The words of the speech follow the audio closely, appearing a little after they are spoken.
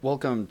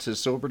Welcome to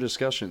Sober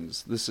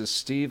Discussions. This is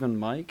Steve and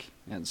Mike,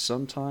 and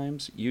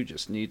sometimes you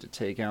just need to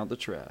take out the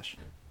trash.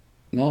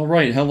 All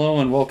right, hello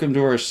and welcome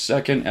to our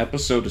second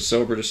episode of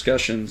Sober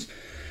Discussions.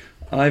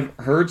 I've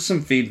heard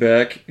some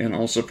feedback and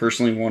also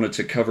personally wanted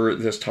to cover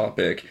this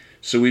topic.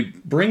 So we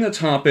bring the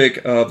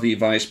topic of the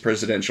vice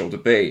presidential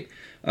debate.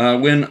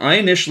 When I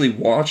initially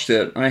watched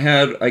it, I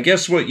had, I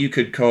guess what you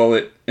could call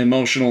it,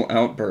 emotional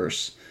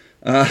outbursts.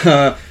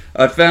 I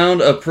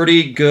found a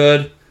pretty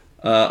good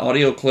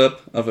audio clip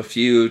of a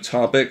few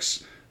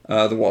topics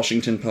the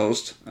Washington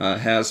Post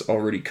has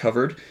already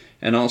covered,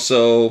 and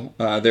also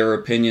their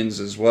opinions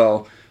as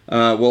well.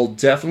 We'll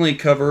definitely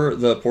cover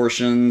the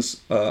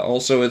portions.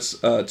 Also, it's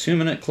a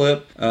 2-minute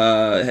clip.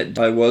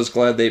 I was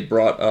glad they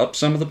brought up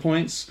some of the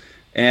points,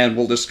 and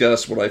we'll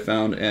discuss what I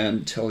found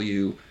and tell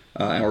you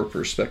our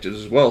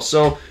perspectives as well.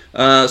 So,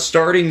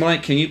 starting,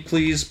 Mike, can you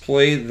please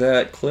play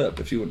that clip,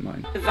 if you wouldn't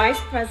mind? The Vice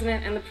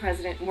President and the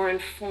President were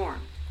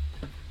informed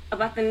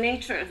about the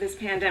nature of this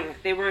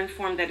pandemic. They were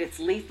informed that it's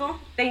lethal.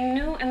 They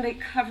knew and they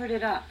covered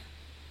it up.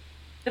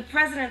 The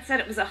President said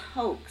it was a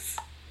hoax.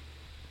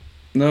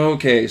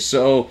 Okay,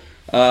 so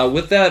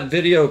with that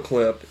video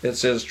clip, it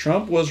says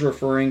Trump was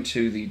referring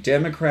to the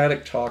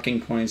Democratic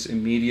talking points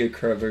in media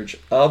coverage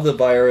of the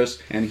virus,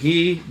 and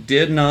he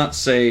did not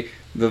say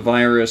the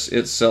virus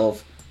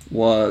itself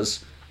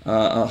was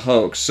a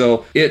hoax.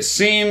 So it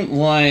seemed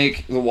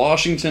like the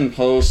Washington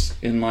Post,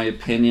 in my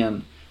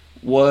opinion,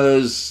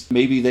 was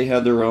maybe they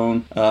had their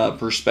own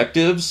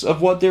perspectives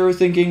of what they were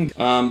thinking,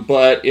 and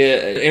we're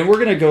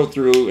going to go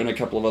through in a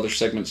couple of other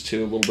segments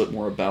too a little bit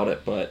more about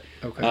it, but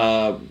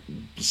okay.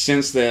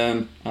 Since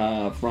then,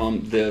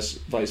 from this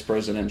vice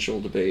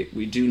presidential debate,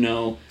 we do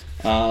know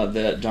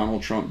that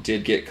Donald Trump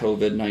did get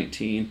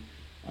COVID-19,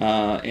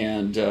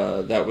 and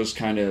that was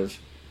kind of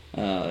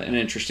an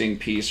interesting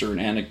piece or an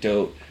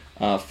anecdote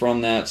from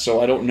that. So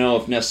I don't know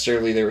if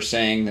necessarily they were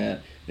saying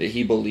that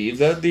he believed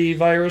that the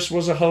virus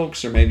was a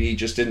hoax, or maybe he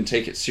just didn't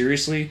take it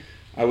seriously.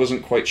 I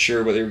wasn't quite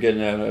sure what they were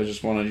getting at. I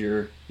just wanted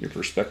your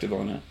perspective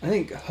on it. I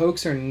think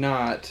hoax or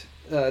not,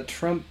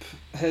 Trump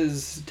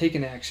has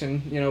taken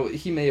action. You know,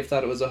 he may have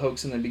thought it was a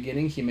hoax in the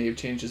beginning. He may have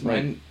changed his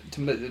mind.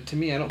 To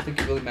me, I don't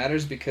think it really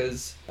matters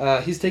because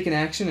he's taken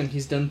action and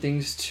he's done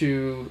things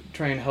to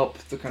try and help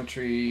the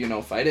country,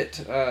 fight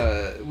it.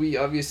 We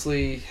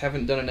obviously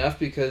haven't done enough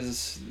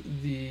because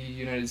the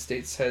United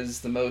States has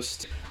the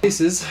most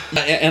cases.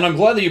 And I'm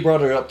glad that you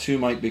brought it up too,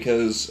 Mike,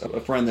 because a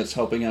friend that's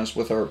helping us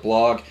with our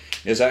blog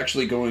is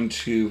actually going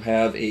to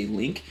have a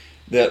link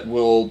that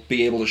will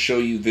be able to show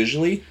you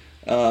visually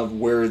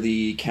where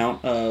the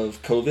count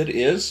of COVID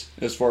is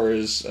as far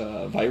as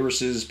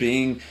viruses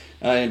being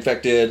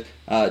infected,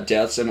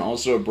 deaths, and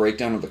also a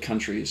breakdown of the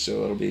countries.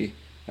 So it'll be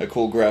a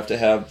cool graph to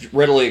have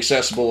readily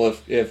accessible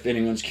if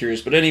anyone's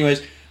curious. But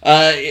anyways,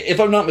 if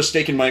I'm not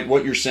mistaken, Mike,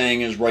 what you're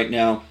saying is right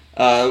now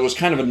it was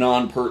kind of a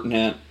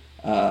non-pertinent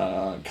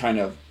kind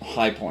of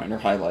high point or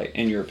highlight,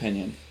 in your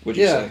opinion, would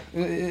you say?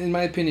 In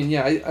my opinion,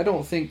 yeah. I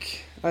don't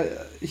think...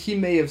 he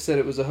may have said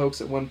it was a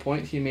hoax at one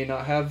point. He may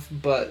not have,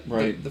 but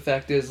the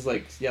fact is,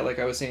 like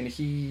I was saying,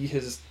 he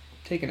has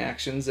taken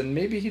actions, and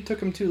maybe he took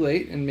them too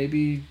late, and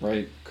maybe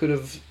could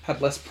have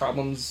had less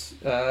problems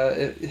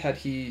had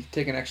he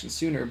taken action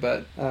sooner.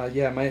 But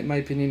my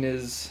opinion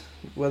is,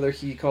 whether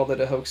he called it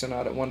a hoax or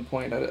not at one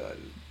point,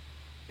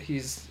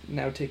 he's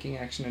now taking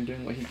action and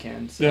doing what he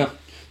can. So. Yeah,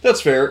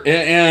 that's fair.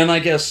 And I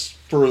guess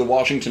for the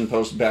Washington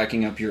Post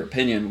backing up your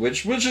opinion,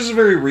 which is a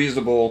very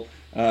reasonable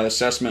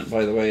assessment,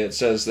 by the way, it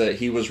says that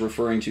he was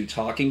referring to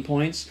talking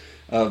points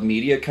of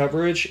media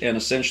coverage and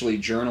essentially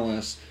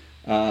journalists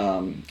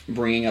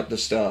bringing up the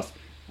stuff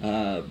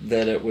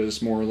that it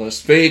was more or less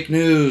fake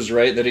news,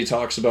 right, that he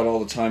talks about all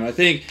the time. I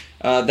think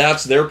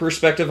that's their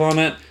perspective on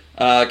it.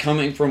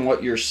 Coming from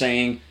what you're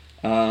saying,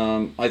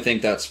 I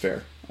think that's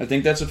fair. I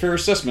think that's a fair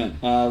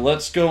assessment.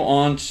 Let's go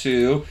on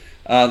to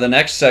the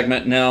next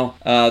segment now.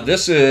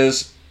 This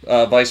is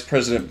Vice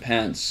President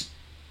Pence,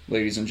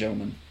 ladies and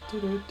gentlemen.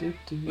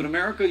 But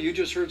America, you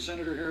just heard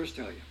Senator Harris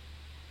tell you,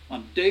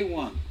 on day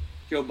one,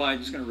 Joe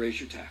Biden's going to raise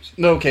your taxes.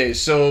 Okay,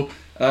 so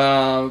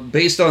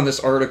based on this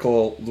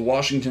article, the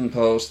Washington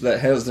Post, that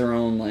has their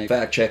own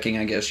fact-checking,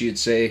 I guess you'd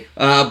say,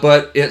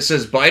 but it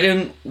says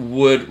Biden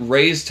would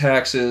raise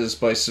taxes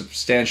by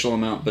substantial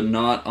amount, but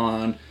not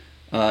on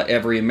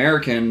every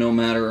American, no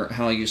matter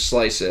how you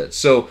slice it.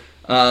 So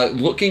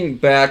looking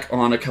back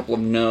on a couple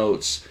of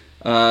notes,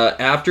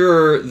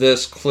 after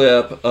this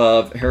clip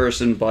of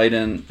Harris and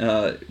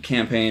Biden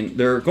campaign,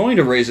 they're going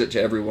to raise it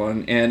to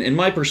everyone. And in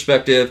my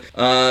perspective,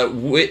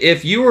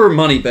 if you were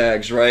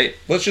Moneybags, right?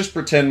 Let's just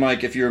pretend,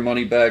 Mike, if you were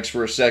Moneybags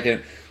for a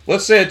second.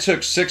 Let's say it took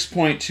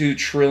 $6.2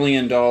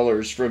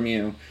 trillion from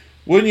you.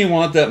 Wouldn't you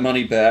want that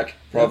money back?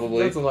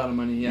 Probably. That's a lot of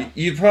money, yeah.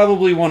 You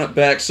probably want it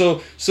back.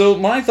 So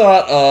my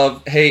thought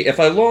of, hey,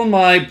 if I loan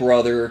my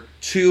brother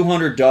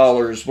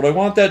 $200, would I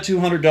want that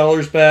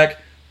 $200 back?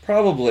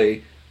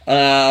 Probably.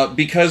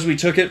 Because we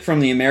took it from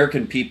the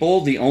American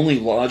people, the only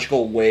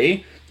logical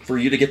way for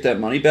you to get that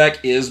money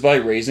back is by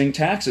raising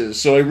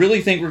taxes. So I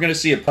really think we're going to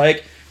see a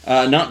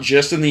not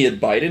just in the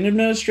Biden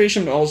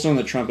administration, but also in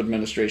the Trump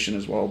administration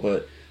as well.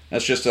 But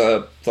that's just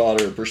a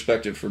thought or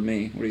perspective for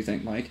me. What do you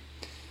think, Mike?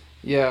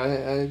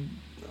 Yeah,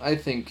 I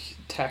think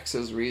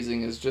taxes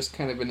raising is just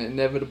kind of an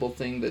inevitable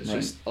thing that's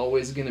just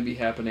always going to be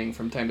happening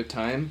from time to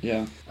time.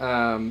 Yeah.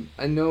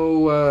 I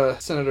know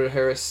Senator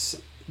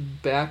Harris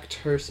backed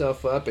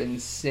herself up in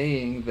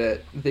saying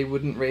that they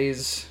wouldn't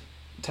raise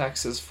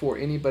taxes for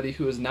anybody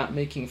who is not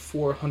making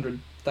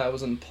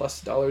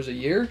 $400,000+ a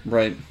year.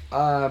 Right.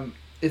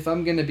 If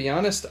I'm going to be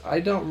honest, I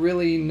don't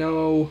really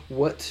know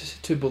what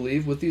to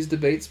believe with these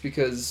debates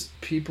because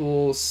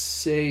people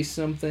say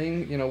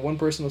something, one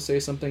person will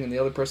say something and the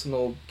other person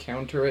will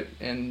counter it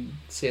and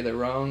say they're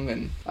wrong.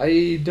 And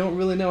I don't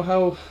really know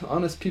how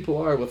honest people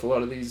are with a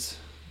lot of these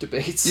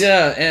debates.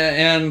 Yeah,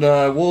 and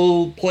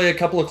we'll play a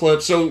couple of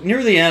clips. So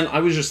near the end,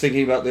 I was just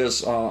thinking about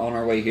this on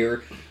our way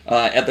here.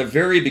 At the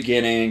very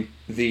beginning,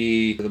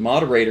 the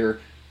moderator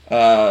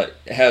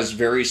has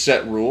very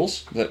set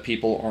rules that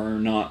people are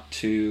not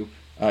to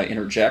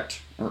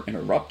interject or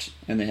interrupt,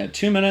 and they had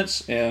 2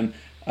 minutes, and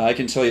I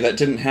can tell you that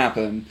didn't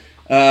happen.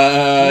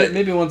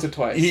 Maybe once or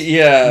twice.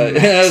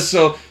 Yeah.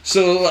 So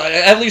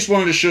I at least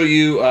wanted to show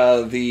you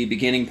the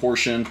beginning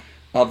portion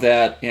of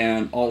that,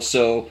 and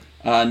also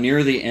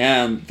near the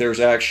end, there's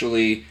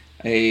actually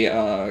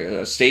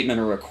a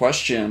statement or a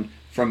question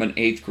from an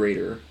 8th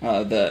grader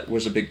that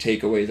was a big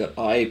takeaway that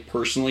I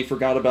personally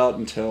forgot about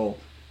until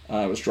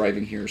I was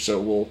driving here.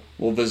 So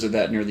we'll visit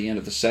that near the end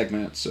of the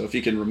segment. So if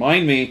you can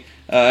remind me,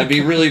 I'd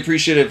be really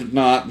appreciative. If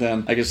not,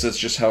 then I guess that's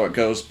just how it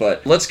goes.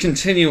 But let's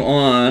continue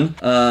on.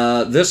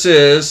 This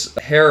is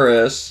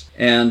Harris,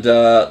 and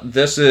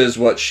this is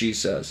what she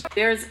says.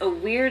 There's a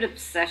weird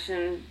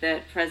obsession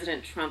that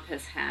President Trump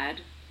has had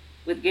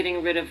with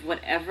getting rid of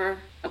whatever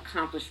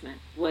accomplishment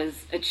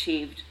was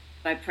achieved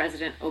by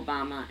President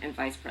Obama and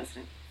Vice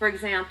President. For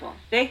example,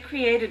 they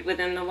created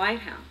within the White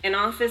House an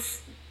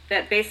office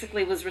that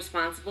basically was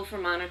responsible for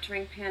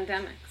monitoring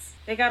pandemics.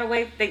 They got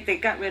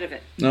rid of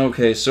it.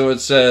 Okay, so it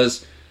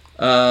says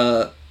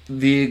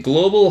the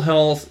Global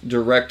Health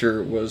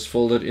Director was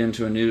folded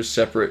into a new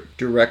separate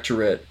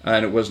directorate,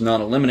 and it was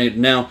not eliminated.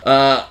 Now,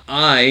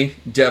 I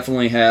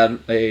definitely had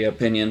an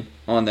opinion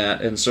on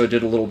that, and so I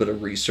did a little bit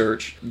of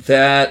research.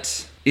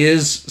 That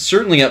is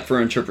certainly up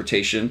for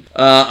interpretation.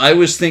 I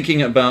was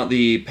thinking about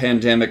the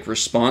pandemic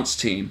response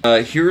team.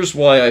 Here's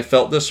why I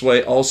felt this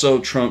way. Also,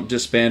 Trump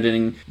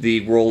disbanding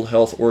the World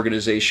Health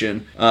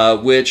Organization,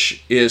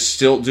 which is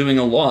still doing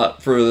a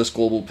lot for this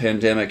global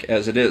pandemic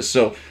as it is.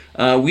 So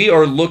we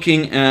are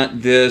looking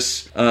at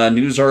this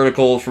news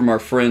article from our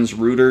friends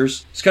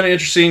Reuters. It's kind of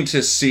interesting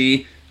to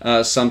see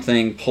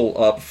something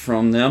pull up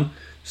from them.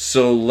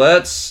 So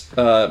let's,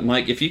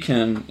 Mike, if you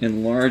can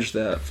enlarge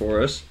that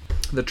for us.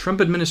 The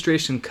Trump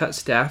administration cut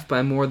staff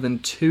by more than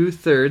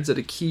 2/3 at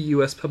a key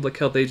U.S. public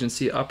health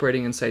agency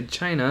operating inside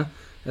China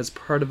as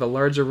part of a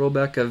larger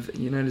rollback of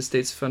United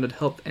States-funded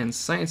health and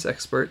science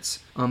experts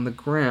on the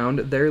ground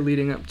there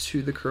leading up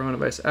to the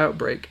coronavirus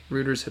outbreak,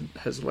 Reuters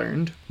has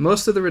learned.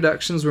 Most of the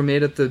reductions were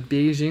made at the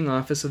Beijing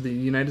office of the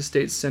United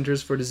States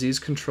Centers for Disease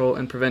Control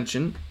and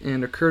Prevention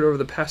and occurred over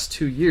the past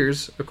 2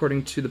 years,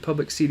 according to the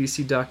public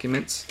CDC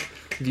documents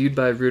viewed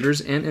by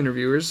Reuters and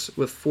interviewers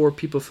with 4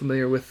 people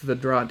familiar with the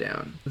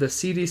drawdown. The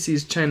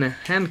CDC's China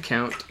hand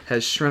count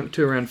has shrunk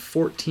to around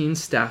 14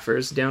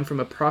 staffers, down from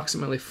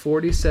approximately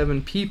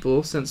 47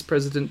 people since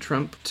President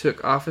Trump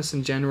took office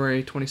in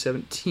January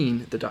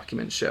 2017, the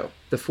documents show.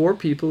 The 4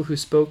 people who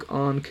spoke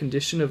on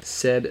condition of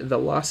said the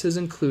losses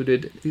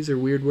included, these are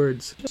weird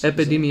words,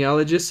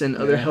 epidemiologists and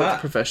other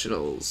health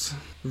professionals.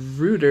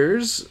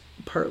 Reuters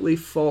partly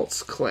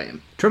false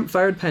claim. Trump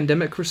fired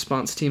pandemic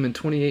response team in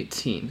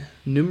 2018.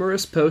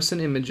 Numerous posts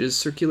and images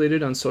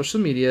circulated on social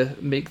media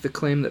make the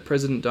claim that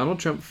President Donald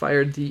Trump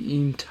fired the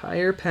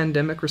entire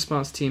pandemic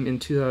response team in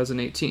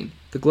 2018.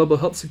 The Global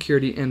Health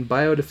Security and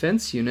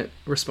Biodefense Unit,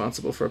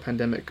 responsible for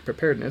pandemic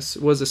preparedness,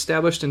 was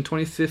established in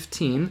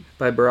 2015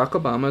 by Barack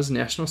Obama's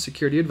National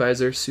Security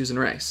Advisor, Susan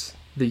Rice.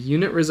 The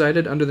unit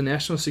resided under the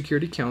National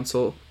Security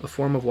Council, a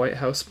form of White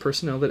House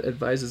personnel that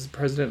advises the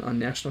president on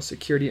national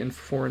security and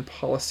foreign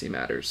policy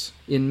matters.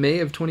 In May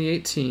of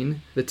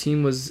 2018, the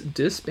team was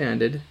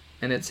disbanded,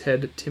 and its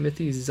head,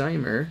 Timothy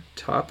Zeimer,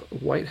 top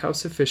White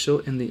House official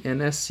in the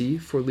NSC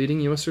for leading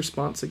U.S.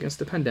 response against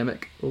the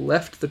pandemic,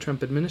 left the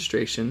Trump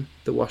administration,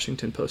 the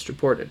Washington Post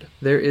reported.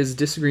 There is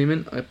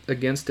disagreement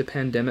against the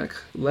pandemic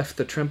left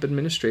the Trump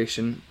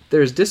administration.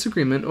 There is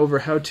disagreement over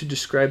how to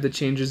describe the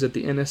changes at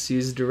the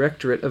NSC's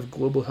Directorate of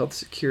Global Health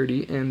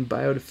Security and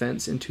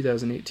Biodefense in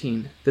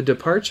 2018. The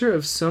departure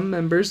of some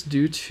members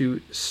due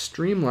to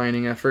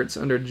streamlining efforts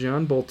under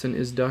John Bolton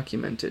is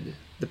documented.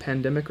 The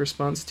pandemic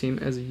response team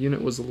as a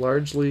unit was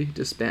largely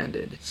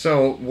disbanded.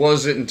 So,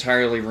 was it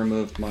entirely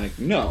removed, Mike?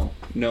 No,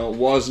 it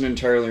wasn't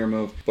entirely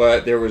removed,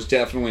 but there was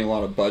definitely a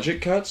lot of budget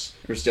cuts.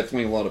 There's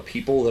definitely a lot of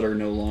people that are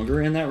no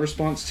longer in that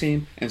response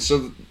team, and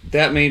so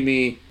that made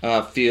me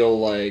feel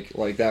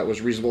like that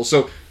was reasonable.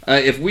 So,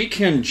 if we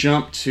can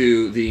jump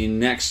to the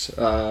next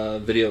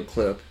video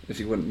clip, if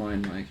you wouldn't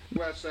mind, Mike.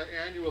 U.S.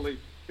 Annually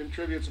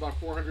contributes about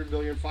 $400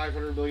 million,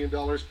 $500 million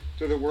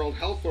to the World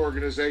Health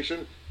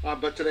Organization.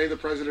 But today the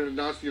president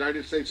announced the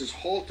United States is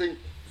halting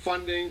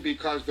funding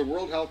because the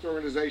World Health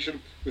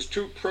Organization was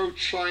too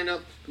pro-China,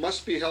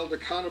 must be held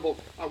accountable.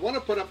 I want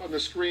to put up on the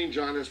screen,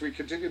 John, as we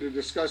continue to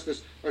discuss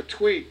this, a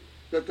tweet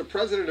that the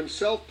president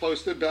himself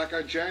posted back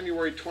on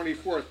January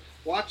 24th.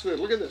 Watch this.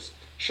 Look at this.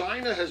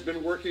 China has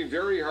been working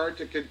very hard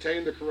to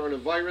contain the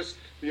coronavirus.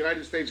 The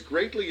United States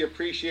greatly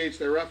appreciates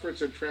their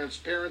efforts and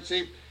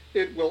transparency.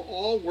 It will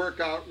all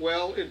work out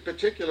well. In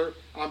particular,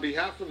 on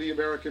behalf of the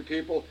American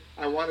people,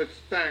 I want to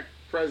thank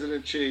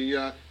President Xi.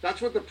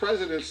 That's what the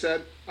president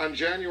said on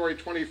January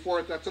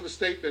 24th. That's in a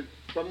statement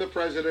from the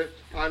president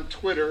on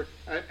Twitter.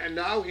 And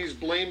now he's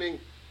blaming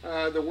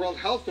the World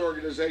Health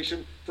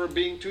Organization for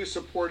being too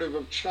supportive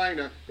of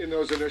China in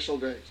those initial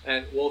days.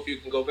 And Wolf, you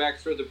can go back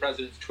through the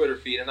president's Twitter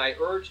feed, and I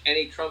urge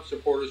any Trump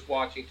supporters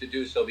watching to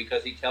do so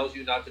because he tells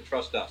you not to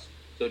trust us.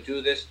 So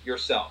do this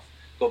yourself.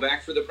 Go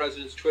back through the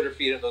president's Twitter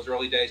feed in those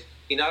early days.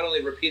 He not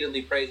only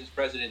repeatedly praises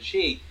President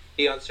Xi,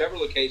 he on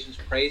several occasions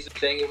praised him,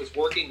 saying it was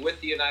working with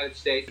the United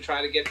States to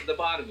try to get to the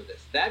bottom of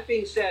this. That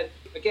being said,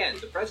 again,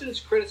 the president's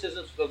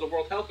criticisms of the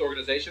World Health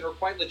Organization are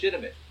quite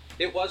legitimate.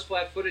 It was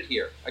flat-footed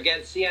here.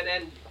 Again,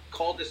 CNN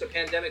called this a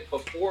pandemic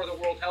before the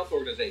World Health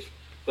Organization.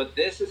 But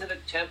this is an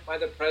attempt by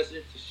the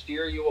president to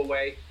steer you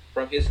away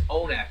from his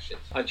own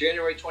actions. On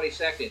January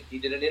 22nd, he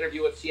did an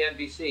interview with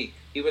CNBC.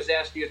 He was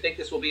asked, do you think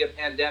this will be a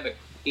pandemic?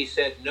 He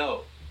said,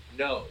 no.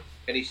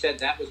 And he said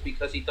that was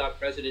because he thought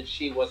President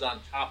Xi was on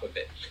top of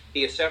it.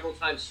 He has several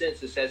times since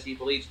says he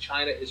believes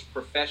China is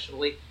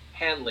professionally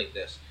handling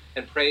this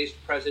and praised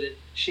President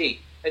Xi.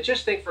 And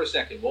just think for a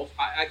second, Wolf,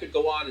 I could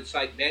go on and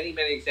cite many,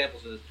 many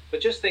examples of this,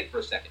 but just think for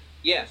a second.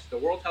 Yes, the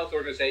World Health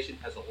Organization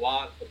has a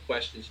lot of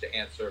questions to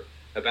answer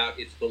about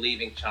its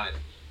believing China,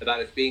 about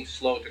its being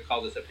slow to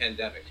call this a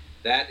pandemic.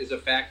 That is a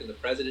fact, and the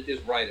president is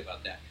right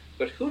about that.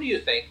 But who do you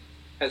think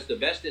has the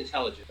best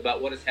intelligence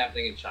about what is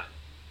happening in China?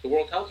 The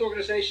World Health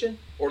Organization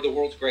or the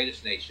world's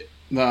greatest nation?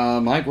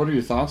 Mike, what are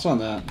your thoughts on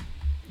that?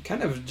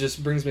 Kind of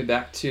just brings me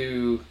back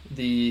to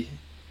the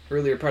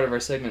earlier part of our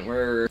segment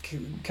where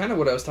kind of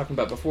what I was talking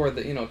about before,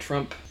 that,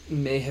 Trump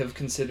may have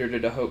considered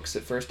it a hoax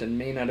at first and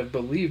may not have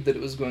believed that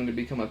it was going to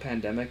become a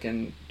pandemic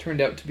and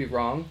turned out to be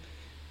wrong.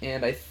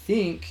 And I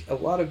think a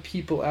lot of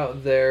people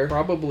out there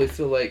probably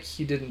feel like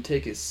he didn't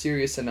take it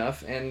serious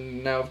enough,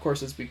 and now, of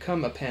course, it's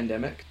become a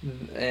pandemic.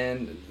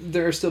 And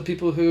there are still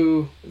people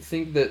who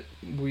think that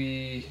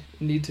we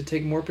need to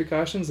take more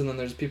precautions, and then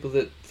there's people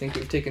that think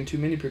we've taken too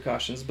many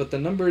precautions. But the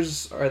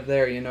numbers are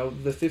there,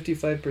 the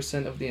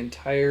 55% of the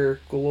entire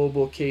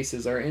global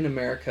cases are in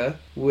America,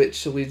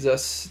 which leads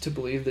us to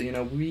believe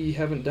that, we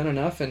haven't done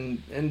enough,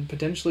 and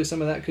potentially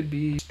some of that could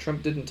be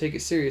Trump didn't take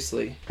it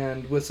seriously.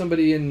 And with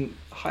somebody in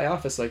high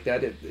office like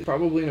that, it's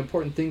probably an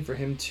important thing for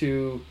him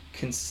to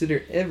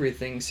consider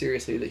everything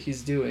seriously that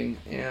he's doing,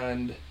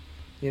 and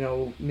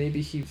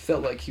maybe he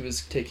felt like he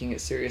was taking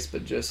it serious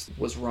but just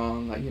was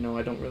wrong. I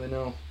don't really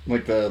know.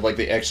 Like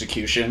the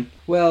execution?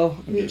 Well,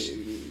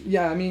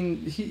 yeah, I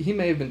mean, he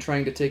may have been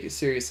trying to take it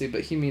seriously,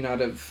 but he may not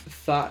have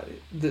thought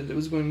that it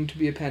was going to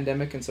be a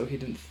pandemic, and so he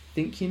didn't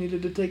think he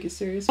needed to take it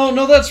serious. Oh,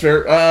 no, that's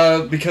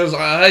fair. Because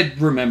I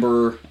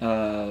remember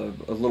a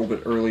little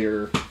bit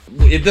earlier,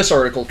 this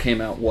article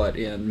came out,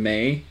 in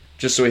May?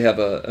 Just so we have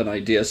an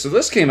idea. So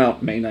this came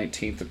out May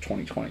 19th of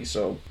 2020.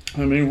 So,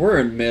 we're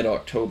in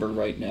mid-October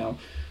right now.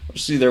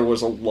 Obviously, there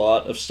was a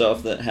lot of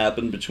stuff that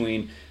happened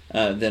between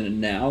then and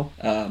now.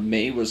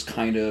 May was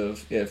kind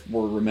of, if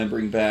we're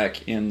remembering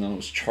back in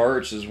those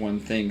charts, is when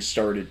things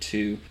started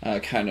to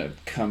kind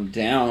of come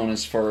down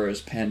as far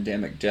as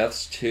pandemic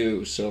deaths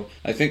too. So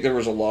I think there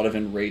was a lot of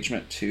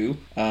enragement too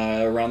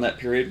around that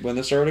period when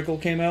this article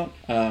came out.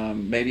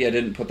 Maybe I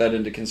didn't put that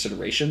into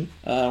consideration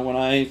when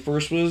I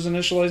first was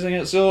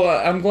initializing it. So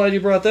I'm glad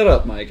you brought that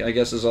up, Mike, I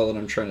guess is all that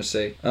I'm trying to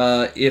say.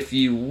 If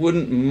you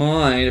wouldn't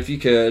mind, if you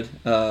could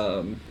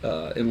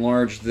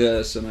enlarge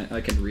this, and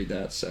I can read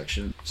that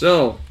section.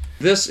 So,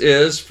 this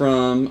is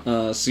from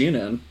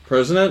CNN.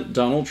 President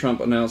Donald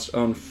Trump announced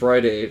on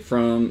Friday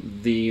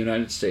from the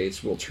United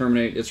States will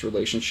terminate its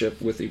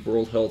relationship with the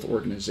World Health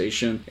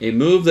Organization, a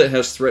move that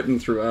has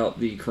threatened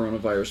throughout the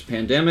coronavirus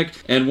pandemic,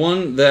 and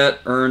one that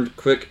earned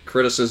quick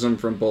criticism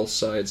from both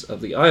sides of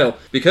the aisle,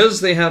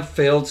 because they have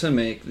failed to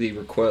make the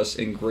requests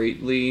and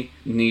greatly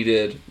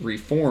needed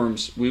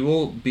reforms. We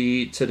will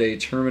be today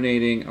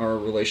terminating our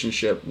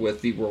relationship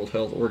with the World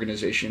Health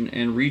Organization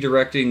and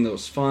redirecting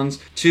those funds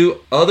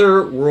to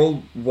other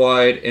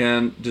worldwide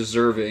and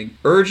deserving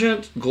urgent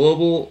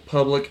global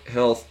public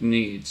health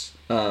needs,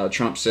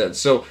 Trump said.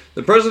 So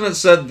the president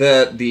said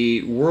that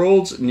the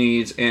world's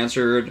needs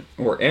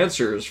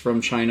answers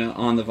from China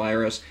on the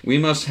virus. We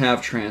must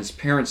have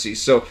transparency.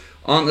 So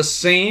on the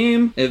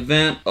same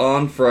event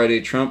on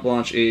Friday, Trump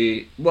launched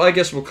I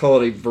guess we'll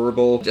call it a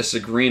verbal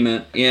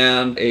disagreement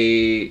and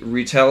a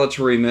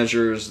retaliatory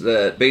measures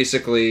that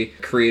basically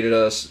created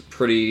us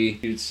pretty,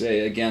 you'd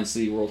say, against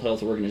the World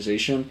Health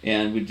Organization,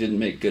 and we didn't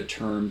make good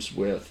terms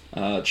with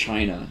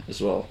China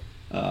as well.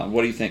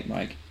 What do you think,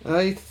 Mike?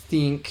 I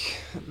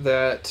think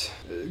that,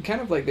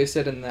 kind of like they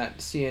said in that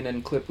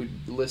CNN clip we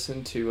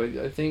listened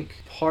to, I think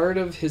part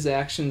of his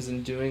actions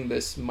in doing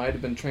this might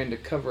have been trying to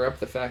cover up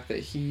the fact that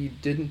he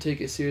didn't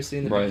take it seriously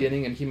in the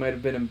beginning, and he might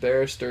have been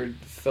embarrassed or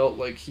felt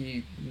like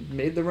he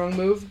made the wrong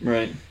move.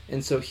 Right.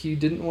 And so he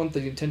didn't want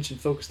the attention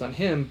focused on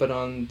him, but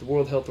on the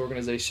World Health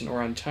Organization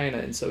or on China,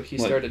 and so he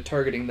started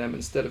targeting them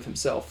instead of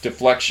himself.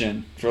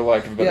 Deflection, for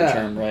lack of a better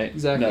term, right?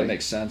 Exactly. No, that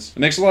makes sense. It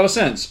makes a lot of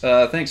sense.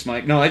 Thanks,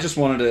 Mike. No, I just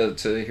wanted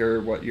to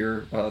hear what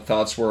your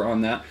thoughts were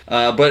on that.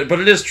 But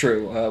it is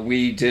true.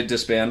 We did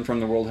disband from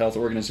the World Health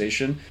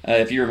Organization.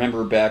 If you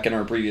remember back in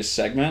our previous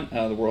segment,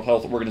 the World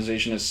Health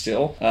Organization is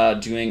still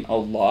doing a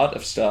lot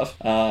of stuff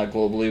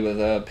globally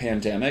with a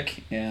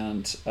pandemic,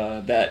 and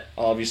that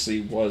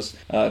obviously was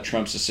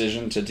Trump's decision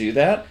to do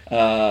that,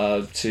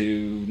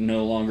 to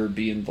no longer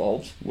be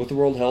involved with the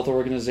World Health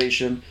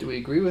Organization. Do we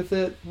agree with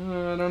it?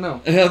 I don't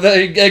know.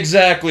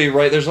 Exactly,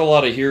 right. There's a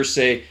lot of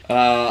hearsay.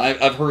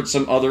 I've heard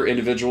some other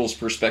individuals'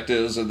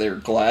 perspectives, and they're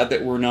glad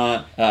that we're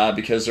not,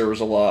 because there was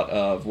a lot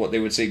of what they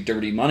would say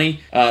dirty money.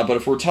 But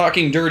if we're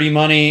talking dirty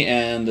money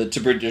and to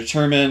be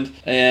determined,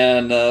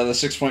 and the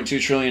 $6.2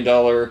 trillion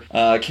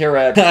CARE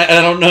Act, I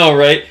don't know,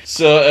 right?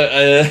 So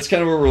that's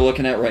kind of what we're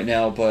looking at right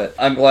now, but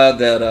I'm glad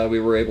that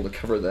we were able to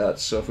cover that.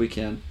 So if we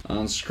can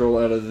scroll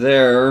out of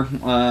there,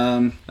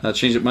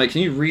 change it. Mike,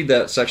 can you read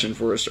that section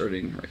for us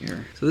starting right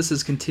here? So this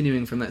is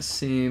continuing from that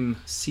same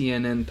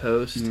CNN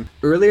post. Mm-hmm.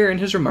 Earlier in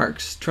his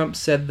remarks, Trump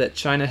said that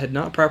China had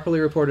not properly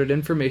reported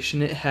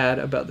information it had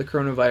about the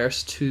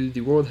coronavirus to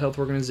the World Health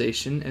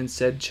Organization, and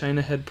said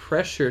China had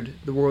pressured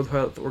the World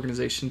Health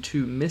Organization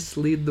to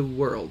mislead the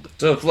world.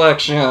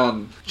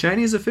 Deflection.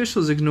 Chinese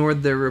officials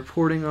ignored their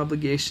reporting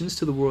obligations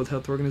to the World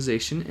Health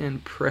Organization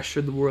and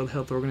pressured the World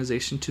Health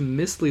Organization to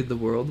mislead the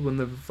world when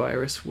the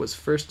virus was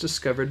first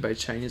discovered by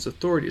Chinese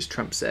authorities,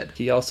 Trump said.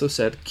 He also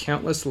said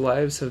countless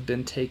lives have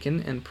been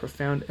taken and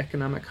profound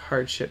economic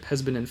hardship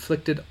has been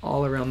inflicted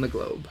all around the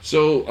globe.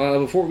 So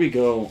before we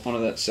go onto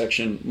that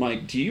section,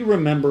 Mike, do you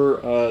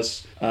remember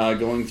us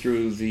going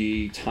through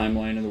the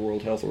timeline of the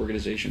World Health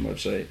Organization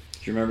website?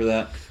 Do you remember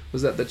that?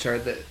 Was that the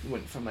chart that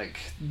went from like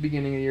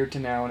beginning of the year to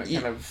now, and it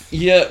kind of...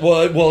 Yeah,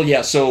 well,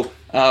 yeah. So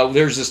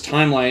there's this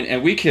timeline,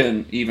 and we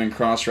can even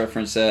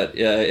cross-reference that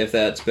if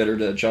that's better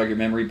to jog your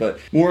memory. But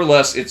more or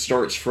less, it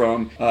starts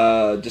from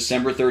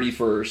December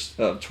 31st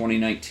of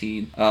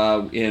 2019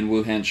 in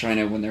Wuhan,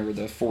 China, when there were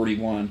the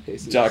 41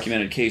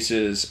 documented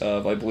cases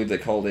of, I believe they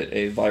called it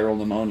a viral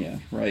pneumonia,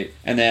 right?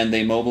 And then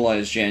they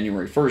mobilized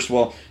January 1st.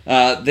 Well,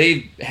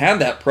 they had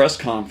that press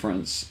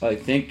conference. I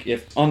think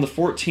on the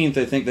 14th,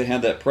 I think they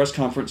had that press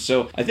conference.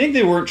 So I think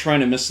they weren't trying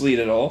to mislead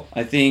at all.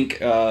 I think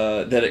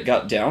that it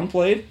got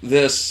downplayed.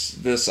 This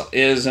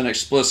is an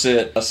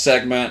explicit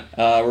segment.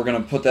 We're going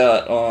to put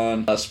that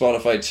on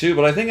Spotify too,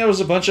 but I think that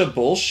was a bunch of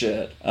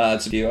bullshit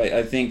to do.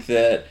 I think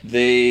that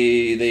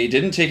they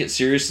didn't take it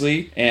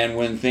seriously, and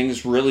when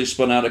things really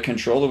spun out of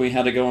control, then we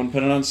had to go and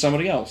put it on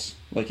somebody else,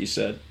 like you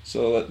said.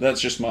 So that's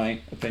just my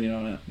opinion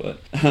on it.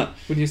 But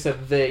when you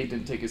said they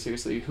didn't take it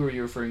seriously, who are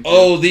you referring to?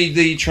 Oh,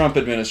 the Trump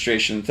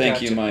administration.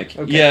 Thank you, Mike.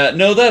 Okay. Yeah,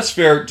 no, that's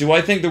fair. Do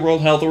I think the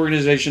World Health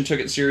Organization took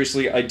it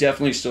seriously? I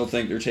definitely still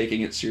think they're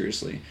taking it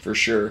seriously, for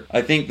sure.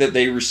 I think that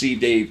they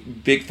received a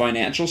big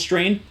financial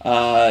strain.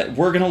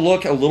 We're going to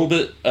look a little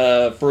bit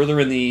further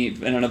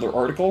in another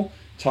article.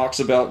 Talks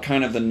about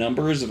kind of the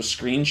numbers of a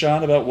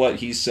screenshot about what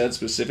he said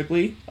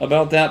specifically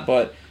about that,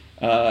 but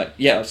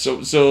yeah,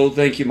 so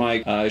thank you,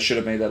 Mike. I should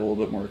have made that a little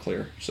bit more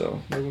clear.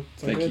 So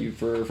thank you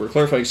for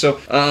clarifying.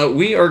 So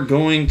we are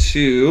going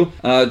to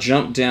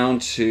jump down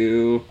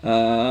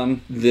to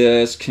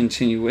this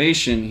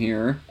continuation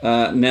here.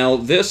 Now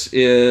this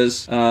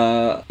is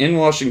in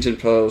Washington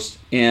Post,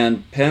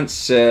 and Pence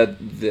said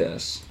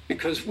this.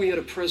 Because we had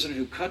a president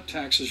who cut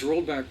taxes,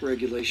 rolled back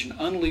regulation,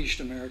 unleashed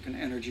American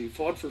energy,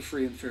 fought for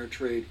free and fair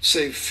trade,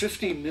 saved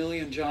 50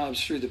 million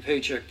jobs through the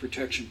Paycheck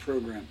Protection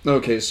Program.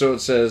 Okay, so it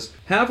says,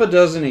 half a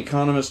dozen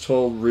economists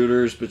told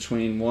Reuters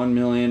between 1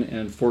 million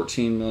and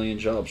 14 million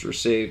jobs were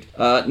saved.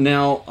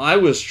 Now, I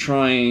was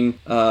trying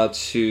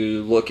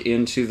to look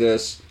into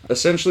this.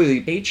 Essentially,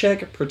 the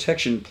Paycheck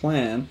Protection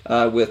Plan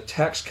with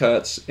tax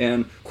cuts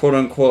and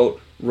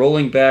quote-unquote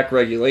rolling back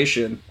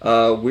regulation.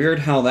 Weird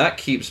how that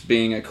keeps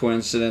being a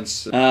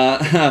coincidence.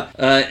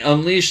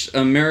 Unleash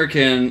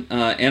American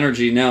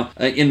energy. Now,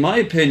 in my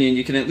opinion,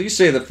 you can at least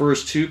say the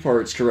first two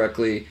parts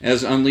correctly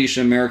as unleash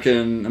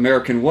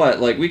American what?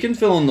 Like, we can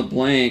fill in the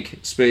blank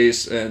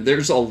space.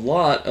 There's a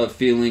lot of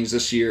feelings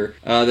this year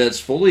that's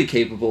fully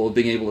capable of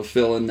being able to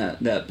fill in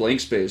that blank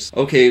space.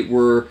 Okay,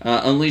 we're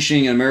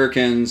unleashing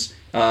Americans'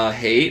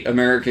 hate,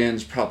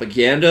 Americans'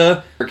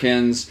 propaganda,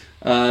 Americans...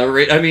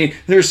 I mean,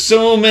 there's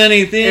so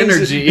many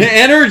things.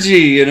 Energy,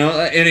 you know.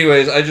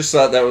 Anyways, I just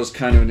thought that was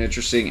kind of an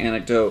interesting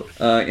anecdote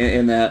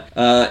in that.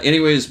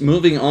 Anyways,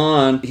 moving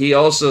on, he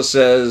also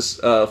says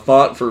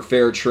fought for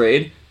fair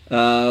trade.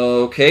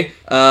 Okay.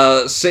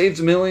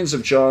 Saved millions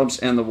of jobs,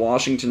 and the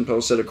Washington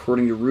Post said,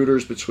 according to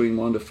Reuters, between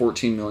 1 to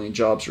 14 million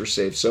jobs were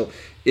saved. So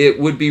it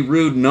would be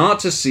rude not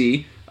to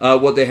see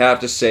what they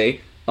have to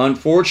say.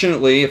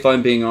 Unfortunately, if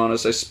I'm being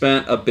honest, I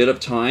spent a bit of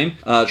time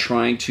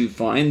trying to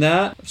find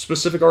that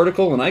specific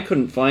article, and I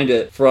couldn't find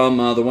it from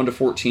the 1 to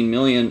 14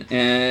 million.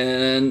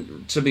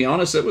 And to be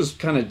honest, it was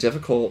kind of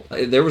difficult.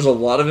 There was a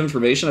lot of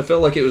information. I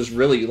felt like it was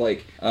really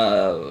like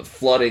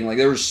flooding. Like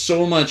there was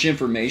so much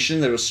information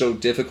that it was so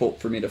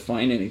difficult for me to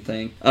find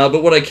anything.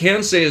 But what I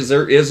can say is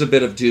there is a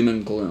bit of doom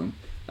and gloom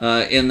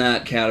in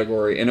that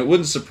category, and it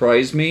wouldn't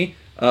surprise me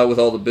with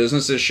all the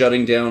businesses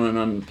shutting down and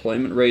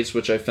unemployment rates,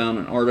 which I found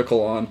an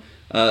article on.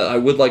 I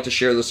would like to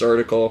share this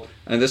article,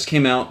 and this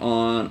came out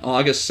on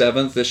August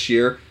 7th this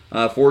year.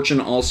 Fortune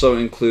also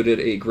included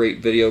a great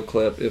video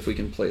clip, if we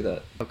can play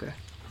that. Okay.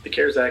 The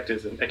CARES Act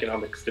is an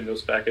economic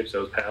stimulus package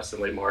that was passed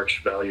in late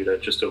March, valued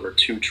at just over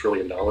 $2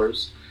 trillion.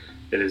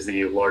 It is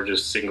the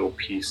largest single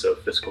piece of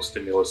fiscal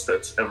stimulus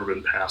that's ever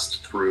been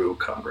passed through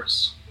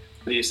Congress.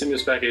 The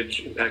stimulus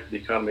package impacted the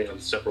economy on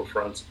several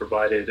fronts,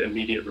 provided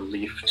immediate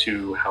relief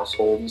to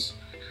households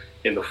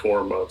in the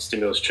form of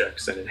stimulus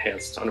checks and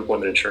enhanced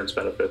unemployment insurance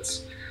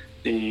benefits.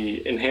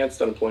 The enhanced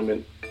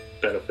unemployment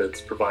benefits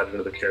provided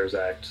under the CARES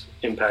Act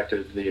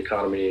impacted the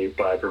economy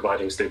by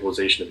providing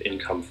stabilization of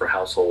income for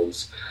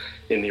households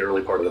in the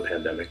early part of the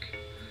pandemic.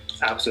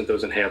 Absent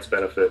those enhanced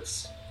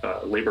benefits,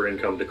 labor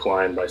income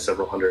declined by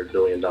several $100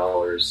 billion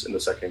in the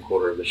second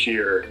quarter of this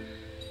year.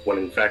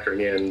 When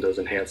factoring in those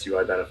enhanced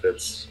UI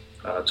benefits,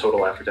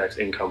 total after-tax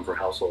income for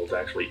households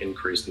actually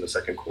increased in the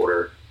second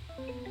quarter.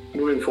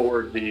 Moving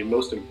forward, the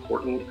most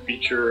important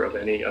feature of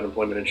any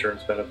unemployment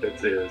insurance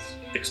benefits is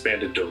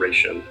expanded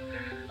duration.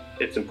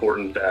 It's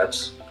important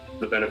that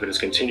the benefit is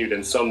continued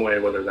in some way,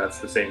 whether that's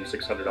the same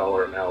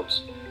 $600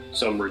 amount,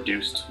 some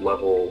reduced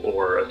level,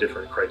 or a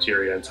different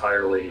criteria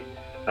entirely.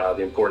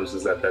 The importance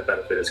is that that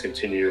benefit is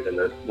continued and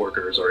that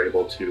workers are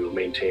able to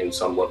maintain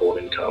some level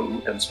of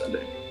income and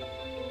spending.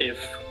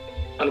 If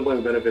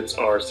unemployment benefits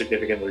are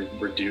significantly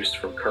reduced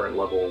from current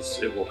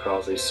levels, it will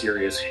cause a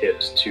serious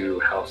hit to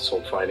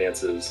household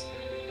finances.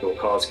 It will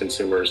cause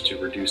consumers to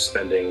reduce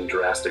spending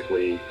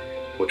drastically,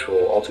 which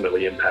will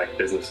ultimately impact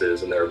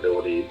businesses and their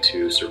ability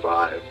to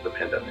survive the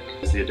pandemic.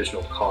 As the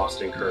additional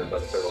cost incurred by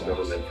the federal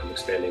government from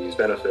expanding these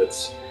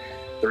benefits,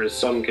 there is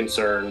some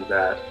concern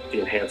that the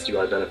enhanced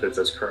UI benefits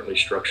as currently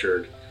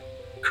structured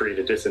create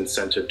a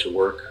disincentive to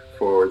work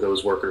for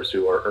those workers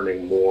who are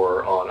earning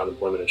more on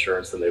unemployment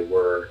insurance than they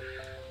were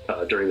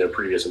during their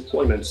previous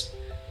employments.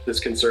 This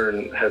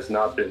concern has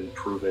not been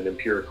proven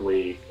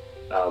empirically.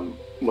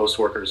 Most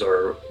workers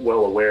are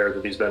well aware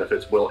that these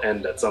benefits will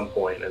end at some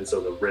point, and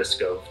so the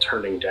risk of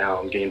turning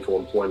down gainful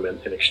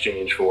employment in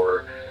exchange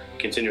for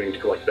continuing to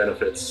collect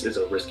benefits is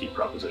a risky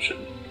proposition.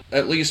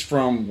 At least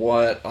from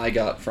what I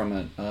got from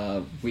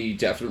it, we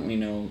definitely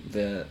know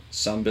that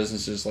some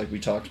businesses, like we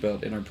talked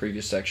about in our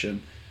previous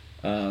section,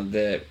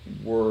 that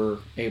were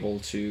able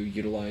to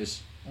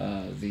utilize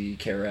the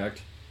CARE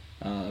Act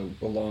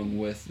along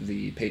with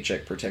the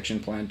Paycheck Protection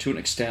Plan to an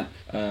extent.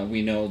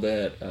 We know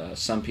that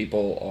some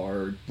people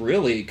are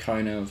really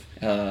kind of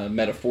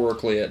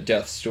metaphorically at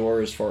death's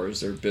door as far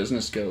as their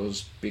business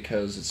goes,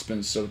 because it's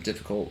been so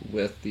difficult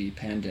with the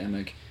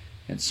pandemic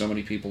and so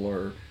many people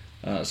are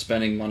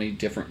spending money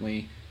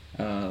differently.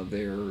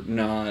 They're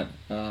not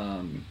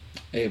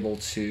able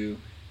to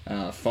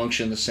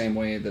function the same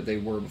way that they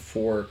were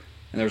before,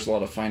 and there's a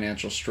lot of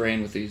financial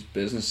strain with these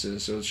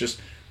businesses. So it's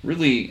just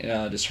really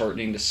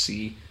disheartening to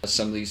see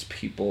some of these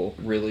people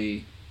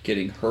really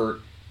getting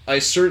hurt. I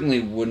certainly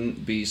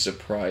wouldn't be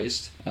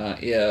surprised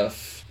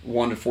if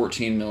 1 to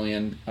 14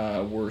 million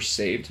were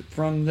saved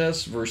from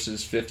this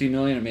versus 50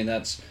 million. I mean,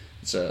 that's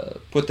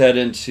put that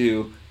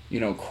into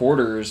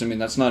quarters. I mean,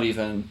 that's not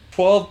even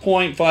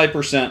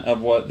 12.5%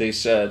 of what they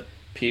said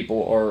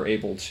people are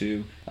able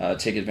to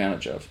take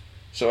advantage of.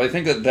 So I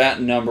think that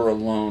number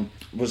alone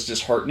was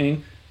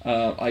disheartening.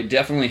 I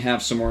definitely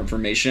have some more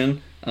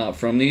information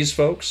from these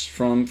folks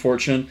from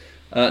Fortune.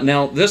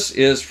 Now, this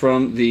is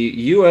from the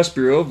U.S.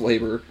 Bureau of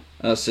Labor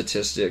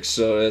Statistics,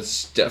 so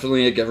it's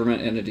definitely a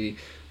government entity.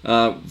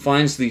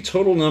 Finds the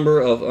total number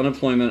of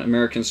unemployment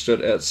Americans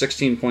stood at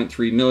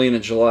 16.3 million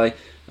in July,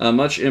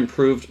 much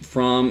improved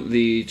from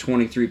the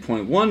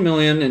 23.1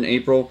 million in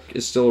April.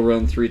 Is still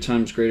around 3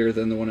 times greater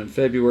than the one in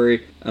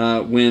February,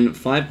 when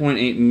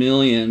 5.8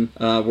 million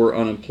were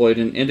unemployed,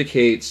 and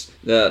indicates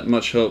that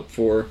much hope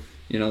for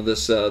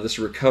this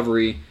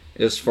recovery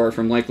is far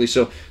from likely.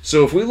 So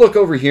if we look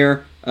over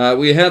here,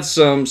 we had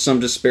some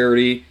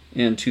disparity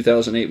in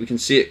 2008. We can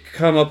see it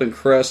come up and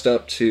crest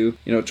up to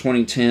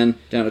 2010,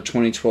 down to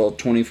 2012,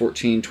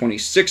 2014,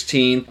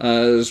 2016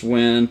 is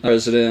when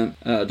President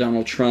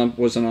Donald Trump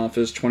was in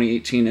office,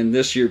 2018, and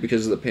this year,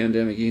 because of the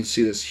pandemic, you can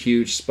see this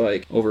huge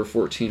spike, over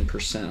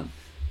 14%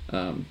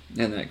 in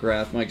that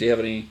graph. Mike, do you have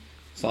any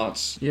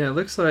thoughts? Yeah, it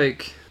looks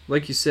like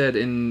you said,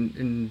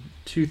 in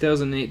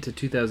 2008 to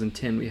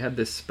 2010, we had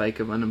this spike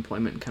of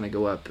unemployment kind of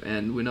go up,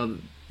 and we know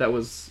that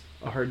was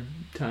a hard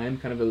time,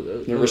 kind of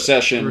a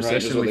recession,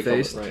 right, we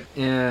faced. Right.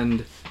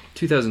 And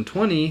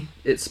 2020,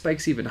 it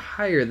spikes even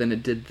higher than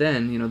it did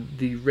then,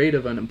 the rate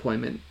of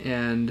unemployment,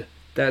 and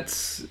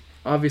that's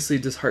obviously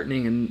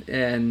disheartening,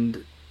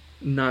 and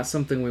not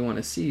something we want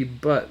to see.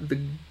 But the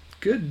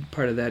good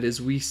part of that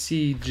is we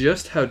see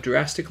just how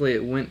drastically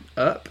it went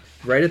up.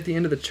 Right at the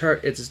end of the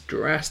chart, it's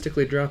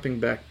drastically dropping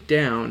back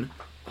down.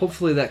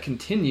 Hopefully that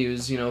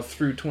continues,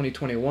 through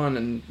 2021,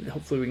 and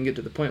hopefully we can get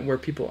to the point where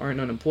people aren't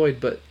unemployed.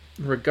 But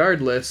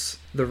regardless,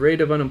 the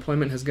rate of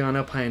unemployment has gone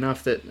up high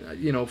enough that,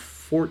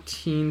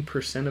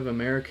 14% of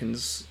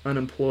Americans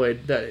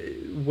unemployed, that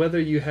whether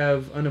you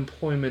have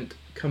unemployment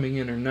coming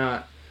in or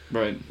not,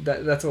 right,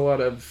 that's a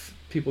lot of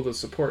people to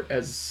support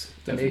as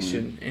a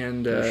nation.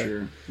 And for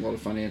sure, a lot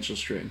of financial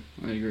strain.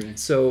 I agree.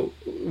 So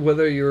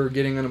whether you're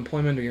getting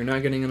unemployment or you're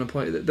not getting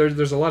unemployment,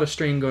 there's a lot of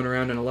strain going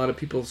around and a lot of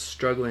people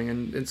struggling,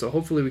 and so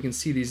hopefully we can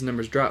see these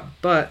numbers drop.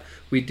 But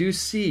we do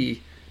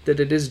see that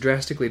it is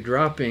drastically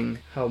dropping.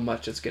 How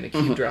much it's going to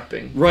keep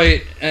dropping.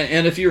 Right,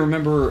 and if you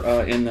remember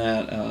in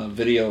that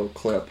video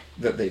clip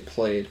that they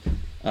played,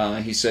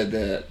 he said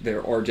that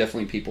there are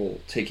definitely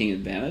people taking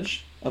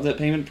advantage of that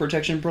payment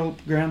protection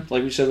program.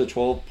 Like we said, the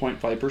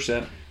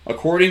 12.5%.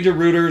 According to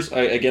Reuters,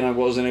 I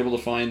wasn't able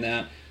to find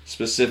that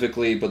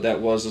specifically, but that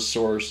was a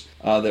source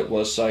that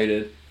was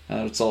cited.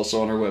 It's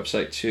also on our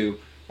website too.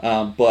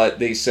 But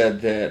they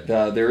said that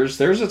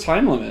there's a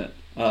time limit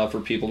for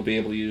people to be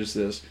able to use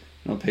this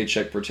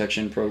paycheck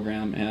protection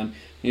program, and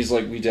he's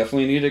like, we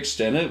definitely need to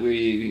extend it.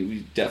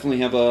 We definitely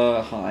have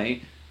a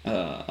high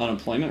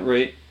unemployment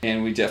rate,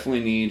 and we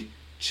definitely need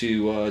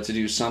to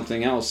do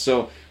something else.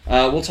 So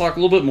we'll talk a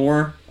little bit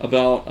more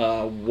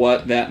about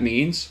what that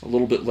means a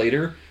little bit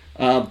later.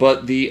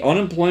 But the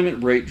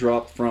unemployment rate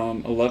dropped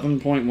from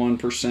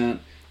 11.1%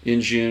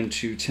 in June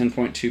to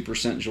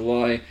 10.2% in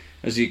July,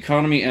 as the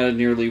economy added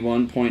nearly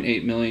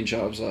 1.8 million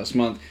jobs last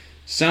month,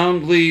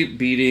 soundly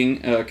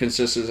beating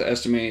consensus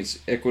estimates,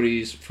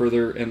 equities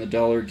further, and the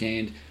dollar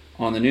gained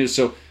on the news.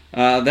 So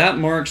that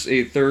marks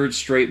a third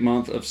straight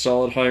month of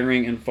solid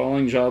hiring and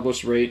falling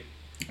jobless rate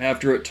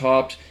after it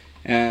topped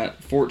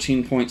at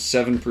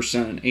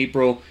 14.7% in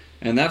April,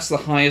 and that's the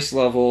highest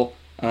level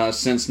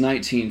since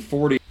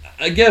 1940.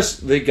 I guess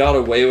they got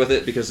away with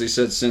it because they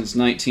said since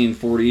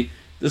 1940.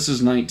 This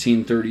is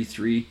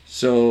 1933,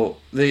 so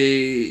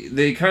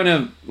they kind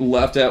of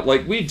left out,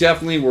 like, we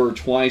definitely were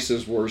twice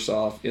as worse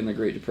off in the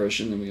Great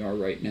Depression than we are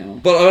right now.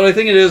 But I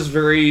think it is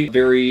very,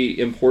 very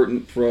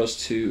important for us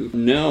to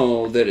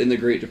know that in the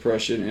Great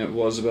Depression it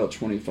was about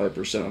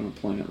 25%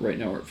 unemployment. Right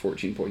now we're at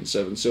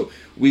 14.7, so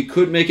we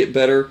could make it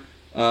better.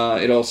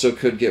 It also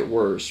could get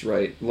worse,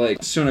 right?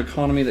 Like, so an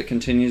economy that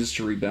continues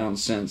to rebound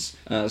since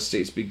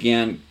states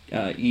began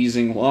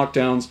easing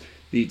lockdowns.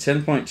 The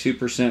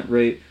 10.2%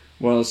 rate,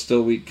 while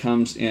still weak,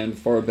 comes in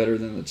far better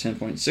than the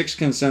 10.6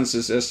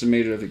 consensus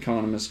estimated of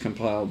economists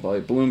compiled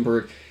by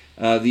Bloomberg.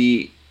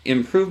 The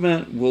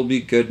improvement will be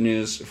good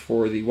news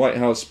for the White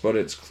House, but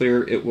it's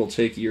clear it will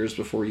take years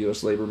before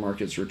U.S. labor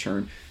markets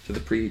return to the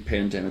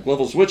pre-pandemic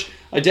levels, which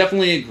I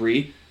definitely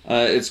agree.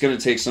 It's going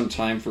to take some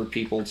time for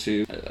people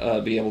to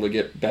be able to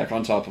get back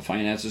on top of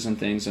finances and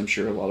things. I'm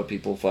sure a lot of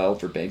people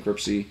filed for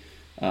bankruptcy,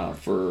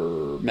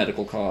 for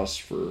medical costs,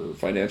 for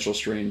financial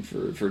strain,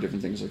 for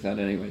different things like that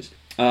anyways.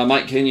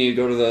 Mike, can you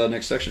go to the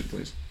next section,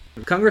 please?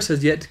 Congress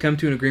has yet to come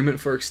to an agreement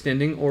for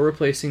extending or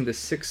replacing the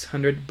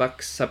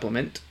 $600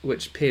 supplement,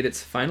 which paid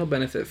its final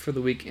benefit for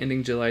the week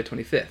ending July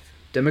 25th.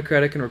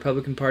 Democratic and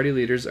Republican Party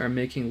leaders are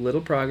making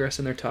little progress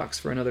in their talks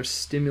for another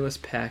stimulus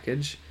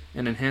package,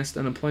 and enhanced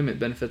unemployment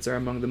benefits are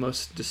among the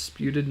most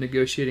disputed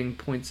negotiating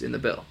points in the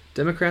bill.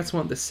 Democrats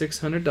want the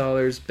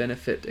 $600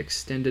 benefit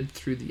extended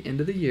through the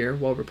end of the year,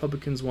 while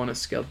Republicans want it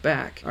scaled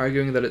back,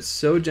 arguing that it's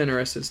so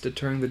generous it's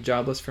deterring the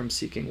jobless from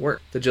seeking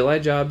work. The July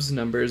jobs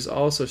numbers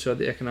also show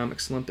the economic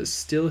slump is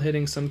still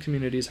hitting some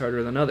communities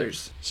harder than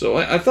others. So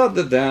I thought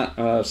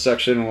that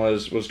section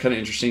was kind of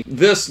interesting.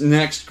 This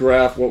next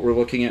graph, what we're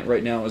looking at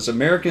right now, is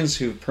Americans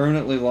who've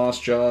permanently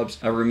lost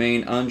jobs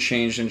remain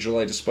unchanged in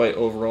July despite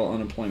overall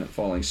unemployment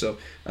falling. So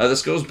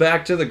this goes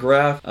back to the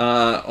graph.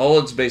 All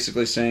it's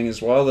basically saying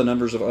is while the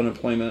numbers of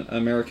unemployment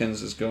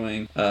Americans is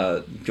going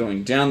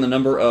down, the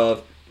number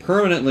of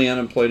permanently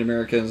unemployed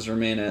Americans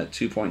remain at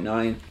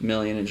 2.9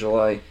 million in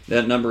July.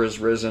 That number has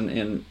risen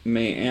in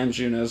May and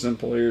June as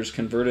employers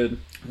converted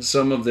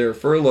some of their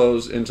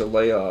furloughs into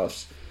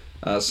layoffs,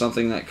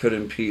 something that could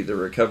impede the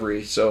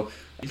recovery. So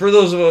for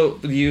those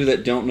of you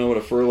that don't know what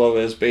a furlough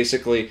is,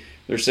 basically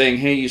they're saying,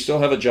 hey, you still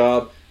have a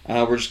job.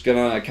 We're just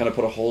going to kind of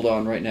put a hold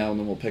on right now, and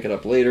then we'll pick it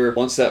up later.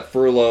 Once that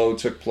furlough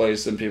took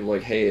place, then people are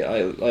like, hey,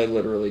 I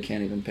literally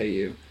can't even pay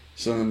you.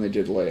 So then they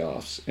did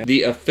layoffs. And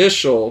the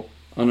official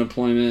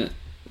unemployment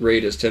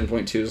rate is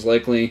 10.2, is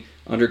likely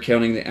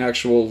undercounting the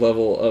actual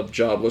level of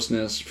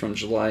joblessness from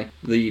July.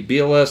 The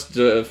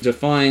BLS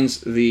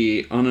defines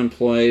the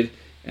unemployed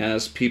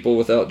as people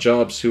without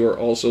jobs who are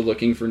also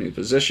looking for new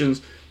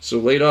positions. So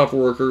laid off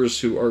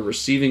workers who are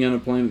receiving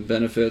unemployment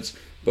benefits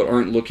but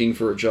aren't looking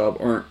for a job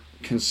aren't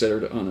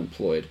considered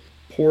unemployed.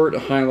 Report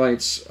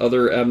highlights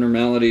other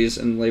abnormalities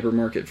in the labor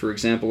market. For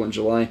example, in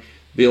July,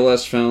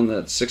 BLS found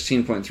that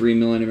 16.3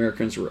 million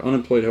Americans were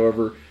unemployed.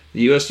 However,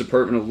 the U.S.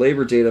 Department of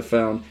Labor data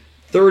found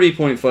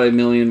 30.5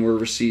 million were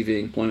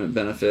receiving employment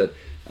benefit.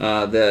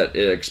 that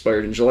it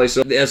expired in July.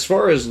 So as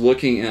far as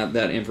looking at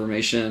that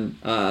information,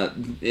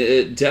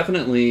 it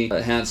definitely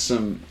had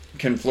some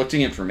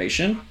conflicting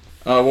information.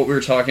 What we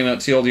were talking about,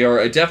 TLDR,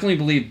 I definitely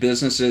believe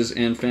businesses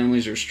and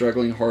families are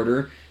struggling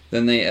harder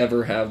than they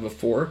ever have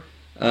before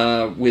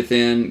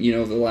within,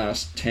 the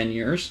last 10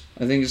 years,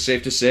 I think it's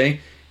safe to say.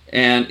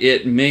 And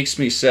it makes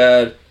me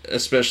sad,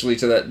 especially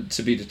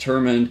to be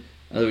determined,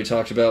 that we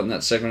talked about in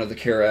that segment of the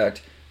CARE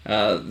Act,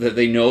 that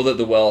they know that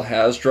the well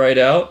has dried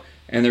out,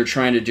 and they're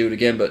trying to do it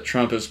again, but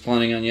Trump is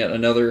planning on yet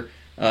another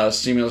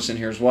stimulus, and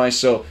here's why.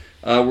 So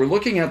we're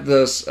looking at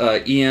this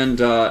en.as.com.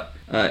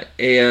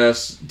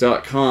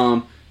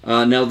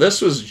 Now,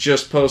 this was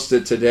just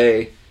posted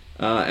today,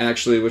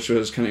 actually, which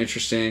was kind of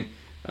interesting.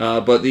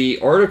 But the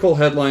article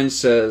headline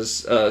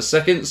says,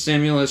 second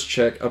stimulus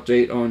check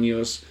update on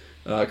U.S.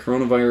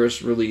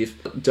 Coronavirus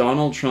relief.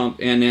 Donald Trump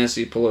and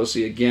Nancy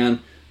Pelosi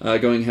again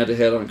going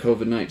head-to-head on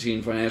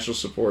COVID-19 financial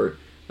support,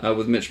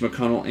 with Mitch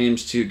McConnell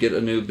aims to get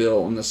a new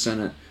bill in the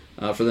Senate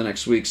for the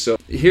next week. So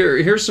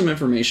here's some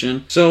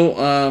information.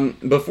 So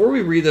before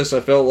we read this, I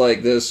felt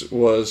like this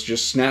was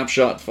just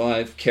Snapshot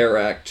 5 CARE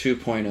Act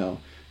 2.0.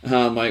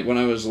 Mike, when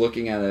I was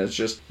looking at it, it's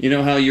just,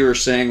 how you were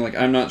saying, like,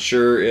 I'm not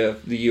sure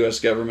if the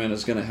U.S. government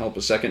is going to help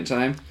a second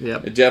time.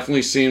 Yep. It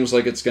definitely seems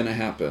like it's going to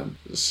happen.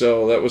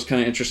 So that was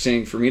kind of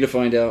interesting for me to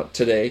find out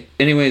today.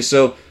 Anyway,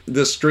 so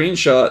the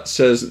screenshot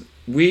says,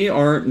 we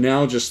are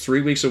now just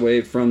 3 weeks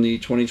away from the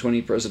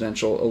 2020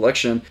 presidential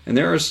election, and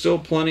there is still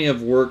plenty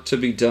of work to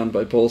be done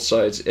by both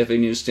sides if a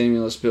new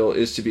stimulus bill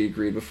is to be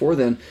agreed before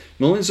then.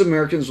 Millions of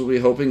Americans will be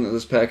hoping that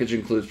this package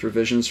includes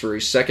provisions for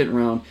a second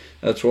round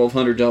of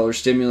 $1,200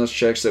 stimulus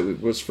checks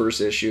that was first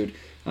issued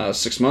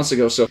 6 months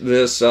ago. So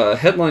this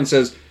headline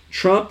says,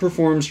 Trump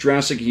performs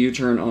drastic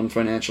U-turn on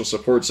financial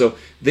support. So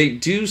they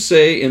do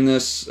say in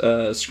this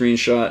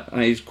screenshot,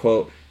 I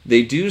quote,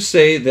 they do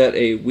say that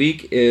a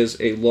week is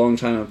a long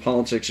time in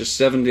politics, just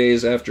 7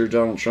 days after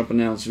Donald Trump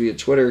announced via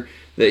Twitter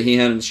that he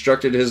had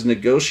instructed his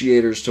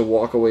negotiators to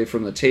walk away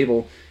from the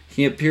table.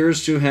 He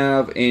appears to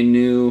have a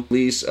new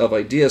lease of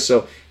ideas.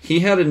 So he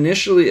had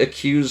initially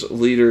accused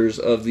leaders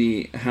of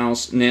the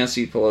House,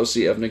 Nancy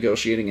Pelosi, of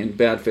negotiating in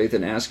bad faith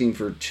and asking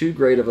for too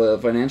great of a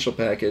financial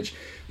package.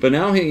 But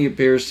now he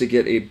appears to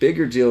get a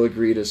bigger deal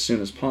agreed as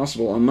soon as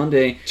possible. On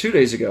Monday, 2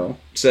 days ago,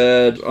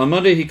 on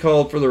Monday he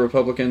called for the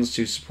Republicans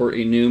to support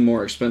a new,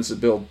 more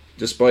expensive bill,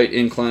 despite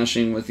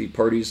clashing with the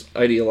party's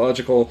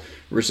ideological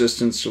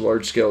resistance to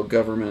large-scale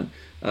government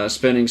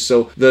spending.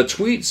 So the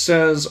tweet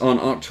says on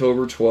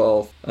October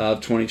 12th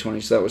of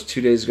 2020, so that was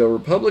 2 days ago,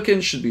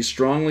 Republicans should be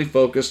strongly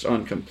focused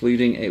on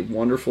completing a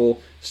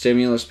wonderful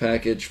stimulus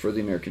package for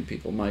the American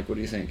people. Mike, what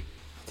do you think?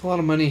 It's a lot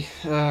of money.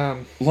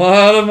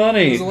 Lot of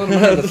money. It was a lot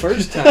of money the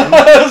first time.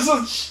 It was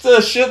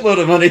a shitload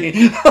of money.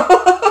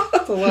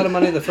 It's a lot of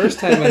money the first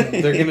time, and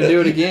they're going to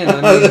do it again.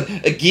 I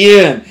mean,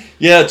 again.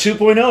 Yeah,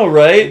 2.0,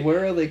 right?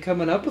 Where are they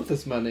coming up with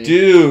this money?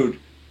 Dude,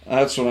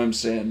 that's what I'm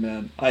saying,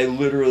 man. I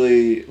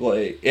literally,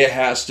 it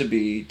has to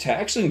be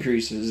tax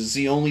increases. It's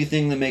the only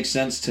thing that makes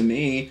sense to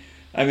me.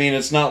 I mean,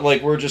 it's not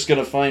like we're just going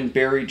to find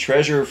buried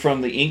treasure from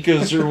the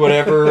Incas or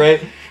whatever,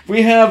 right?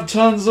 We have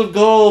tons of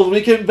gold.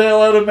 We can bail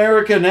out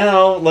America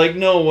now.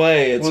 No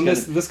way.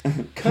 This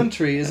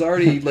country is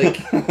already,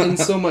 in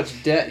so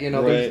much debt,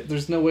 Right.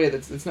 There's no way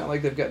it's not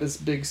like they've got this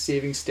big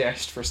savings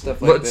stashed for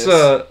stuff like this.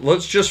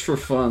 Let's just for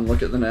fun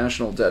look at the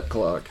national debt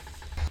clock.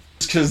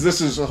 Because this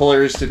is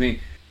hilarious to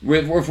me.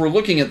 If we're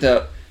looking at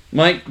that,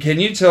 Mike, can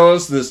you tell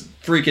us this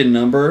freaking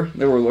number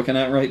that we're looking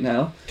at right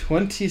now?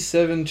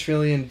 $27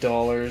 trillion.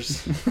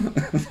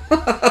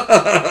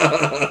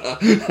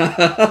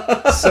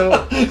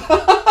 So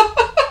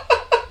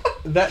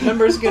that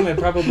number's going to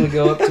probably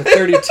go up to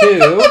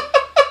 32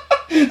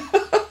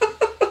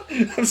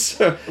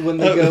 when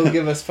they go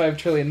give us $5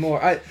 trillion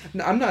more.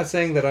 I'm not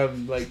saying that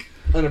I'm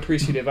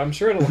unappreciative. I'm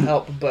sure it'll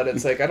help, but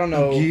it's I don't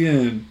know.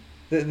 Again.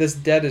 This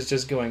debt is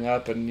just going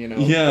up, and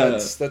yeah.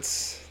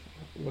 That's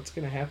what's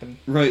going to happen.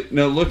 Right.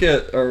 Now look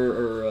at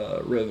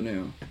our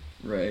revenue.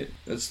 Right.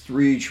 That's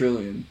 $3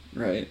 trillion.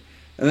 Right.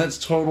 And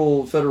that's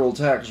total federal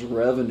tax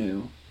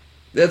revenue.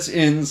 That's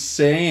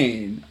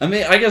insane. I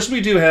mean, I guess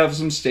we do have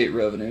some state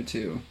revenue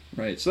too.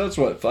 Right. So that's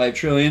what, $5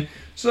 trillion.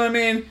 So I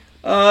mean,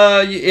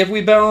 if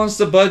we balance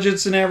the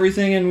budgets and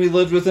everything, and we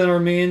lived within our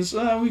means,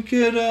 we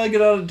could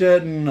get out of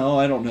debt in,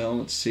 I don't know.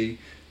 Let's see.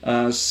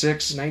 9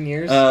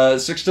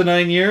 years? 6 to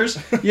 9 years.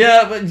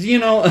 Yeah, but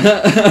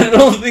I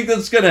don't think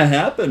that's gonna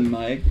happen,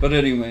 Mike. But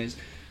anyways,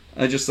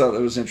 I just thought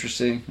that was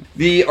interesting.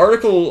 The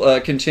article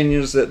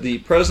continues that the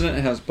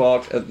president has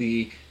balked at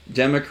the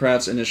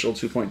Democrats' initial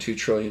 $2.2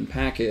 trillion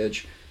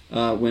package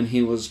when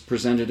he was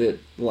presented it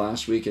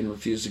last week and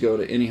refused to go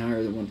to any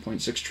higher than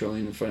 $1.6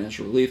 trillion in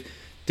financial relief.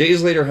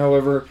 Days later,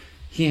 however,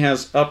 he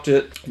has upped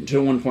it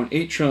to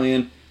 $1.8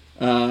 trillion.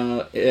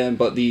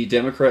 But the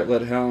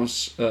Democrat-led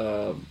House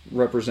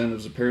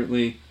representatives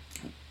apparently,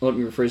 let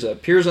me rephrase that,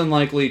 appears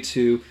unlikely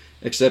to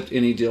accept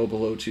any deal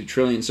below $2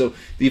 trillion. So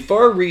the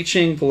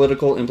far-reaching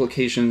political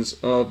implications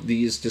of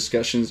these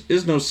discussions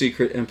is no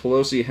secret, and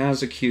Pelosi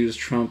has accused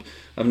Trump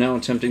of now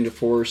attempting to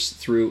force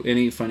through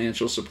any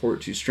financial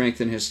support to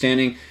strengthen his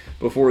standing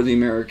before the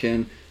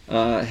American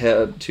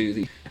head to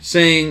the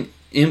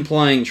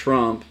implying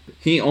Trump,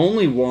 he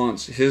only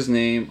wants his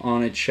name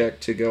on a check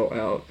to go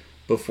out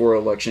before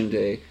Election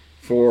Day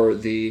for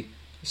the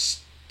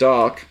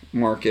stock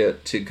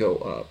market to go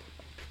up.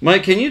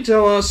 Mike, can you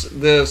tell us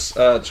this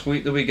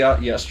tweet that we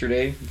got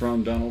yesterday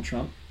from Donald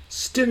Trump?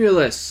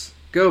 Stimulus.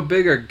 Go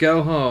big or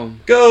go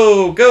home.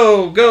 Go,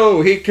 go,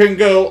 go. He can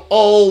go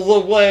all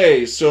the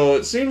way. So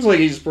it seems like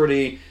he's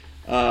pretty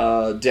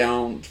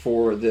down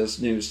for this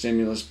new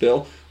stimulus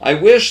bill. I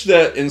wish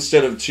that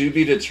instead of to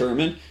be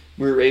determined,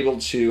 we were able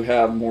to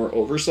have more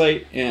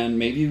oversight, and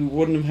maybe we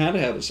wouldn't have had to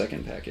have a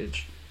second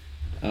package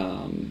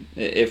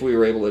if we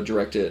were able to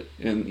direct it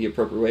in the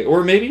appropriate way.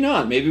 Or maybe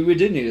not. Maybe we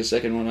did need a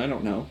second one. I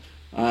don't know.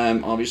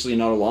 I'm obviously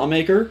not a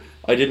lawmaker.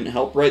 I didn't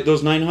help write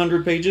those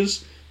 900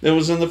 pages that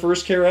was in the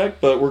first CARE Act,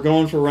 but we're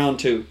going for round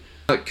 2.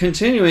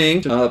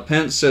 Continuing,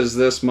 Pence says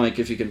this, Mike,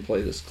 if you can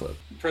play this clip.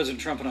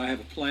 President Trump and I have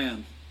a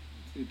plan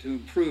to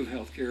improve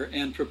health care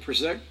and to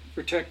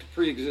protect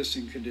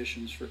pre-existing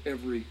conditions for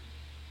every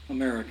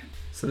American.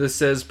 So this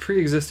says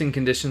pre-existing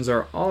conditions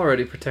are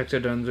already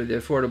protected under the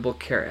Affordable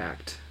Care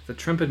Act. The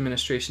Trump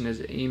administration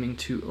is aiming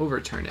to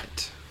overturn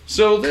it.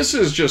 So this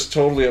is just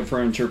totally up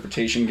for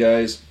interpretation,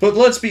 guys. But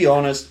let's be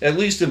honest, at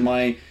least in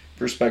my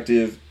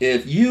perspective,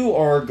 if you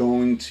are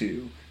going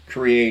to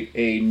create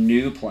a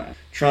new plan,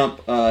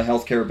 Trump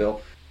healthcare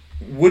bill,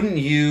 wouldn't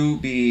you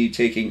be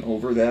taking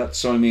over that?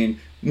 So, I mean,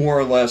 more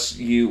or less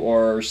you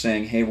are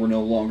saying, hey, we're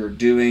no longer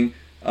doing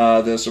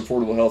this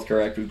Affordable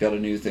Healthcare Act. We've got a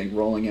new thing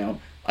rolling out.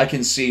 I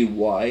can see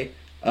why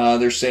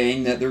they're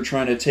saying that they're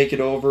trying to take it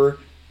over.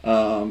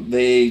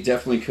 They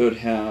definitely could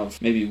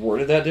have maybe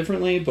worded that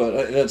differently,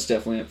 but that's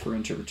definitely up for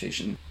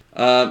interpretation.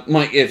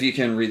 Mike, if you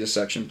can read the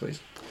section,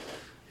 please.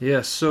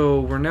 Yeah, so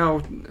we're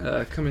now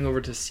coming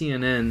over to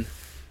CNN,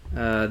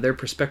 their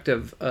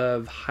perspective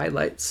of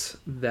highlights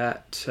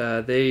that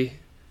they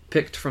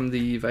picked from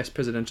the vice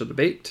presidential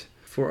debate.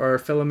 For our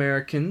fellow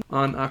Americans,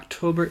 on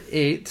October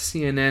 8th,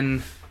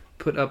 CNN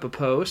put up a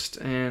post,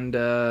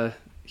 and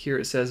here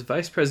it says,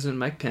 Vice President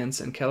Mike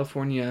Pence and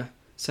California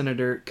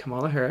Senator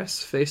Kamala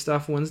Harris faced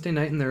off Wednesday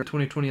night in their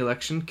 2020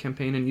 election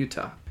campaign in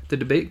Utah. The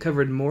debate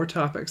covered more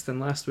topics than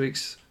last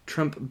week's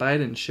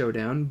Trump-Biden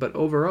showdown, but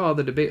overall,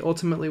 the debate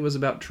ultimately was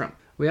about Trump.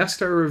 We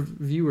asked our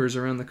viewers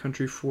around the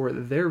country for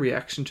their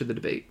reaction to the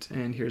debate,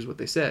 and here's what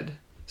they said.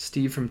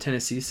 Steve from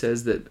Tennessee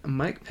says that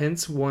Mike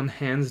Pence won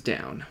hands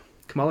down.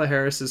 Kamala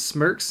Harris's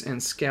smirks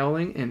and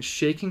scowling and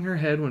shaking her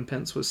head when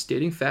Pence was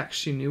stating facts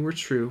she knew were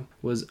true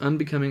was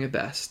unbecoming at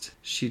best.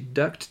 She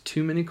ducked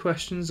too many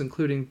questions,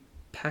 including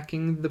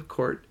packing the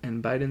court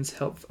and Biden's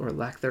health or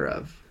lack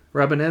thereof.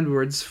 Robin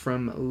Edwards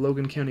from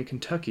Logan County,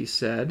 Kentucky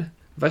said,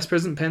 Vice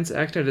President Pence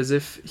acted as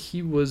if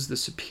he was the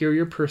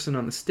superior person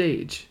on the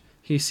stage.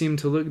 He seemed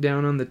to look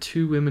down on the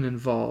two women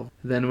involved.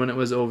 Then when it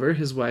was over,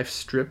 his wife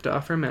stripped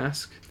off her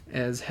mask.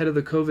 As head of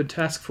the COVID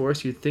task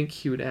force, you'd think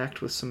he would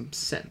act with some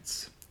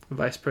sense.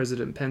 Vice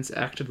President Pence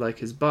acted like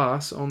his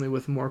boss, only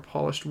with more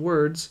polished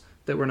words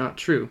that were not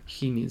true.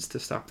 He needs to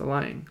stop the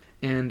lying.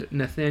 And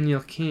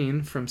Nathaniel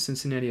Kane from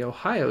Cincinnati,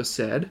 Ohio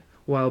said,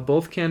 while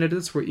both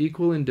candidates were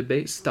equal in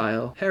debate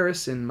style,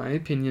 Harris, in my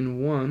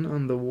opinion, won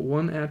on the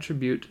one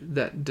attribute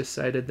that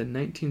decided the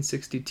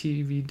 1960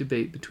 TV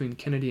debate between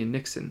Kennedy and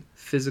Nixon,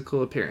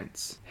 physical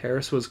appearance.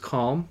 Harris was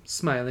calm,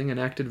 smiling, and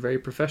acted very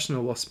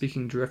professional while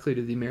speaking directly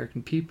to the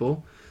American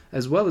people,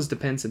 as well as to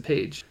Pence and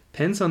Page.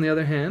 Pence, on the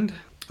other hand,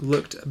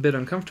 looked a bit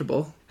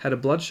uncomfortable, had a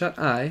bloodshot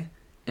eye,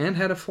 and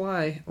had a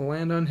fly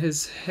land on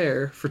his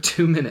hair for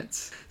 2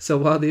 minutes. So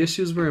while the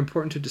issues were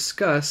important to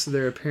discuss,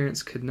 their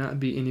appearance could not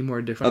be any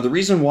more different. The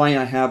reason why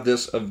I have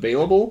this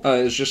available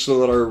is just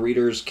so that our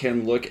readers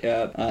can look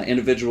at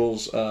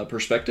individuals'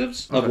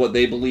 perspectives of what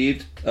they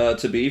believed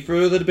to be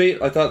for the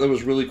debate. I thought that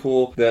was really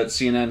cool that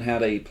CNN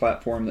had a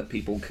platform that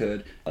people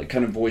could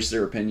kind of voice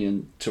their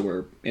opinion to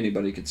where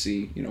anybody could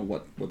see,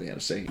 what they had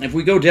to say. If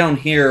we go down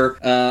here,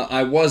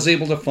 I was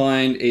able to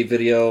find a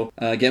video.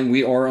 Again,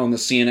 we are on the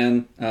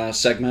CNN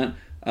segment,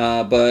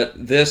 but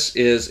this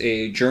is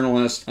a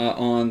journalist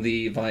on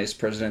the vice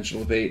presidential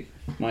debate.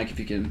 Mike, if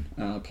you can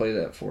play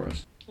that for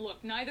us.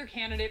 Look, neither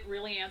candidate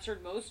really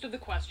answered most of the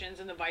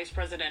questions in the vice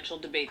presidential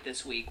debate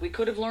this week. We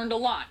could have learned a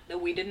lot, though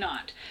we did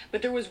not.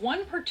 But there was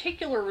one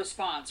particular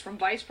response from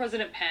Vice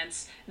President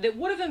Pence that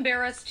would have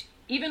embarrassed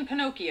even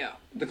Pinocchio.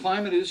 The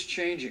climate is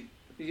changing.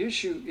 The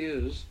issue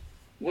is,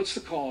 what's the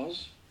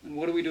cause, and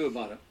what do we do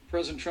about it?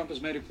 President Trump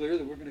has made it clear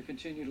that we're going to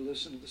continue to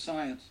listen to the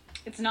science.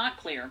 It's not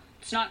clear.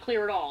 It's not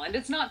clear at all, and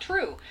it's not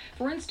true.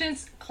 For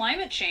instance,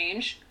 climate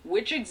change,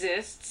 which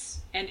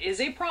exists and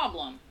is a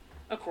problem,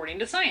 according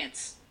to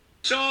science.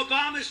 So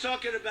Obama's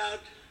talking about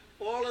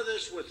all of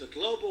this with the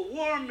global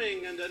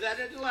warming and that.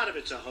 A lot of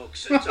it's a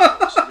hoax. It's a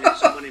hoax. I mean,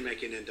 it's a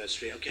money-making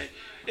industry, okay?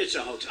 It's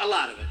a hoax. A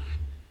lot of it.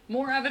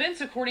 More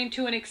evidence, according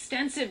to an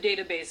extensive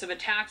database of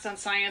attacks on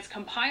science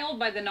compiled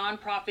by the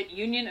nonprofit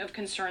Union of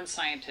Concerned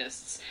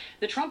Scientists.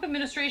 The Trump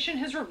administration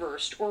has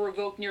reversed or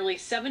revoked nearly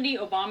 70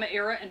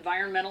 Obama-era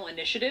environmental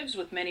initiatives,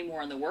 with many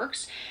more in the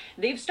works.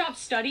 They've stopped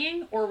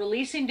studying or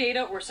releasing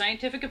data or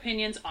scientific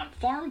opinions on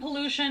farm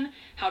pollution,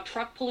 how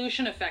truck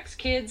pollution affects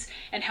kids,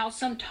 and how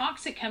some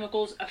toxic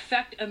chemicals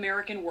affect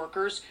American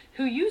workers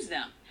who use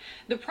them.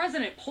 The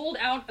president pulled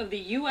the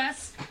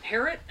U.S.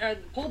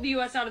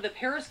 out of the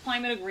Paris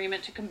Climate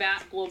Agreement to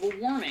combat global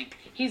warming.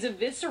 He's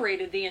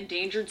eviscerated the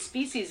Endangered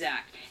Species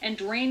Act and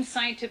drained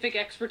scientific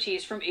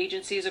expertise from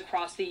agencies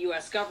across the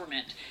U.S.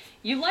 government.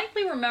 You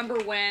likely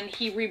remember when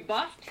he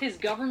rebuffed his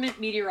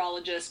government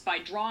meteorologists by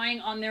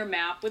drawing on their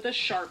map with a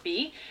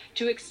Sharpie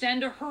to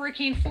extend a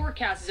hurricane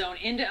forecast zone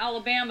into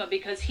Alabama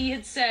because he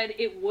had said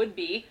it would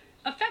be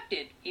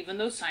affected, even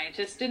though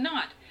scientists did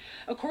not.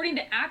 According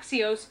to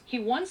Axios, he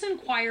once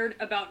inquired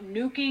about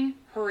nuking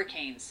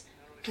hurricanes,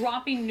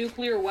 dropping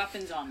nuclear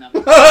weapons on them,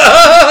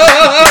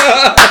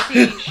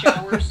 saving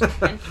showers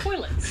and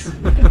toilets.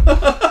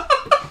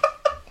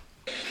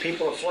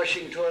 People are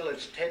flushing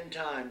toilets 10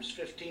 times,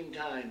 15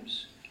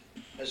 times,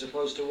 as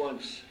opposed to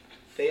once.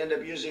 They end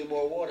up using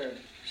more water.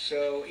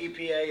 So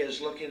EPA is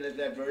looking at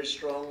that very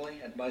strongly,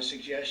 at my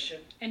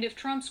suggestion. And if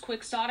Trump's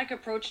quixotic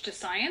approach to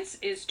science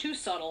is too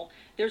subtle,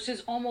 there's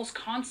his almost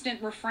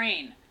constant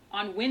refrain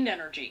on wind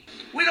energy.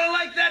 We don't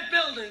like that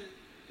building.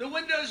 The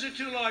windows are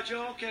too large.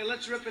 Oh, okay,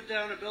 let's rip it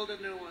down and build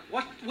a new one.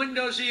 What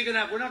windows are you going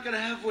to have? We're not going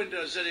to have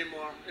windows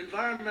anymore.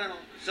 Environmental.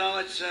 So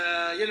it's,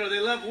 they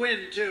love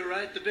wind too,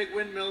 right? The big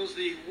windmills,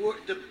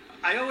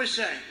 I always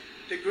say,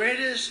 the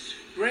greatest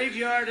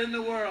graveyard in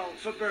the world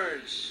for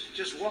birds.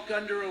 Just walk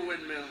under a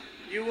windmill.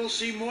 You will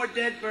see more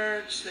dead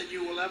birds than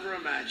you will ever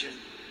imagine.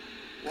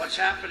 What's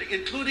happening,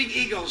 including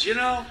eagles, you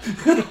know?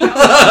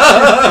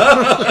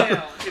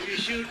 If you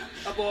shoot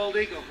a bald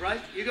eagle,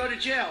 right? You go to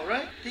jail,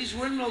 right? These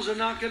windmills are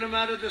knocking them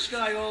out of the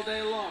sky all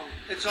day long.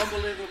 It's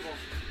unbelievable.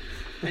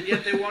 And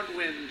yet they want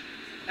wind.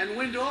 And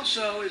wind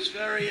also is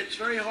it's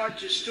very hard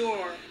to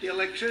store the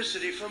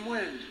electricity from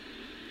wind.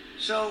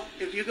 So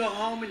if you go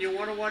home and you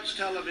want to watch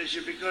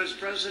television because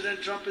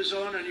President Trump is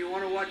on and you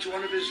want to watch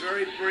one of his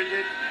very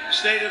brilliant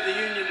State of the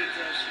Union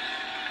addresses,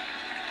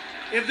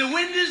 if the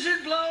wind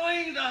isn't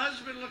blowing, the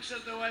husband looks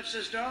at the wife and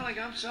says, darling,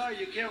 I'm sorry,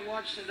 you can't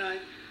watch tonight.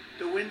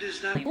 The wind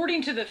is not...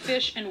 According to the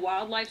Fish and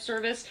Wildlife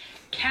Service,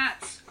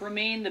 cats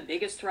remain the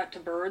biggest threat to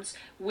birds.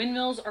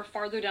 Windmills are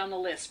farther down the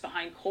list,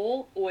 behind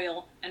coal,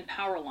 oil, and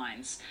power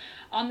lines.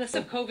 On the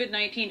subject of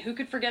COVID-19, who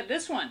could forget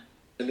this one?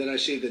 And then I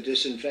see the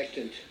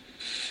disinfectant,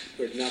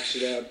 where it knocks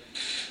it out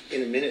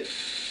in 1 minute.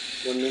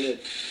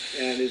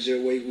 And is there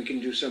a way we can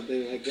do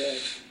something like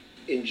that?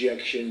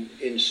 Injection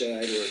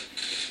inside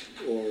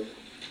or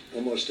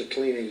almost a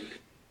cleaning.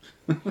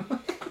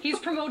 He's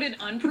promoted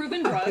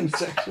unproven drugs,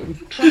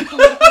 Trump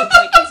political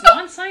appointees,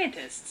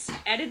 non-scientists,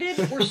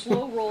 edited or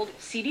slow-rolled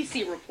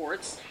CDC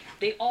reports.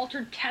 They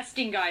altered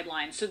testing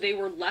guidelines so they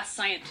were less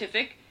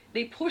scientific.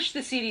 They pushed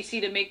the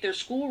CDC to make their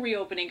school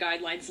reopening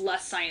guidelines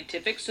less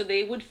scientific so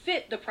they would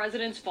fit the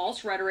president's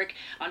false rhetoric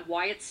on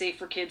why it's safe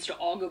for kids to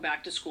all go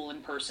back to school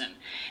in person.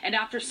 And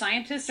after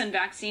scientists and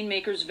vaccine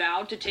makers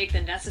vowed to take the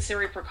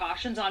necessary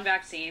precautions on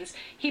vaccines,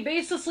 he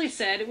basically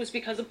said it was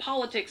because of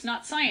politics,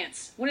 not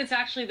science, when it's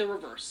actually the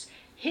reverse.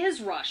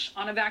 His rush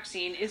on a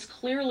vaccine is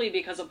clearly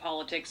because of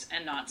politics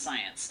and not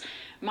science.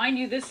 Mind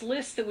you, this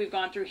list that we've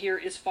gone through here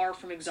is far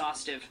from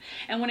exhaustive.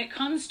 And when it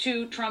comes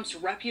to Trump's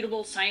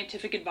reputable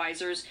scientific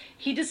advisors,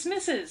 he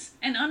dismisses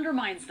and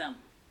undermines them.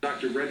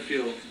 Dr.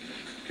 Redfield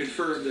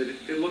confirmed that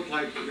it looked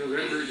like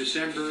November,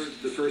 December,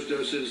 the first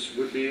doses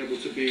would be able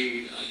to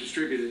be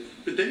distributed.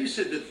 But then he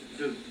said that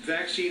the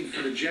vaccine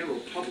for the general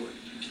public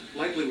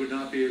likely would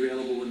not be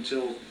available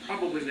until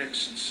probably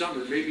next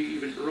summer, maybe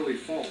even early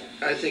fall.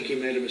 I think he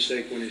made a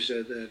mistake when he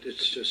said that.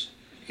 It's just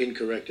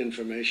incorrect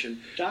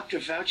information. Dr.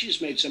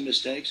 Fauci's made some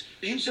mistakes.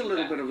 He's a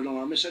little bit of an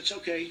alarmist. That's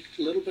okay.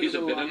 A little bit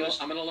of an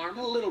alarmist. I'm an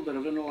alarmist? A little bit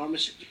of an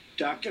alarmist.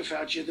 Dr.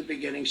 Fauci at the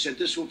beginning said,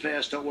 this will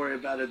pass, don't worry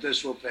about it,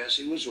 this will pass.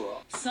 He was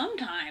wrong.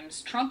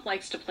 Sometimes Trump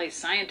likes to play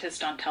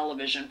scientist on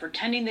television,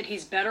 pretending that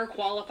he's better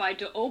qualified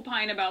to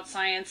opine about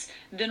science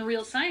than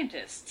real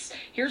scientists.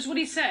 Here's what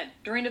he said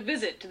during a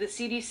visit to the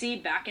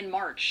CDC back in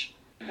March.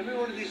 Every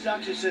one of these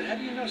doctors said, how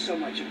do you know so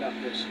much about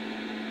this?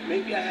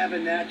 Maybe I have a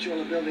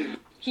natural ability.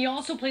 He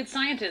also played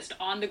scientist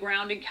on the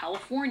ground in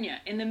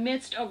California in the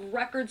midst of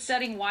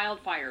record-setting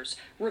wildfires,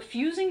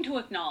 refusing to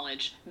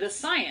acknowledge the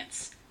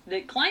science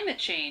that climate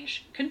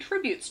change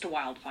contributes to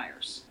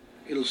wildfires.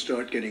 It'll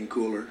start getting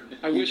cooler.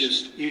 You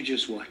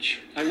just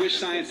watch. I wish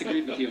science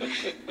agreed with you.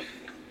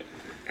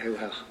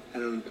 Well, I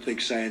don't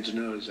think science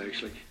knows,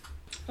 actually.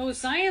 Oh,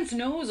 science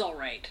knows, all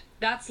right.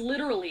 That's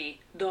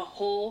literally the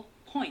whole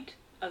point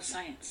of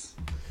science.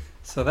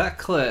 So that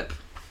clip...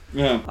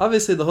 Yeah.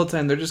 Obviously, the whole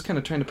time they're just kind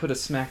of trying to put a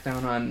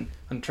smackdown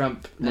on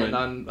Trump and Right.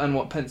 on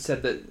what Pence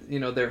said, that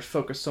they're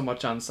focused so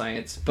much on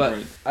science. But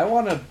Right. I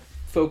want to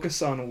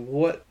focus on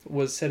what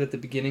was said at the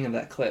beginning of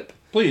that clip.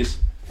 Please.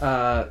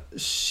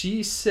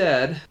 She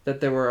said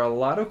that there were a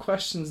lot of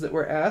questions that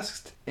were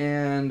asked,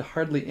 and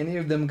hardly any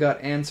of them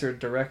got answered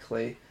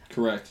directly.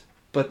 Correct.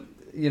 But,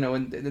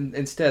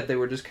 instead they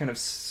were just kind of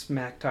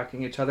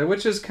smack-talking each other,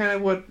 which is kind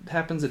of what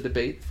happens at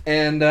debate.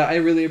 And I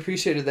really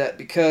appreciated that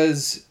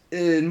because,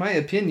 in my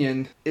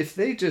opinion, if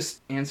they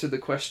just answered the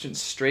question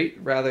straight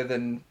rather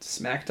than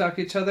smack-talk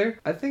each other,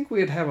 I think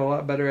we'd have a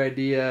lot better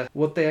idea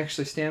what they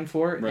actually stand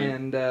for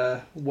and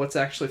what's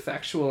actually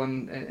factual,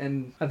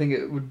 and I think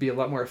it would be a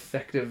lot more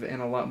effective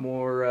and a lot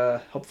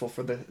more helpful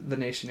for the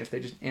nation if they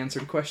just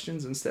answered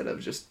questions instead of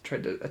just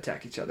tried to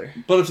attack each other.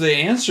 But if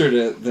they answered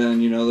it, then,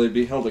 they'd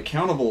be held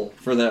accountable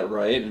for that,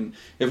 right? And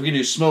if we can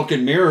do smoke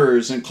and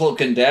mirrors and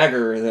cloak and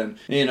dagger, then,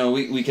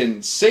 we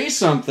can say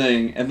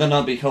something and then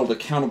not be held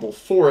accountable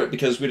for it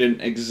because we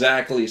didn't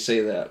exactly say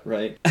that,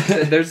 right?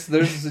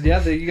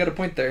 You got a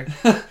point there.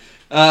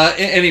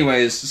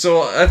 Anyways,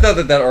 so I thought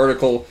that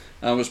article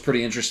was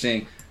pretty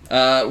interesting.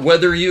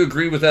 Whether you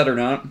agree with that or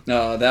not,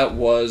 that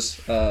was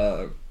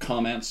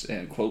comments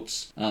and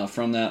quotes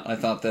from that. I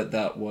thought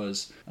that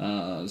was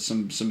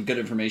some good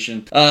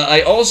information.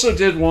 I also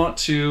did want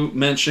to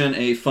mention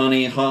a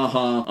funny,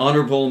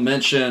 honorable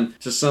mention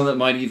to some that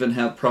might even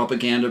have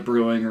propaganda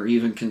brewing or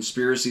even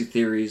conspiracy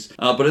theories.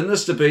 But in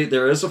this debate,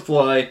 there is a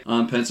fly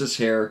on Pence's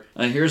hair.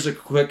 Here's a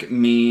quick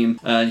meme.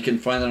 You can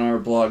find that on our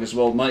blog as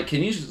well. Mike,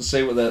 can you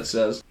say what that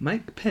says?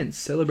 Mike Pence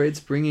celebrates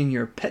bringing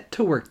your pet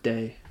to work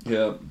day.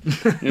 Yeah,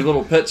 your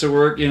little pet to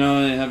work, and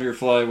have your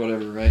fly,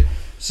 whatever, right?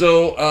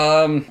 So,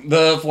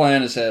 the fly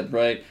on his head,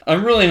 right?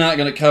 I'm really not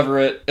going to cover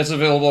it. It's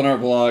available on our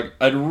blog.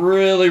 I'd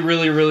really,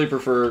 really, really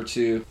prefer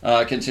to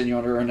continue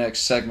on to our next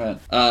segment.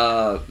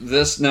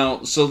 This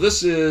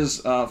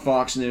is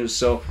Fox News.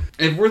 So,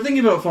 if we're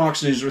thinking about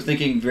Fox News, we're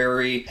thinking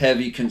very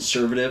heavy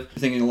conservative.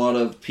 We're thinking a lot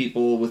of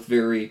people with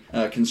very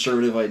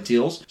conservative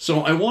ideals.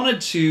 So, I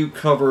wanted to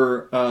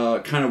cover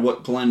kind of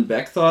what Glenn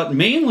Beck thought,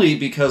 mainly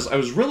because I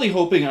was really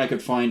hoping I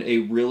could find a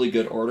really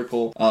good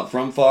article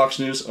from Fox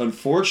News.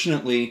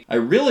 Unfortunately,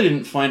 I really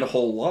didn't find a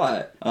whole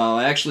lot.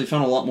 I actually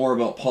found a lot more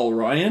about Paul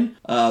Ryan.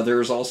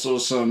 There's also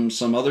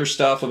some other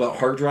stuff about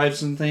hard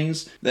drives and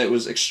things that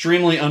was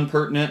extremely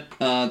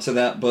unpertinent to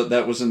that, but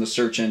that was in the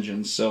search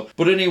engines.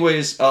 But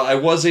anyways, I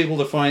was able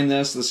to find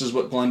this. This is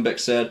what Glenn Beck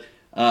said.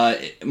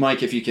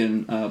 Mike, if you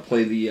can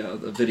play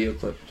the video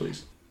clip,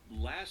 please.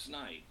 Last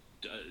night,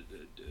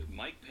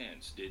 Mike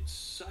Pence did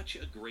such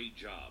a great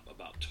job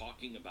about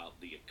talking about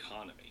the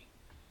economy.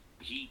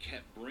 He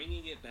kept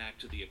bringing it back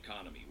to the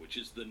economy, which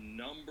is the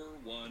number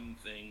one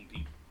thing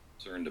people are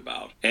concerned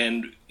about.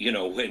 And,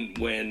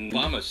 when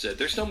Obama said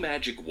there's no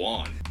magic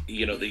wand,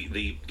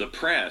 the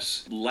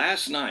press,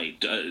 last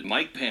night,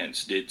 Mike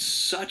Pence did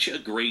such a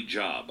great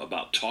job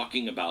about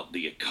talking about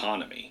the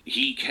economy.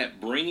 He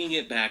kept bringing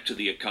it back to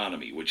the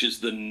economy, which is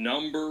the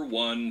number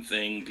one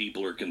thing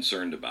people are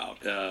concerned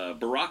about.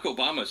 Barack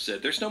Obama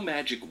said there's no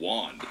magic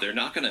wand, but they're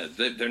not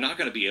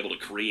gonna be able to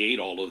create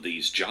all of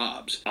these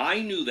jobs.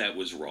 I knew that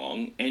was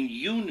wrong, and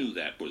you knew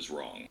that was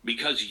wrong,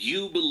 because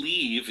you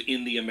believe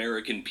in the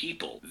American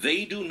people.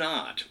 They do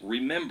not.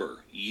 Remember,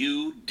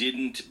 you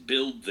didn't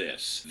build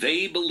this.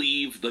 They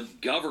believe the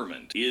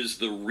government is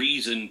the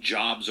reason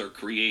jobs are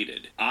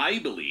created. I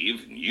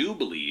believe, and you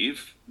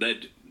believe,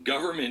 that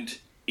government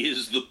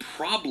is the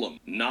problem,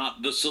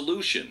 not the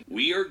solution.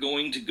 We are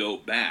going to go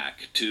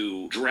back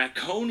to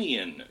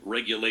draconian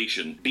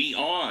regulation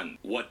beyond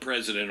what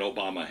President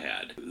Obama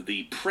had.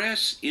 The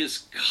press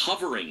is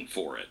covering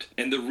for it.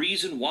 And the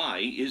reason why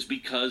is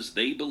because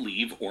they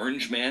believe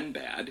Orange Man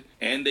bad,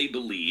 and they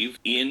believe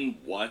in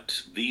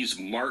what these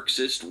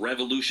Marxist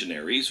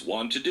revolutionaries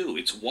want to do.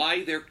 It's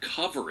why they're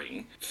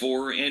covering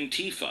for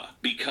Antifa,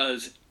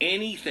 because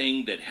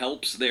anything that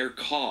helps their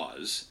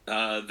cause,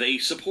 they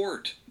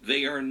support.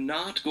 They are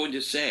not going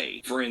to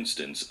say, for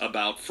instance,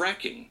 about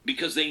fracking,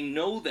 because they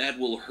know that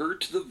will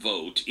hurt the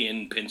vote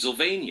in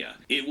Pennsylvania.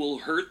 It will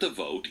hurt the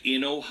vote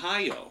in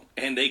Ohio.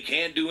 And they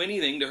can't do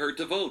anything to hurt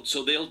the vote,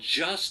 so they'll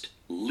just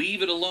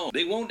leave it alone.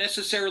 They won't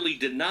necessarily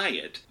deny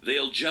it.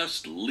 They'll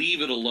just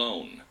leave it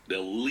alone.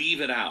 They'll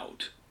leave it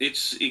out.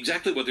 It's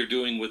exactly what they're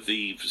doing with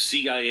the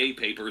CIA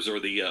papers or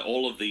the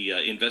all of the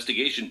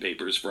investigation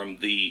papers from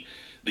the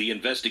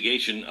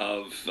investigation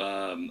of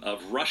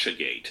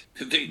Russiagate.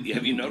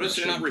 Have you noticed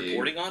they're not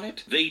reporting on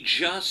it?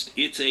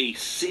 It's a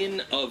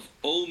sin of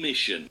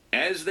omission.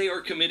 As they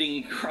are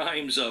committing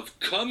crimes of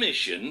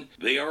commission,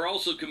 they are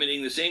also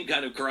committing the same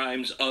kind of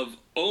crimes of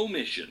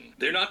omission.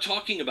 They're not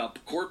talking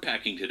about court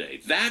packing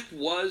today. That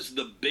was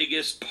the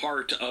biggest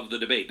part of the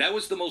debate. That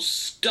was the most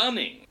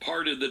stunning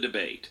part of the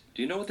debate.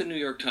 Do you know what the New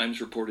York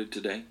Times reported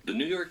today? The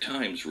New York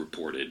Times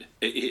reported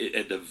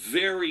at the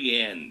very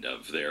end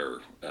of their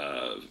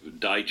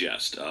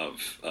digest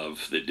of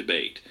the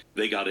debate,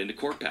 they got into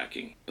court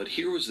packing. But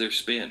here was their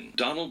spin.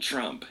 Donald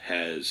Trump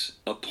has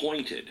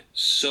appointed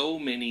so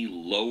many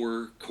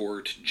lower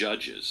court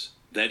judges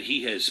that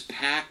he has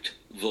packed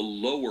the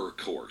lower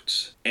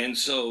courts. And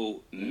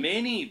so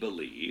many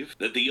believe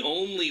that the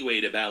only way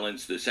to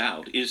balance this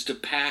out is to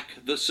pack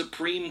the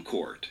Supreme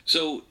Court.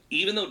 So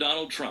even though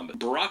Donald Trump,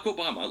 Barack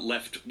Obama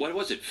left,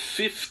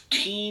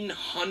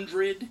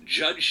 1,500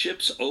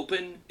 judgeships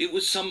open? It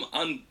was some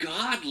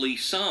ungodly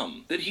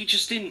sum that he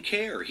just didn't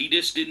care. He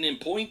just didn't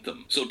appoint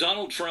them. So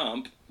Donald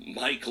Trump,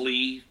 Mike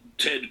Lee,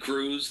 Ted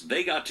Cruz,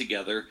 they got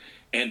together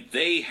and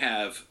they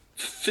have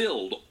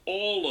filled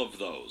all of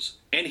those.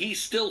 And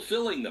he's still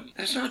filling them.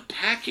 That's not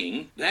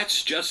packing.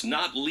 That's just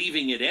not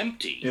leaving it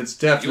empty. It's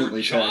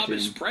definitely Your job packing.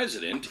 as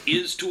president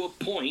is to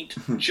appoint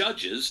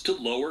judges to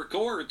lower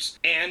courts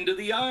and to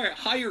the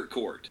higher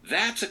court.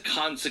 That's a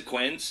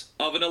consequence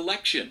of an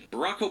election.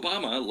 Barack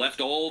Obama left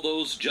all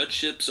those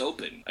judgeships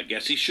open. I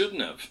guess he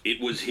shouldn't have.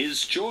 It was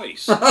his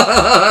choice. They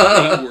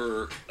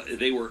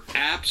were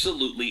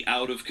absolutely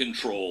out of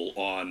control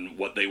on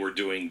what they were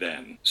doing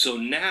then. So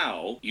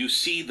now you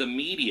see the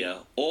media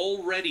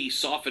already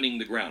softening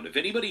the ground. If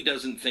anybody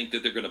doesn't think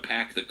that they're going to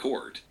pack the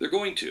court, they're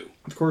going to.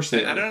 Of course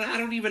they are. I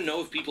don't even know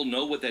if people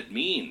know what that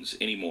means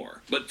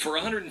anymore. But for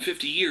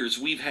 150 years,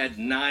 we've had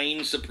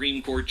 9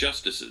 Supreme Court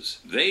justices.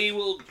 They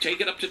will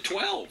take it up to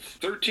 12,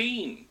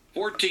 13,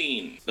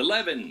 14,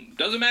 11,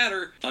 doesn't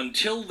matter,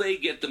 until they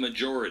get the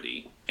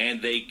majority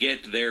and they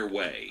get their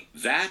way.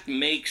 That's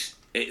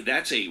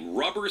a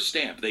rubber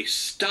stamp. They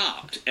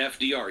stopped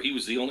FDR. He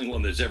was the only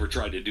one that's ever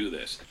tried to do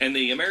this. And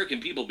the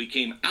American people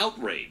became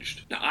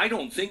outraged. Now, I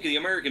don't think the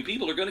American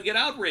people are going to get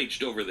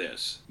outraged over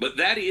this. But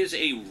that is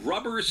a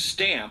rubber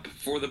stamp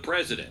for the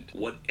president.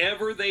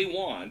 Whatever they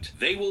want,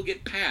 they will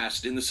get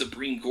passed in the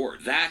Supreme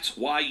Court. That's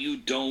why you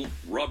don't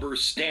rubber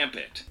stamp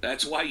it.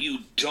 That's why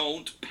you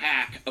don't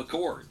pack a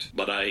court.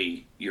 But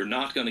you're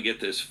not going to get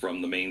this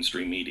from the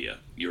mainstream media.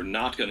 You're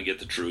not going to get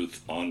the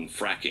truth on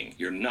fracking.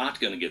 You're not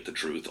going to get the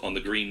truth on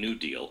the Green New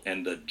Deal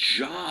and the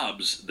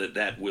jobs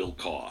that will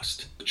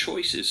cost. The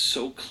choice is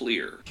so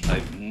clear.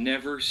 I've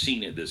never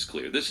seen it this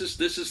clear. This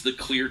is the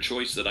clear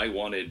choice that I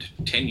wanted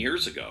 10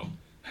 years ago.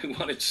 I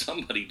wanted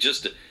somebody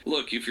just to,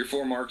 look, if you're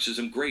for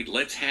Marxism, great,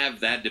 let's have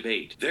that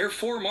debate. They're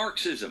for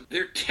Marxism.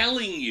 They're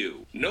telling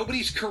you.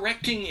 Nobody's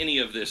correcting any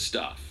of this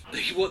stuff.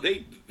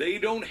 They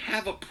don't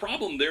have a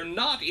problem. They're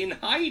not in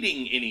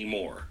hiding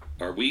anymore.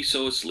 Are we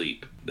so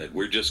asleep that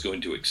we're just going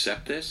to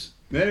accept this?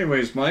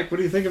 Anyways, Mike, what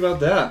do you think about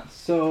that?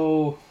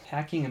 So,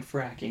 packing and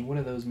fracking, what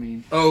do those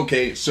mean?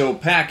 Okay, so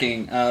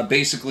packing,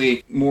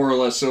 basically, more or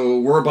less, so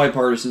we're a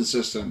bipartisan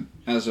system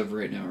as of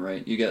right now,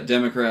 right? You got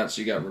Democrats,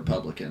 you got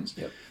Republicans.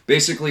 Yep.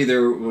 Basically,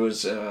 there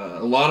was a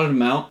lot of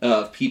amount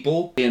of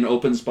people in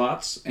open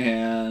spots,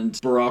 and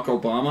Barack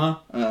Obama,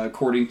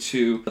 according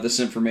to this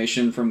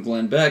information from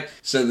Glenn Beck,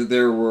 said that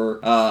there were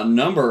a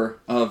number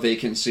of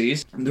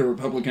vacancies. The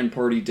Republican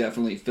Party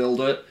definitely filled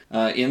it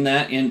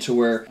into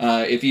where,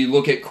 if you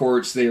look at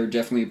courts, they are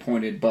definitely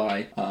appointed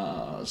by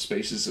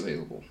spaces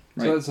available.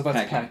 Right? So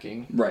that's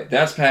packing. Right,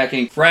 that's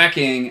packing.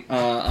 Fracking,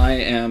 I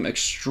am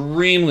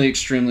extremely,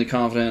 extremely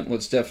confident.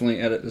 Let's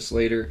definitely edit this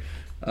later.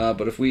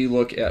 But if we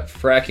look at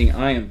fracking,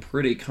 I am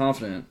pretty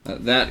confident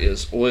that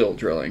is oil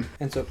drilling.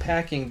 And so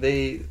packing,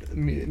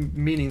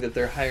 meaning that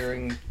they're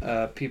hiring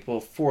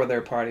people for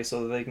their party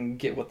so that they can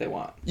get what they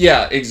want.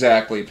 Yeah,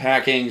 exactly.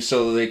 Packing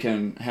so that they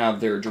can have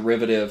their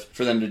derivative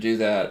for them to do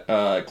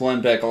that.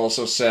 Glenn Beck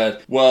also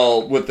said,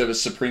 well, with the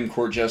Supreme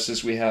Court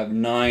justice, we have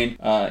 9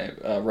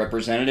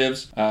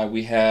 representatives.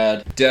 We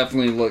had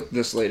definitely looked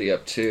this lady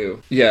up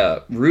too. Yeah,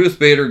 Ruth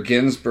Bader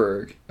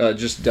Ginsburg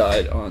just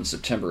died on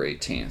September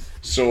 18th.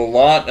 So a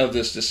lot of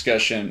this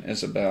discussion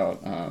is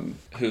about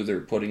who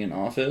they're putting in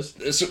office.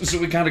 So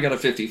we kind of got a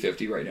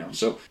 50-50 right now.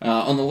 So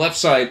on the left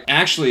side,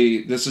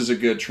 actually, this is a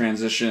good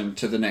transition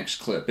to the next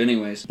clip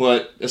anyways.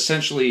 But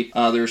essentially,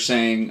 they're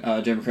saying,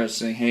 Democrats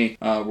saying, hey,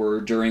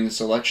 we're during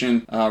this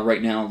election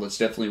right now. Let's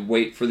definitely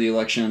wait for the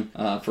election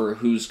for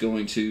who's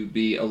going to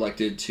be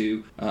elected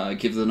to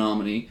give the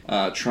nominee.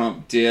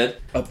 Trump did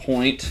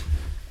appoint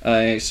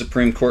a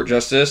Supreme Court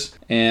justice,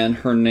 and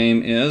her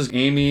name is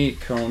Amy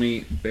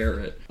Coney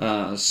Barrett.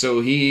 So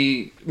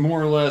he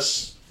more or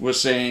less was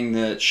saying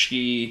that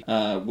she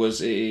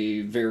was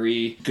a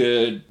very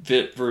good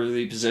fit for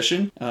the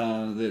position,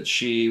 that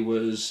she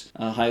was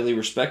highly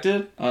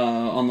respected.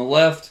 On the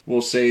left,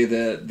 we'll say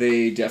that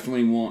they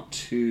definitely want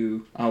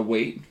to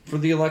wait for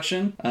the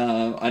election.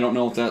 I don't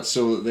know if that's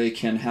so that they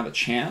can have a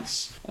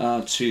chance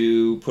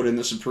to put in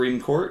the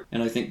Supreme Court,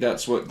 and I think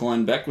that's what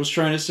Glenn Beck was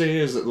trying to say,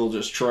 is that they'll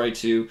just try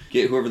to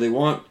get whoever they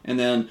want. And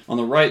then on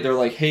the right, they're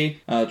like,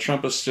 hey,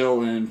 Trump is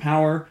still in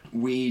power.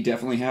 We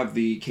definitely have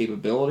the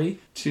capability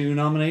to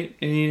nominate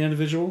any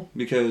individual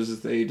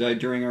because they died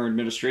during our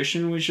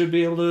administration. We should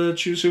be able to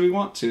choose who we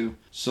want to.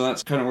 So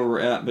that's kind of where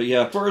we're at. But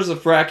yeah, as far as the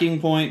fracking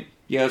point,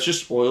 yeah, it's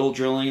just oil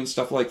drilling and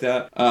stuff like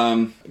that.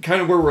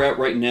 Kind of where we're at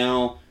right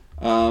now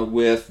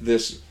with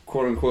this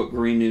quote-unquote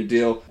Green New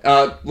Deal.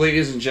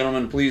 Ladies and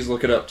gentlemen, please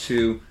look it up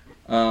too.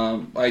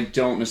 I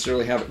don't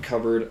necessarily have it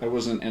covered. I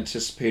wasn't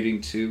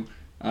anticipating to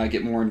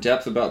get more in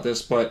depth about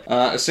this, but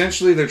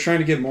essentially they're trying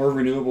to get more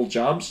renewable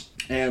jobs.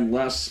 and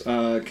less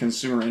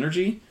consumer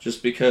energy,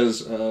 just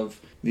because of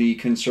the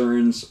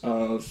concerns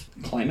of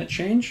climate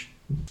change.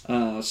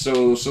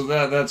 So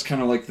that's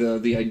kind of like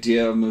the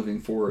idea of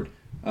moving forward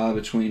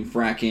between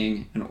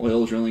fracking and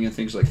oil drilling and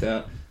things like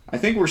that. I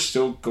think we're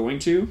still going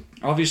to.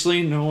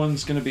 Obviously, no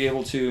one's going to be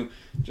able to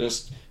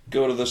just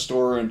go to the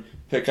store and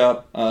pick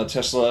up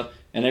Tesla,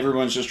 and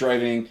everyone's just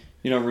driving,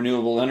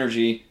 renewable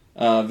energy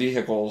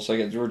vehicles. Like,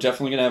 we're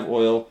definitely going to have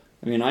oil.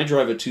 I mean, I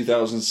drive a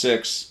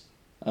 2006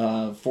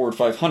 Ford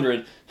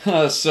 500,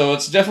 so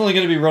it's definitely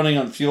going to be running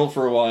on fuel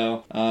for a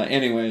while.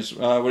 Anyways,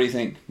 what do you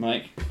think,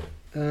 Mike?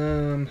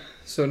 So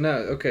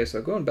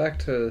going back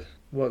to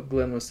what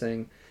Glenn was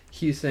saying,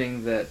 he's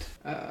saying that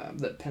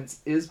that Pence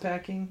is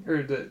packing,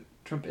 or that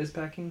Trump is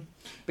packing,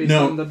 based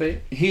on the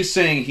debate? He's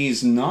saying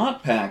he's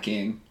not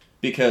packing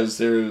because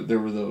there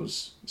were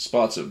those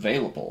spots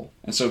available.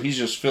 And so he's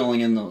just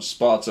filling in those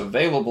spots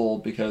available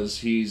because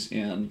he's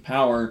in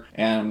power.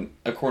 And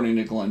according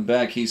to Glenn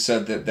Beck, he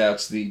said that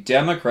that's the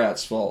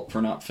Democrats' fault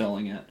for not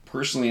filling it.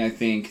 Personally, I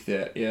think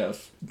that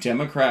if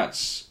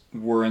Democrats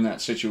were in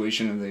that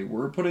situation and they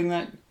were putting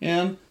that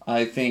in,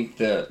 I think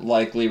that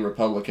likely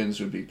Republicans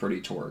would be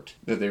pretty torqued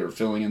that they were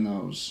filling in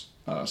those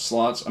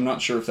slots. I'm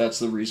not sure if that's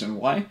the reason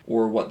why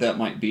or what that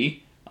might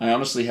be. I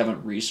honestly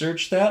haven't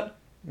researched that.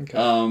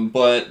 Okay.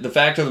 But the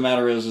fact of the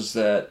matter is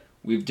that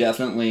we've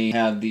definitely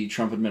had the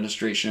Trump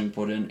administration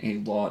put in a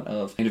lot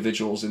of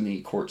individuals in the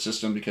court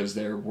system because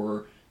there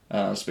were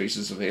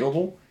spaces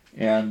available.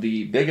 And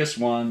the biggest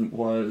one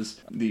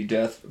was the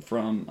death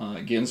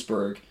from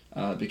Ginsburg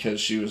because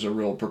she was a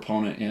real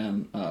proponent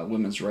in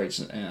women's rights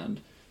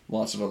and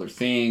lots of other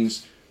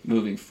things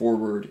moving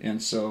forward. And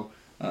so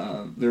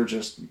they're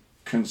just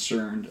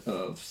concerned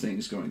of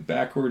things going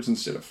backwards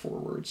instead of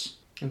forwards.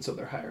 And so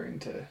they're hiring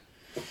to...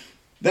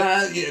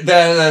 That's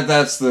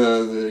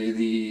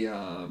the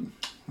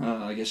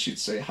I guess you'd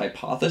say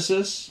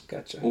hypothesis.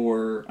 Gotcha.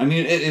 Or, I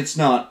mean, it's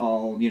not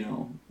all,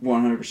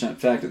 100%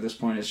 fact at this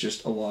point. It's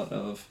just a lot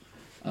of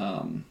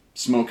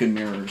smoke and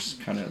mirrors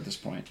kind of at this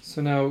point.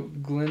 So now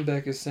Glenn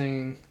Beck is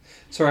saying...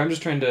 Sorry, I'm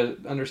just trying to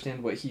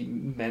understand what he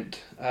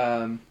meant.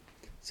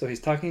 So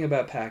he's talking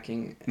about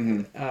packing,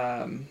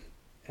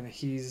 and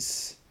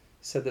he's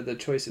said that the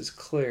choice is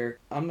clear.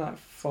 I'm not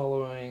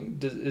following.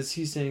 Is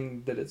he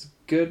saying that it's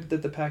good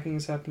that the packing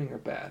is happening or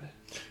bad?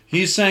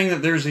 He's saying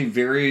that there's a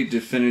very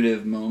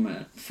definitive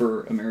moment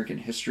for American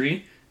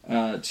history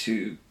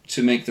to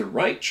make the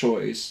right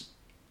choice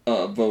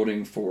of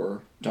voting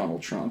for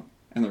Donald Trump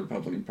and the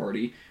Republican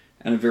Party,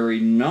 and a very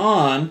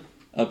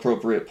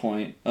non-appropriate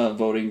point of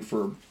voting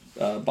for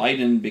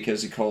Biden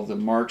because he called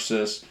them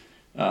Marxists,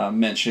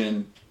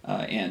 mentioned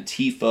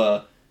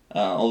Antifa,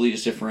 all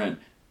these different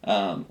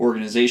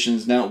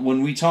organizations. Now,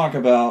 when we talk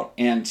about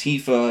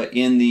Antifa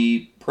in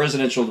the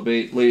presidential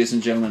debate, ladies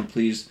and gentlemen,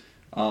 please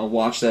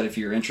watch that if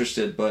you're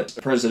interested. But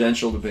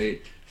presidential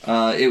debate,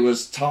 it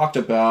was talked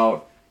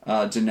about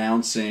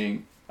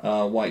denouncing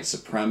white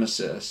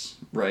supremacists,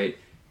 right?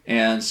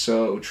 And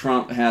so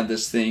Trump had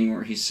this thing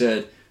where he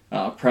said,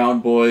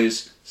 "Proud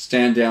Boys,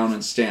 stand down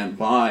and stand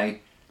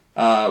by,"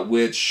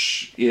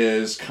 which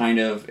is kind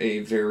of a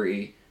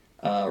very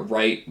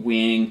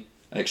right-wing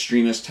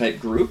extremist type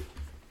group.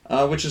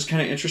 Which is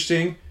kind of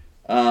interesting,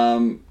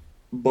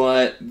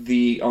 but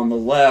on the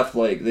left,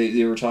 like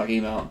they were talking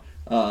about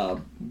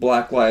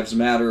Black Lives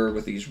Matter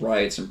with these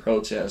riots and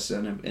protests,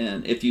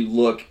 and if you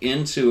look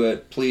into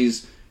it,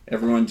 please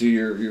everyone do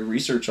your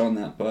research on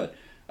that. But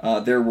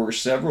there were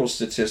several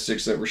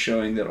statistics that were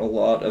showing that a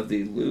lot of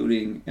the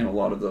looting and a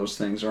lot of those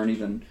things aren't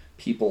even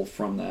people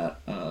from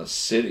that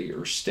city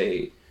or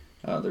state.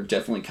 They're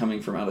definitely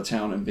coming from out of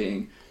town and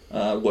being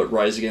what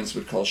Rise Against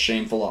would call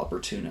shameful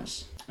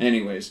opportunists.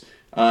 Anyways.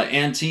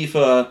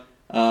 Antifa,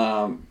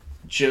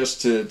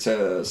 just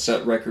to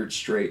set records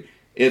straight,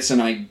 it's an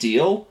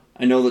ideal.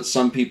 I know that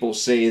some people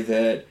say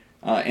that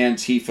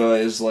Antifa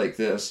is like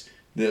this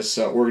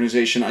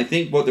organization. I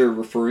think what they're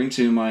referring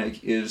to,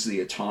 Mike, is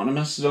the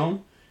autonomous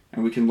zone.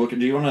 And we can look at...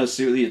 Do you want to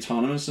see what the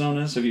autonomous zone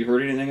is? Have you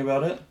heard anything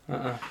about it?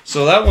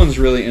 So that one's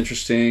really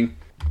interesting.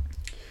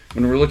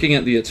 When we're looking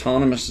at the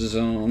autonomous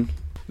zone,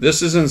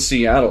 this is in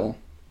Seattle,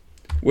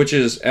 which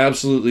is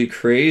absolutely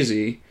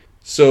crazy.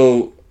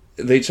 So...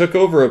 they took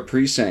over a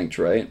precinct,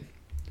 right?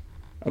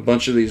 A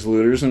bunch of these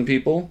looters and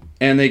people,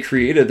 and they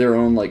created their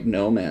own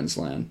no man's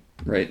land,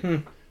 right?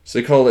 So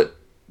they call it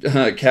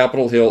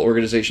Capitol Hill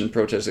Organization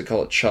Protest. They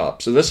call it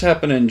CHOP. So this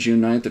happened in June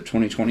 9th of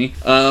 2020.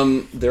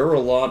 There were a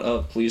lot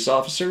of police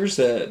officers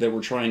that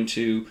were trying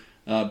to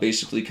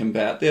basically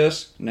combat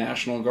this,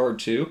 National Guard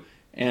too,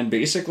 and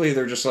basically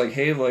they're just like,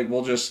 hey,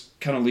 we'll just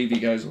kind of leave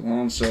you guys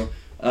alone. So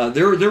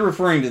they're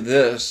referring to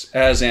this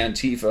as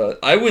Antifa.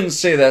 I wouldn't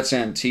say that's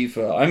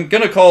Antifa. I'm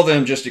going to call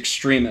them just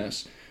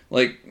extremists.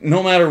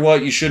 No matter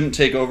what, you shouldn't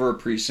take over a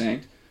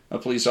precinct, a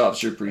police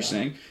officer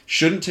precinct.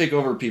 Shouldn't take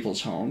over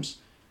people's homes.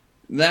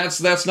 That's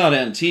not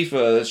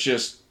Antifa. That's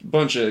just a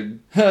bunch of,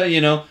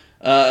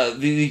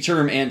 the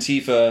term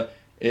Antifa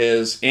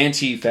is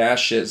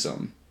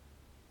anti-fascism.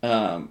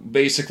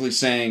 Basically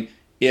saying,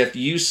 if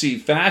you see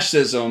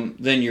fascism,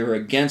 then you're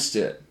against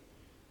it.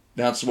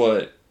 That's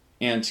what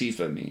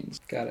Antifa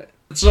means. Got it.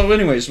 So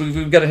anyways,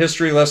 we've got a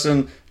history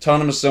lesson,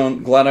 autonomous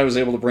zone. Glad I was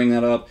able to bring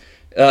that up.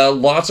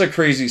 Lots of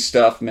crazy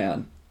stuff,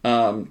 man.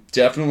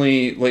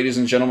 Definitely, ladies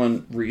and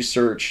gentlemen,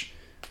 research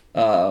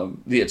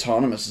the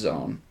autonomous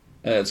zone.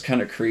 It's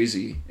kind of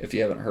crazy if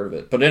you haven't heard of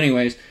it. But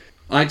anyways,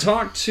 I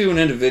talked to an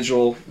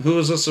individual who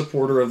is a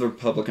supporter of the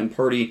Republican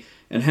Party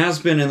and has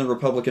been in the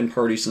Republican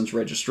Party since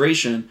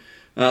registration.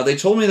 They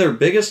told me their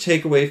biggest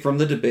takeaway from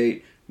the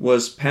debate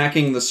was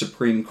packing the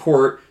Supreme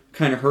Court.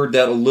 Kind of heard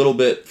that a little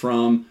bit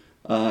from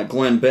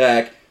Glenn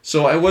Beck.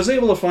 So I was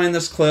able to find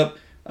this clip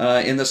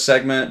in this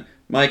segment.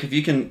 Mike, if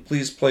you can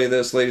please play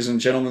this. Ladies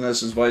and gentlemen,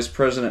 this is Vice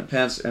President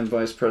Pence and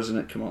Vice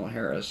President Kamala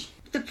Harris.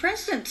 The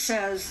President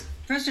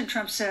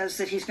Trump says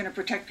that he's going to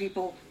protect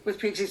people with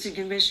pre-existing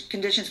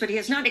conditions, but he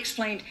has not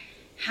explained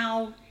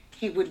how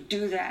he would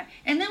do that.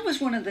 And that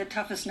was one of the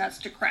toughest nuts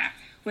to crack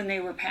when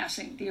they were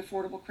passing the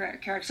Affordable Care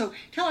Act. So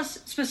tell us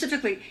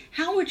specifically,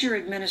 how would your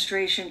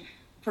administration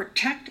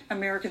protect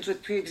Americans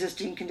with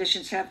pre-existing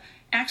conditions to have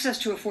access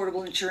to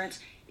affordable insurance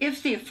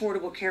if the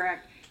Affordable Care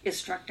Act is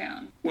struck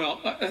down? Well,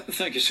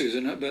 thank you,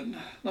 Susan. But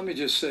let me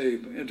just say,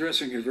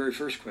 addressing your very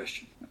first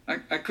question,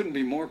 I couldn't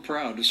be more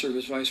proud to serve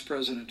as vice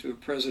president to a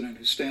president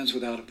who stands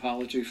without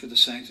apology for the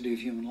sanctity of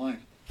human life.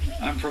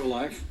 I'm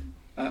pro-life.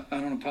 I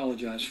don't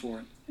apologize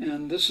for it.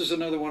 And this is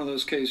another one of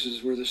those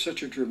cases where there's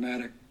such a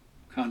dramatic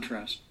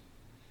contrast.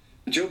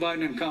 Joe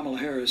Biden and Kamala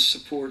Harris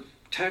support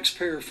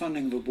taxpayer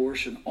funding of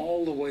abortion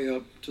all the way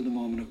up to the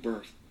moment of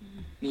birth.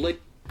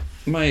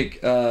 Mike,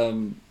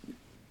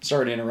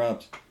 sorry to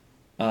interrupt.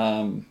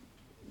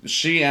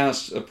 She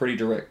asked a pretty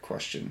direct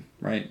question,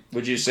 right?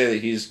 Would you say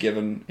that he's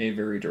given a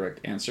very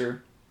direct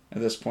answer at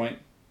this point?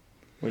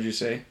 Would you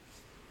say?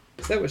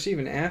 Is that what she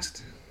even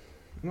asked?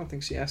 I don't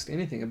think she asked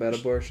anything about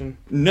abortion.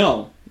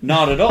 No,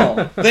 not at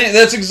all.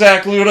 That's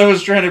exactly what I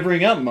was trying to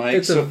bring up, Mike.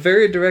 It's a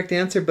very direct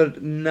answer,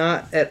 but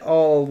not at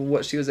all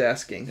what she was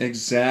asking.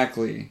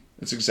 Exactly.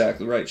 That's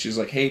exactly right. She's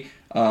like, hey,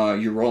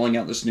 you're rolling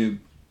out this new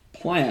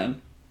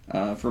plan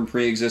from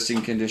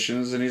pre-existing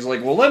conditions. And he's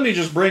like, well, let me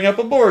just bring up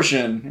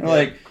abortion. You're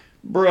like,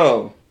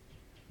 bro,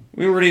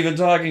 we weren't even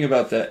talking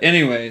about that.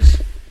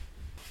 Anyways.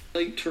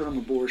 Late-term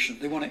abortion.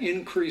 They want to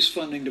increase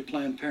funding to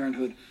Planned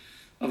Parenthood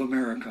of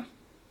America.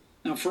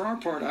 Now, for our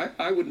part,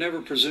 I would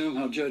never presume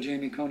how Judge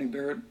Amy Coney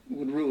Barrett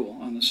would rule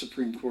on the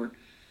Supreme Court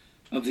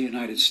of the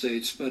United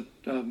States, but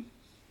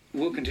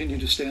we'll continue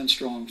to stand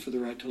strong for the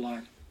right to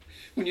life.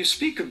 When you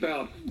speak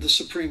about the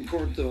Supreme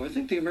Court, though, I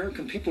think the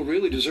American people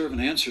really deserve an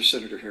answer,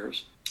 Senator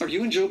Harris. Are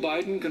you and Joe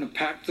Biden going to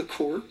pack the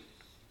court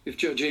if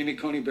Judge Amy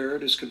Coney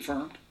Barrett is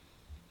confirmed?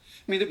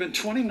 I mean, there have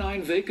been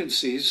 29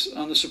 vacancies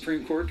on the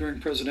Supreme Court during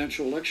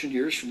presidential election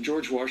years, from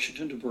George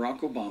Washington to Barack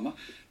Obama.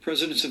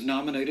 Presidents have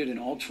nominated in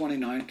all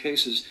 29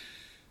 cases.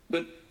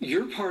 But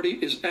your party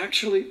is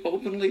actually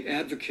openly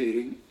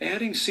advocating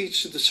adding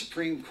seats to the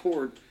Supreme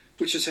Court,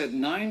 which has had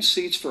 9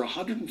 seats for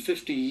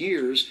 150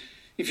 years,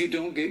 if you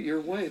don't get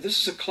your way.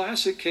 This is a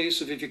classic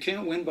case of if you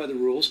can't win by the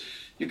rules,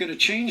 you're going to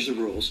change the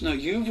rules. Now,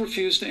 you've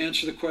refused to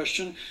answer the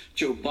question.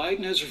 Joe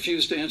Biden has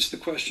refused to answer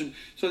the question.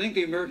 So I think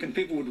the American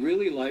people would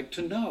really like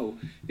to know,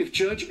 if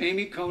Judge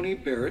Amy Coney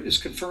Barrett is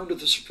confirmed to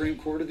the Supreme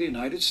Court of the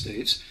United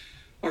States,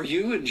 are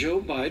you and Joe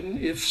Biden,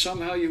 if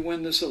somehow you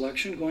win this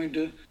election, going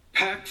to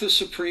pack the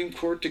Supreme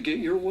Court to get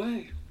your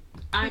way?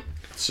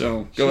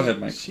 So, go ahead,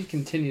 Mike. She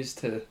continues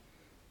to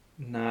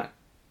not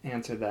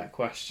answer that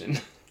question.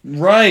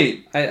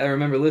 Right. I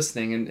remember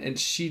listening, and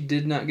she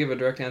did not give a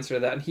direct answer to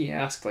that, and he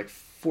asked like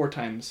 4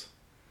 times.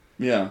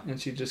 Yeah.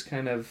 And she just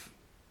kind of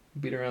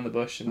beat around the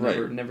bush and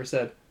never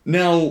said.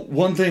 Now,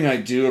 one thing I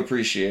do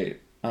appreciate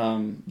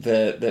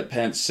that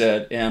Pence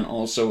said, and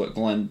also what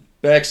Glenn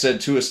Beck said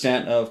to a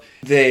extent of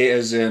they,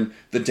 as in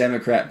the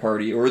Democrat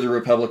Party or the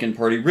Republican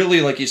Party,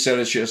 really, like you said,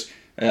 it's just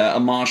a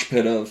mosh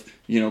pit of,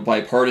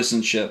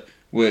 bipartisanship,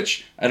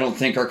 which I don't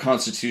think our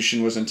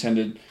Constitution was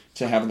intended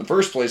to have in the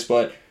first place.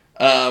 But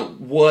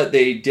what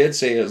they did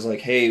say is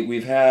like, hey,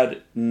 we've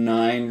had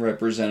 9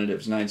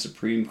 representatives, 9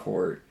 Supreme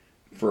Court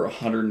for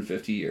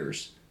 150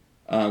 years.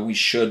 We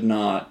should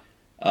not,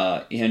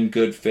 in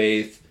good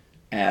faith,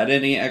 add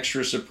any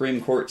extra Supreme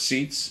Court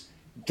seats.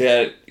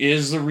 That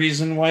is the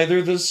reason why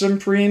they're the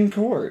Supreme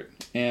Court.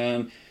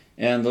 And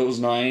those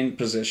 9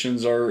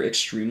 positions are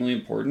extremely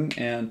important.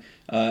 And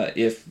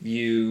if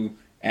you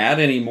add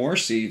any more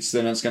seats,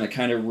 then it's going to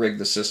kind of rig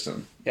the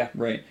system. Yeah.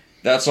 Right.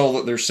 That's all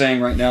that they're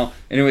saying right now.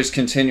 Anyways,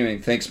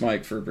 continuing. Thanks,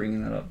 Mike, for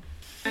bringing that up.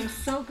 I'm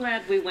so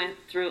glad we went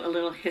through a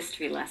little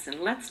history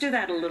lesson. Let's do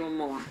that a little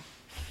more.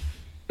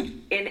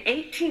 In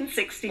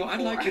 1864... Well,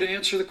 I'd like you to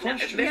answer the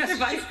question. Mr.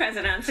 Vice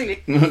President.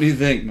 What do you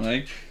think,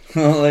 Mike?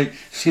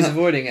 She's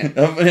avoiding it.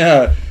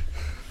 Yeah.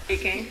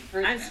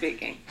 I'm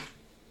speaking.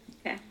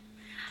 Okay.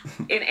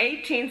 In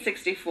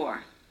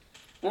 1864,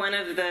 one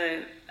of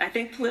the, I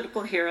think,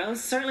 political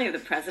heroes, certainly of the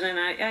president,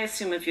 I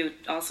assume of you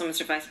also,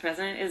 Mr. Vice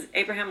President, is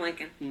Abraham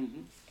Lincoln.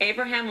 Mm-hmm.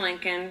 Abraham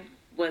Lincoln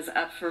was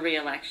up for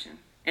re-election,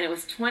 and it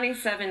was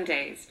 27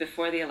 days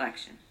before the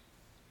election.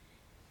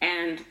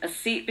 And a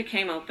seat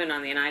became open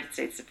on the United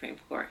States Supreme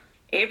Court.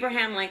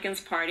 Abraham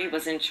Lincoln's party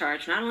was in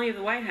charge not only of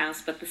the White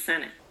House, but the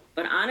Senate.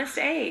 But Honest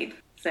Abe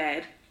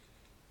said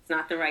it's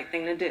not the right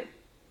thing to do.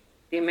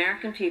 The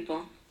American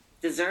people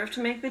deserve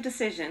to make the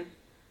decision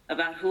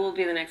about who will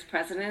be the next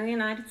president of the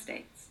United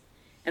States.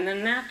 And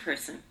then that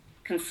person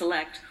can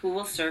select who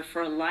will serve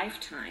for a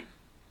lifetime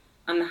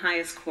on the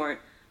highest court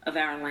of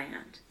our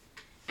land.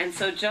 And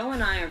so Joe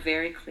and I are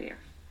very clear.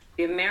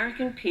 The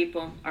American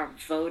people are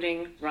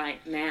voting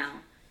right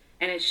now,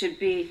 and it should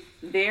be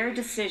their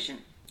decision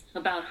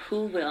about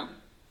who will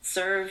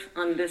serve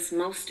on this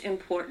most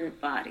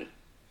important body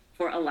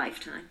for a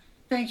lifetime.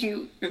 Thank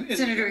you,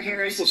 Senator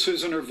Harris. People,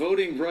 Susan, are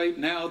voting right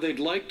now. They'd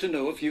like to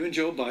know if you and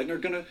Joe Biden are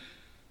going to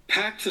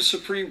pack the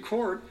Supreme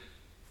Court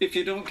if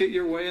you don't get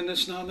your way in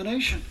this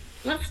nomination.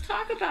 Let's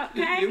talk about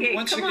packing. You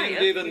once again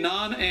gave a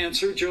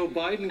non-answer. Joe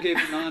Biden gave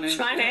a non-answer.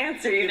 Trying to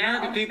answer you now. The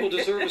American people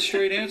deserve a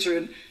straight answer.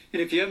 And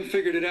if you haven't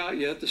figured it out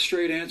yet, the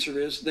straight answer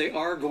is they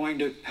are going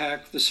to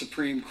pack the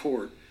Supreme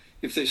Court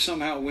if they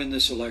somehow win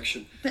this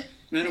election.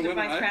 Men and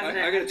women, I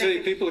got to tell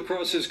you, people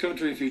across this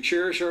country, if you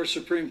cherish our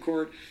Supreme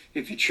Court,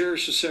 if you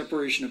cherish the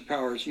separation of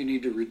powers, you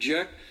need to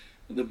reject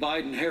the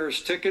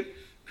Biden-Harris ticket.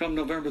 Come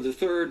November the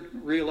 3rd,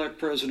 re-elect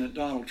President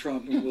Donald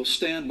Trump, and we'll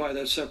stand by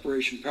that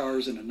separation of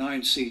powers in a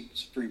 9-seat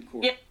Supreme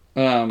Court.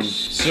 Yep.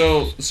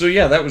 So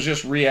yeah, that was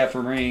just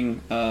reaffirming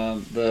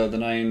the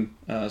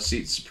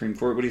 9-seat Supreme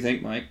Court. What do you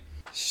think, Mike?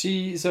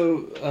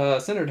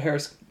 Senator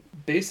Harris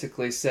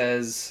basically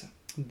says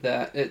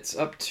that it's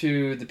up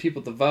to the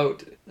people to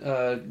vote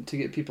to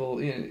get people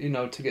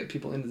to get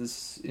people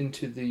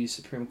into the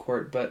Supreme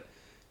Court, but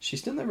she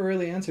still never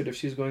really answered if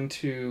she's going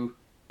to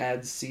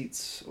add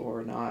seats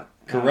or not.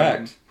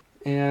 Correct.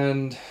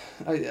 And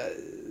I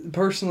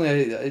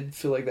personally, I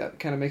feel like that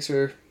kind of makes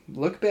her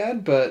look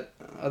bad, but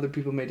other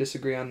people may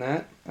disagree on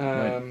that.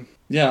 Right.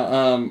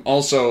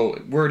 Also,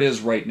 where it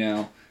is right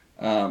now,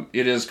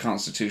 it is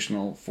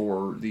constitutional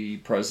for the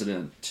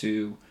president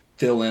to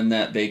fill in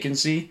that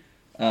vacancy.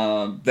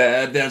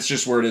 That's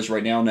just where it is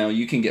right now. Now,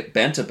 you can get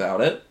bent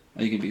about it.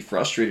 You can be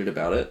frustrated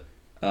about it.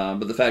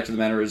 But the fact of the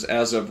matter is,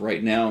 as of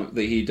right now,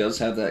 that he does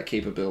have that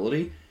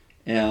capability.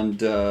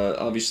 And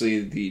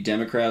obviously the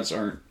Democrats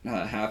aren't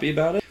happy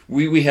about it.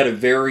 We had a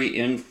very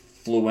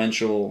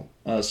influential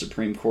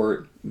Supreme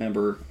Court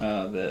member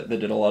that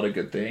did a lot of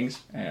good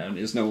things and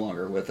is no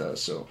longer with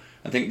us. So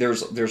I think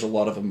there's a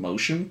lot of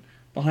emotion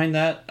behind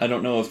that. I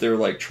don't know if they're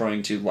like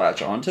trying to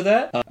latch onto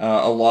that.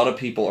 A lot of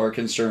people are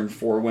concerned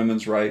for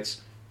women's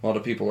rights. A lot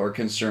of people are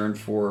concerned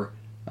for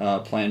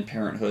Planned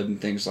Parenthood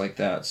and things like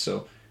that.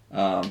 So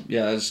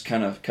it's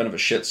kind of a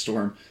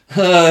shitstorm,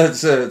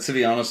 to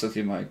be honest with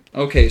you, Mike.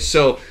 Okay,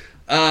 so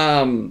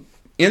in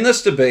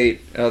this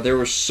debate, there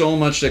was so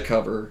much to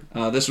cover.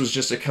 This was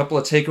just a couple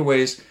of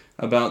takeaways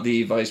about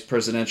the vice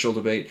presidential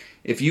debate.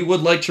 If you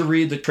would like to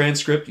read the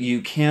transcript,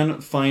 you can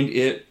find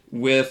it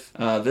with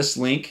this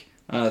link.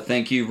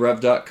 Thank you,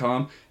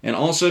 rev.com. And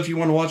also, if you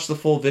want to watch the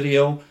full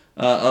video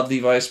of the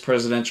vice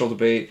presidential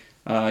debate,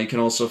 you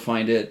can also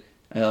find it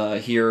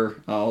here.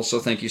 Also,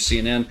 thank you,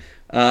 CNN.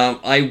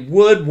 I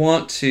would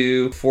want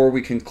to, before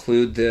we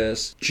conclude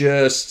this,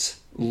 just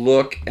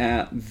look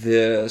at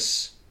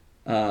this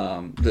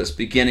this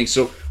beginning.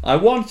 So I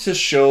wanted to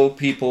show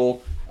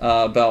people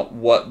about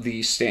what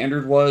the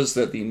standard was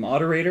that the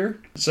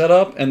moderator set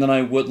up, and then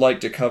I would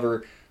like to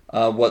cover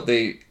what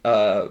they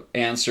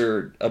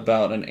answered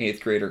about an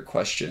 8th grader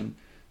question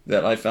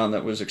that I found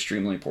that was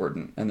extremely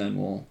important, and then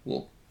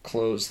we'll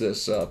close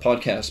this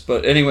podcast.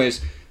 But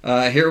anyways,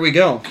 here we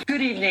go.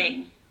 Good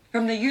evening.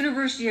 From the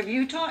University of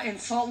Utah in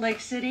Salt Lake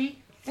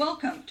City,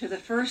 welcome to the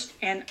first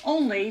and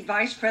only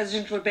Vice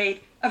Presidential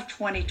Debate of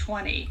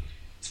 2020,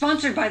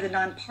 sponsored by the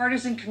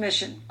Nonpartisan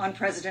Commission on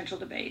Presidential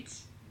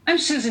Debates. I'm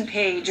Susan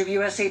Page of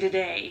USA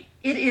Today.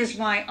 It is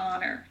my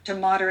honor to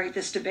moderate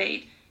this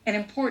debate, an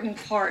important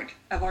part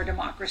of our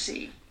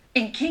democracy.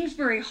 In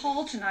Kingsbury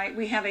Hall tonight,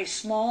 we have a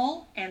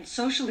small and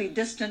socially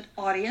distant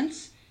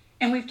audience,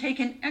 and we've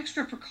taken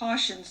extra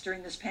precautions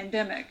during this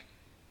pandemic.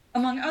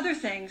 Among other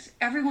things,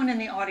 everyone in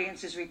the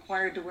audience is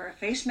required to wear a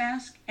face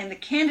mask, and the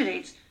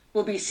candidates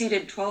will be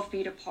seated 12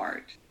 feet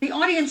apart. The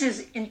audience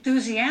is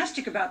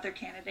enthusiastic about their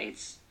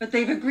candidates, but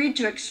they've agreed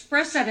to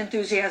express that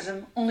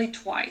enthusiasm only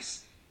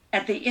twice,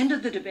 at the end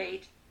of the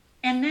debate,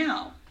 and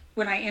now,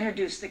 when I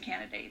introduce the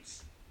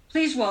candidates.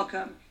 Please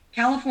welcome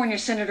California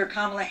Senator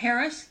Kamala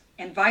Harris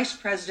and Vice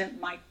President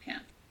Mike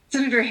Pence.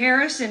 Senator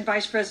Harris and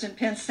Vice President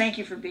Pence, thank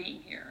you for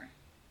being here.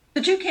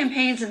 The two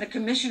campaigns and the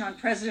Commission on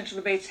Presidential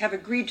Debates have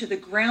agreed to the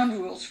ground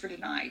rules for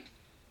tonight.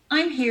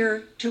 I'm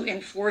here to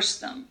enforce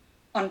them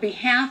on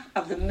behalf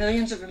of the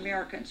millions of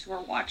Americans who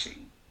are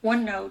watching.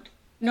 One note,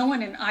 no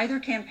one in either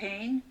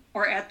campaign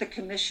or at the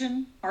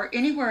Commission or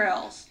anywhere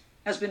else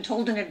has been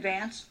told in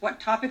advance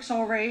what topics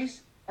I'll raise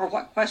or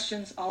what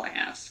questions I'll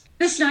ask.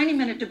 This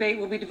 90-minute debate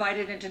will be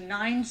divided into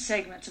 9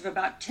 segments of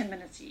about 10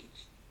 minutes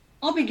each.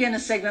 I'll begin a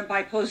segment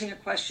by posing a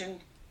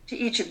question to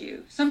each of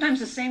you, sometimes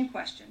the same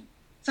question,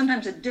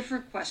 sometimes a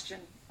different question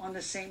on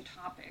the same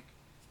topic.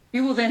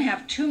 You will then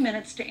have 2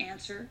 minutes to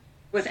answer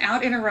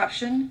without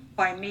interruption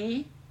by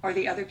me or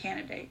the other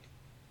candidate.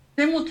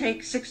 Then we'll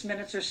take 6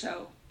 minutes or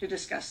so to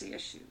discuss the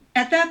issue.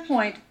 At that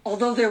point,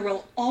 although there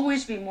will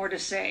always be more to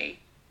say,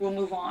 we'll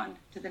move on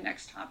to the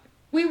next topic.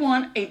 We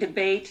want a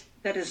debate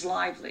that is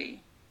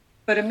lively,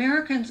 but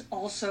Americans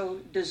also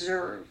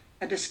deserve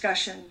a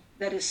discussion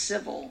that is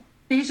civil.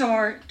 These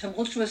are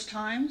tumultuous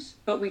times,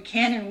 but we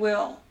can and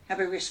will have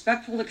a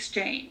respectful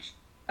exchange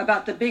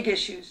about the big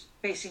issues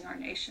facing our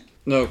nation.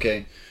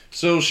 Okay,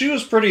 so she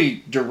was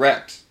pretty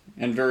direct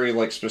and very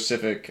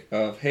specific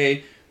of,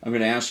 hey, I'm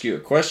going to ask you a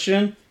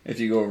question. If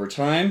you go over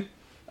time,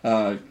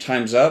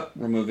 time's up,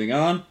 we're moving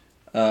on.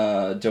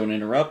 Don't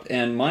interrupt.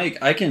 And Mike,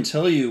 I can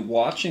tell you,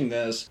 watching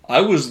this,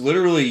 I was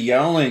literally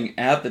yelling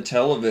at the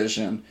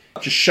television,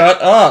 just shut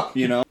up,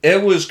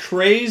 It was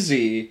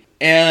crazy.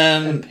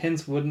 And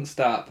Pence wouldn't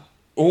stop.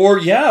 Or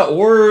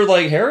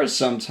Harris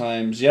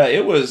sometimes. Yeah,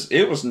 it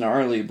was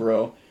gnarly,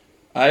 bro.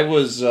 I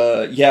was,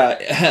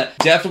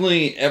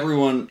 definitely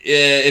everyone,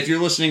 if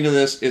you're listening to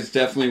this, it's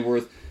definitely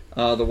worth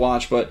the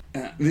watch, but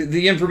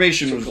the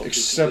information was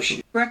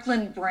exceptional.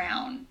 Brecklin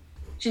Brown.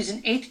 She's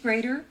an 8th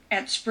grader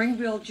at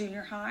Springville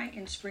Junior High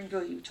in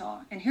Springville,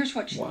 Utah. And here's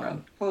what she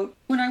wrote. Quote,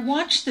 "When I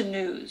watch the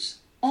news,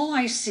 all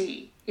I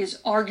see is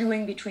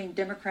arguing between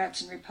Democrats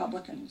and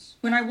Republicans.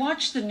 When I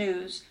watch the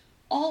news,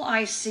 all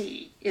I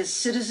see is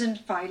citizen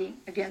fighting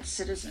against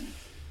citizen.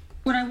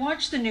 When I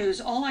watch the news,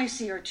 all I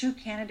see are two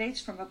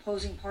candidates from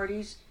opposing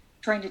parties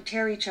trying to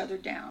tear each other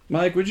down."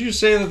 Mike, would you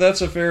say that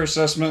that's a fair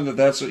assessment, that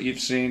that's what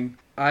you've seen?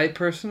 I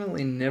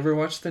personally never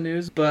watch the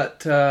news, but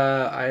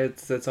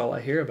that's all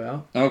I hear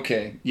about.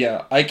 Okay,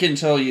 yeah, I can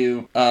tell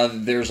you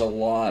there's a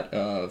lot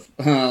of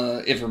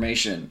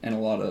information and a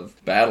lot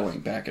of battling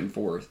back and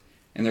forth,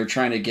 and they're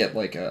trying to get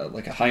like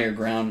a higher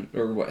ground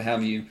or what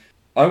have you.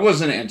 I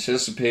wasn't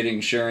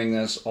anticipating sharing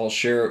this. I'll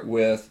share it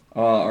with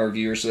our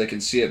viewers so they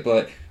can see it,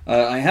 but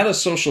I had a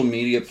social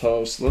media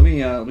post. Let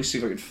me see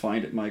if I can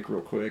find it, Mike,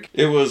 real quick.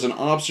 It was an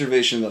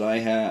observation that I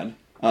had.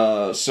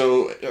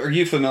 So, are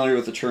you familiar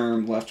with the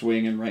term left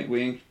wing and right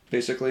wing,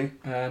 basically?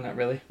 Not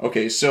really.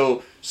 Okay,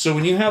 so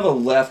when you have a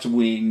left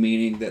wing,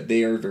 meaning that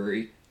they are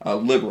very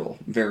liberal,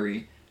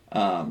 very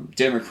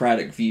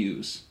democratic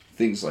views,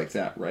 things like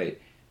that, right?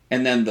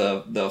 And then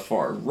the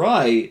far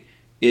right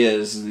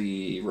is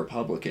the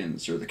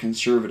Republicans or the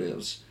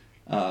conservatives.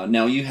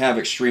 Now you have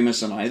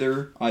extremists on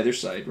either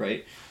side,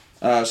 right?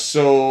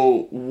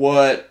 So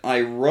what I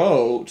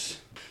wrote.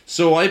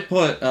 So I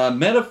put,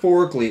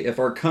 metaphorically, if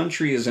our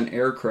country is an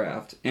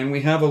aircraft and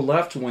we have a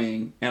left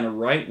wing and a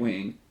right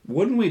wing,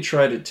 wouldn't we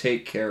try to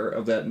take care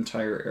of that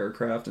entire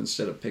aircraft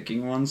instead of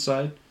picking one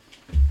side?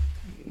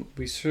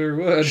 We sure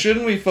would.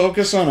 Shouldn't we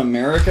focus on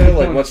America,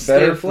 like what's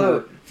better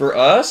for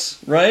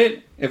us,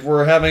 right? If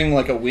we're having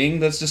like a wing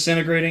that's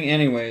disintegrating.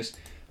 Anyways,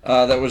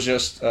 that was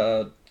just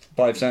 5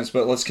 cents,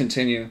 but let's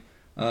continue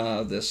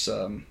this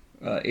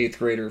 8th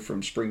grader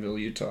from Springville,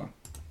 Utah.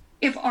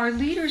 "If our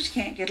leaders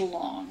can't get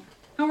along,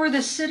 how are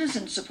the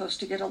citizens supposed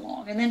to get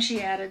along?" And then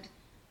she added,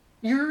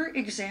 "Your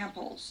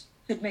examples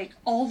could make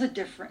all the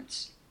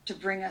difference to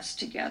bring us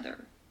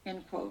together,"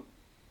 end quote.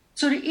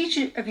 So to each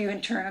of you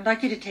in turn, I'd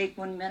like you to take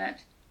 1 minute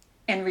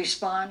and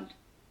respond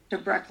to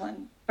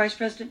Brecklin. Vice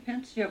President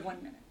Pence, you have 1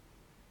 minute.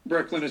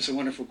 Brecklin, it's a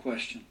wonderful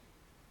question.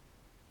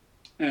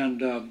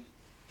 And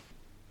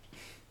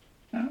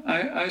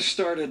I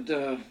started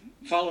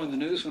following the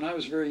news when I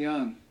was very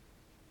young.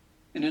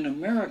 And in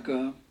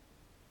America,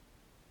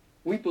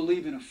 we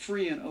believe in a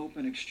free and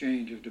open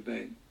exchange of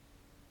debate.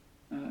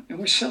 And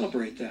we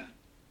celebrate that.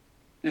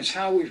 And it's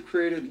how we've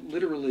created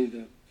literally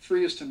the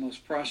freest and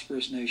most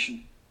prosperous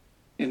nation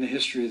in the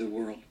history of the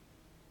world.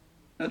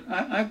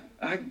 I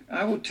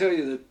would tell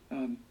you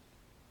that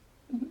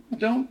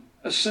don't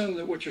assume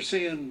that what you're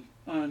seeing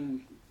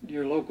on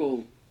your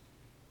local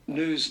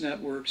news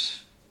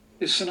networks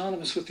is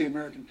synonymous with the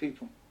American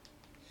people.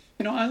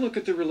 I look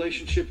at the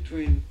relationship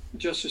between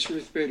Justice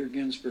Ruth Bader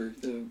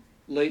Ginsburg, the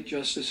late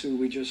justice who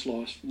we just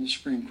lost from the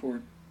Supreme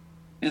Court,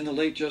 and the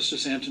late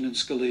Justice Antonin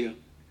Scalia.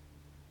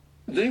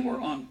 They were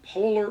on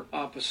polar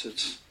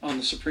opposites on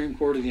the Supreme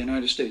Court of the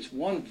United States.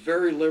 One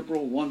very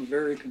liberal, one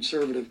very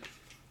conservative.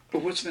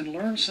 But what's been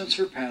learned since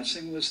her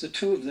passing was the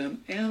two of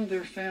them and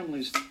their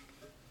families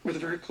were the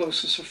very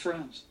closest of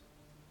friends.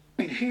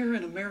 I mean, here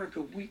in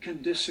America, we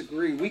can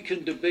disagree. We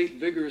can debate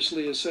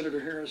vigorously, as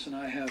Senator Harris and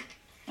I have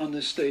on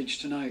this stage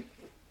tonight.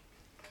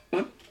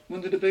 But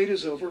when the debate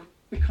is over,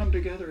 we come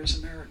together as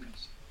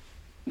Americans.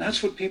 And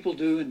that's what people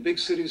do in big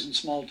cities and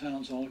small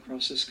towns all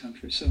across this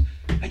country. So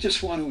I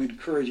just want to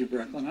encourage you,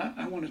 Brecklin.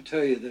 I want to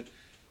tell you that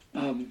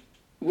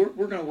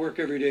we're going to work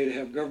every day to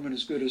have government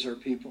as good as our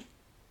people.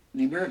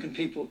 And the American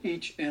people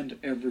each and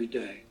every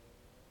day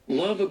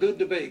love a good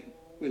debate.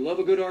 We love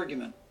a good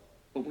argument.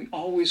 But we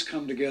always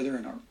come together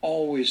and are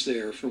always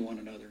there for one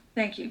another.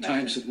 Thank you, in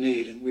times of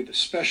need. And we've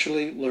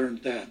especially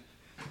learned that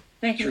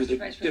through the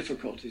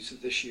difficulties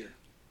of this year.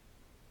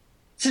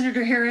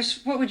 Senator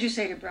Harris, what would you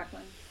say to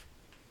Brecklin?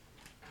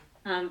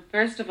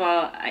 First of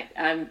all,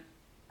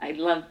 I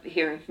love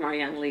hearing from our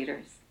young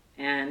leaders.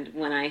 And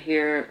when I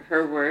hear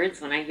her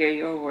words, when I hear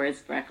your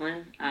words,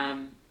 Brecklin,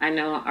 I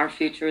know our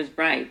future is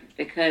bright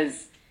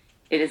because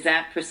It is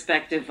that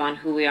perspective on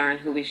who we are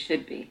and who we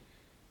should be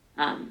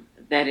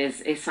that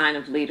is a sign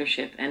of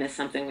leadership and is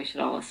something we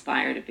should all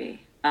aspire to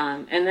be.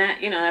 And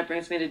that, that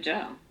brings me to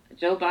Joe.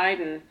 Joe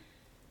Biden,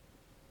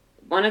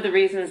 one of the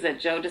reasons that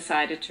Joe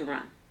decided to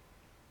run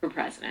for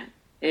president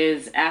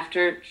is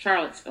after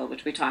Charlottesville,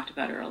 which we talked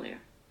about earlier.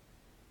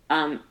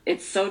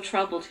 It so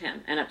troubled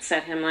him and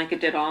upset him, like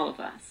it did all of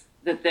us,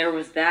 that there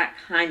was that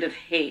kind of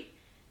hate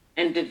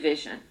and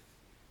division.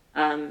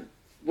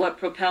 What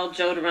propelled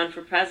Joe to run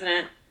for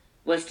president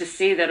was to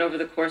see that over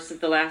the course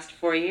of the last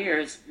 4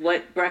 years,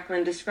 what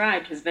Brecklin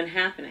described has been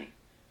happening.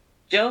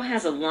 Joe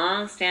has a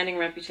long-standing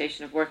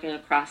reputation of working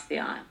across the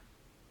aisle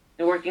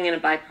and working in a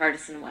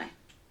bipartisan way.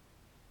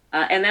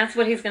 And that's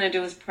what he's going to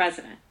do as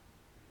president.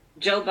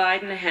 Joe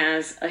Biden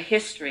has a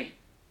history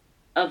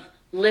of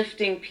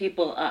lifting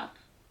people up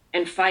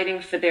and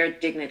fighting for their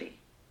dignity.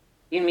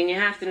 You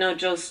have to know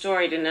Joe's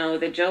story to know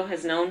that Joe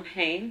has known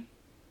pain,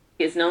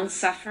 he has known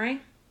suffering,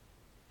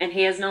 and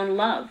he has known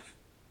love.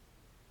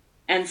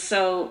 And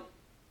so,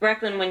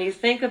 Brecklin, when you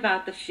think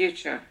about the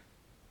future,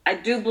 I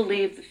do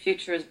believe the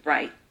future is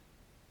bright.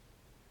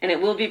 And it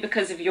will be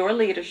because of your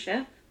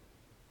leadership,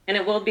 and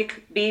it will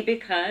be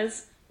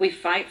because we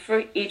fight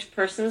for each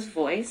person's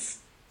voice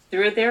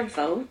through their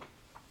vote,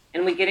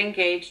 and we get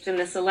engaged in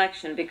this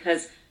election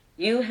because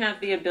you have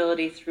the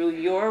ability through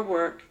your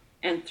work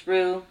and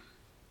through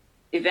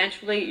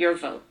eventually your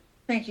vote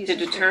to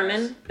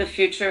determine the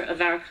future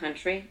of our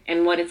country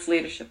and what its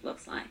leadership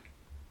looks like.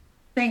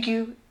 Thank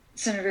you,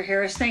 Senator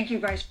Harris. Thank you,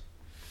 Vice.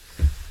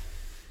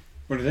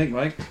 What do you think,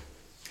 Mike?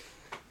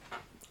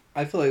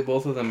 I feel like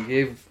both of them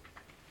gave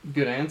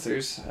good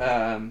answers.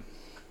 I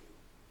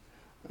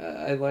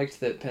liked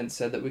that Pence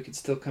said that we could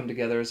still come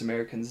together as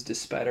Americans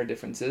despite our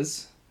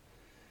differences.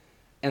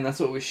 And that's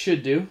what we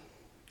should do.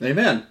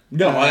 Amen.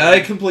 No, I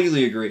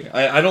completely agree.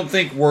 I don't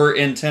think we're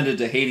intended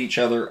to hate each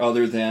other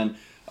other than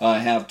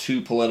have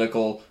two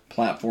political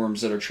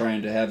platforms that are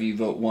trying to have you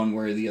vote one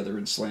way or the other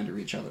and slander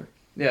each other.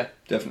 Yeah.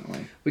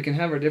 Definitely. We can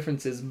have our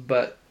differences,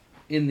 but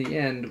in the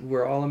end,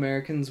 we're all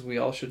Americans. We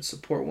all should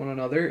support one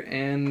another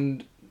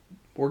and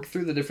work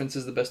through the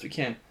differences the best we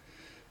can.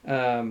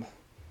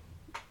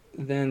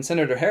 Then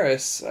Senator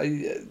Harris,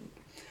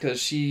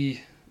 because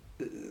she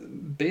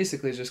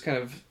basically is just kind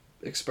of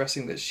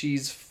expressing that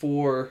she's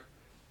for,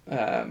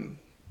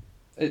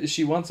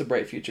 she wants a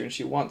bright future and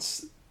she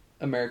wants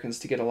Americans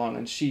to get along,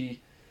 and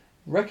she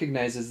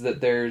recognizes that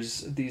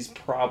there's these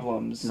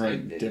problems.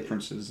 Right,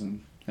 differences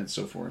and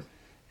so forth.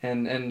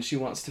 And she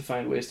wants to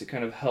find ways to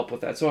kind of help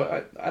with that.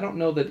 So I don't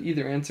know that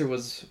either answer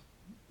was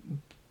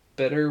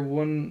better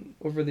one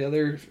over the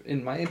other,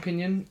 in my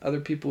opinion. Other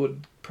people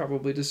would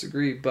probably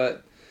disagree,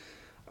 but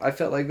I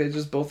felt like they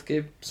just both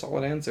gave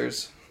solid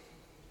answers.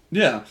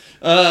 Yeah.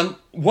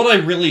 What I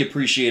really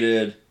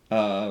appreciated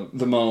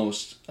the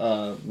most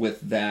with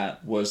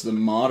that was the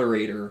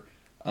moderator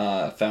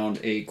found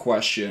a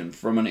question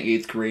from an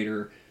 8th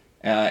grader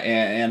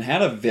and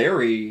had a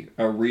very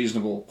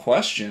reasonable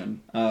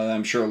question.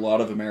 I'm sure a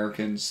lot of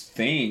Americans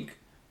think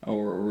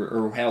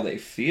or how they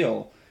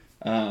feel.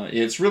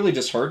 It's really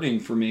disheartening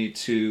for me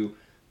to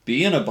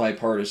be in a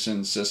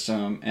bipartisan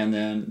system and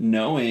then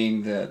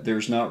knowing that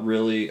there's not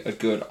really a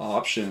good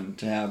option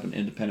to have an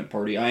independent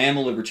party. I am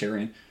a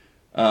libertarian.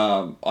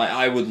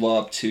 I would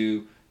love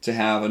to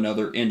have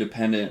another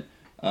independent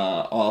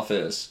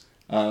office.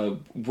 Where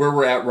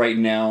we're at right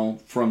now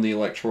from the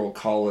Electoral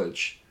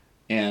College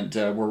and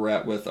where we're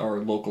at with our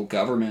local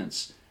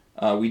governments,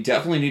 we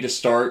definitely need to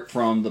start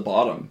from the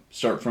bottom,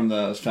 start from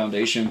the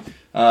foundation.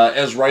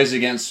 As Rise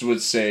Against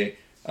would say,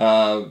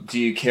 do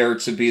you care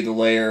to be the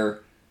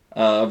layer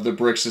of the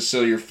bricks to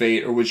seal your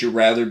fate, or would you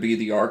rather be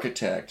the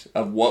architect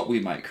of what we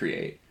might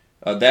create?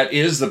 That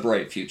is the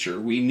bright future.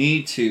 We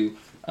need to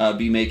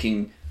be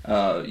making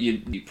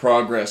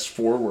progress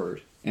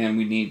forward, and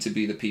we need to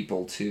be the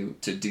people to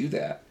do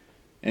that.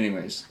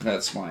 Anyways,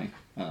 that's my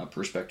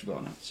perspective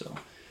on it. So,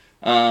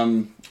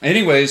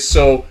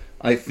 so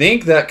I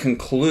think that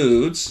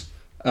concludes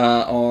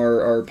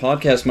our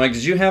podcast. Mike,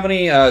 did you have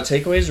any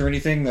takeaways or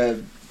anything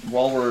that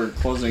while we're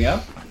closing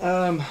up?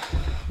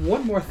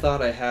 One more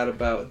thought I had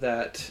about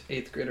that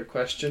 8th grader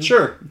question.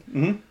 Sure.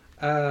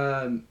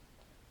 Mm-hmm.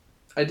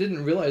 I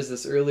didn't realize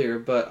this earlier,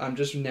 but I'm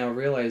just now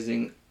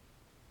realizing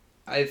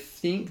I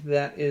think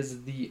that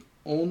is the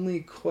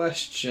only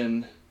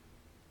question.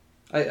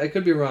 I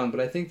could be wrong, but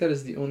I think that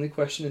is the only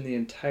question in the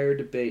entire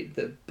debate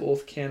that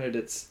both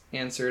candidates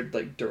answered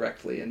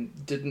directly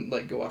and didn't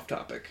go off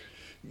topic.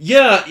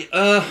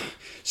 Yeah.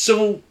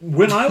 So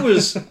when I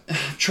was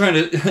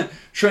trying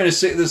to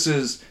say this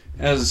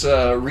as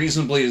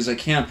reasonably as I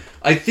can,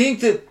 I think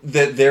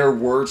that there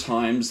were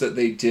times that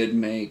they did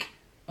make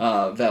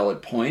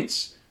valid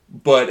points,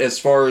 but as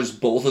far as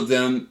both of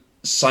them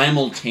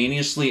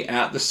simultaneously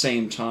at the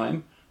same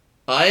time,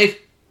 I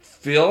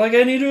feel like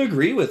I need to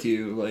agree with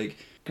you.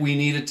 We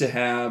needed to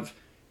have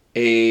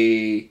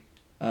a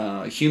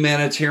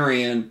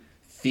humanitarian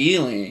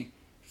feeling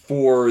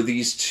for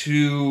these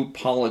two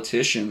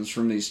politicians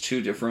from these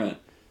two different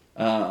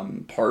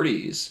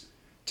parties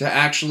to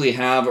actually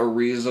have a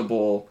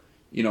reasonable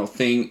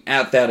thing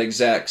at that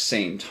exact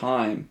same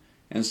time,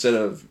 instead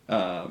of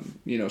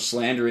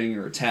slandering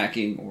or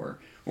attacking or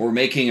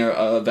making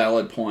a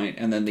valid point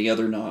and then the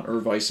other not, or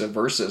vice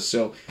versa.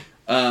 So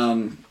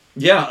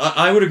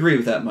I would agree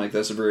with that, Mike.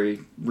 That's a very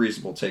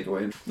reasonable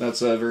takeaway.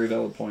 That's a very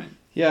valid point.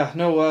 Yeah,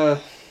 no,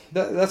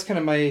 that's kind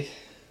of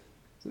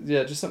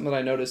just something that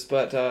I noticed.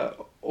 But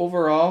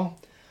overall,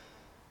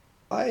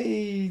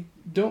 I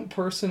don't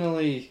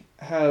personally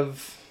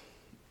have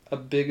a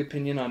big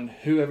opinion on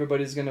who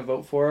everybody's going to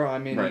vote for. I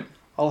mean, right.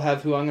 I'll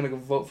have who I'm going to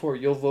vote for.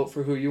 You'll vote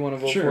for who you want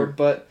to vote for.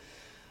 But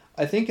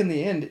I think in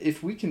the end,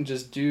 if we can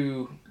just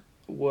do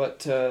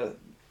what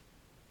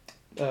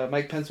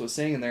Mike Pence was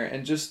saying in there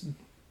and just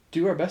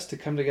do our best to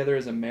come together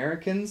as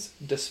Americans,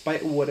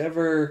 despite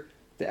whatever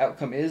the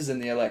outcome is in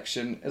the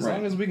election, as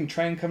long as we can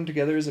try and come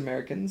together as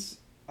Americans,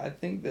 I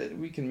think that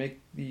we can make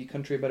the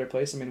country a better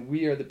place. I mean,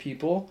 we are the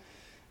people,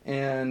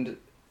 and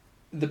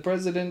the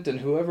president and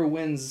whoever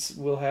wins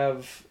will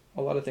have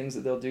a lot of things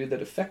that they'll do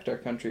that affect our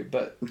country,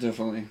 but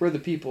definitely we're the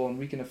people and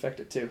we can affect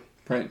it too.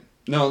 Right.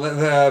 No,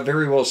 that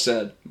very well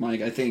said,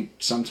 Mike. I think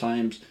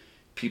sometimes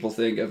people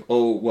think of,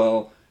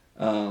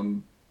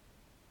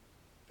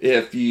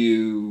 if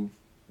you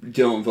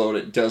don't vote,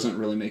 it doesn't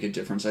really make a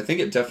difference. I think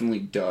it definitely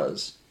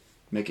does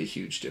make a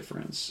huge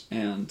difference.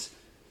 And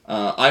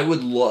I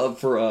would love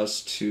for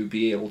us to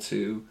be able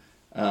to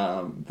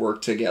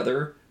work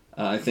together.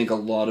 I think a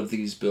lot of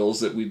these bills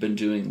that we've been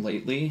doing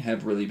lately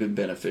have really been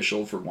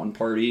beneficial for one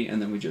party,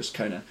 and then we just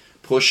kind of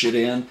push it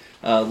in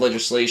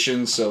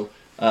legislation. So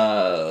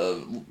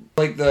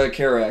like the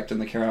CARE Act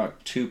and the CARE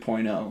Act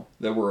 2.0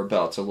 that we're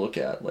about to look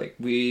at, like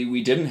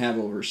we didn't have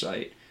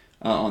oversight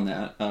on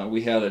that.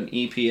 We had an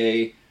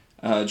EPA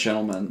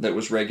gentleman that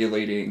was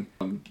regulating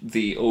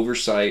the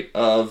oversight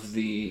of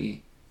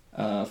the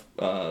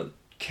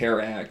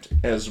CARE Act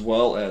as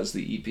well as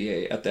the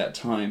EPA at that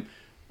time.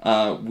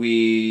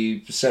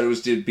 We said it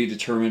was to be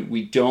determined.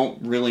 We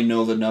don't really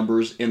know the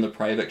numbers in the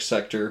private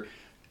sector.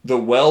 The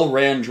well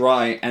ran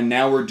dry, and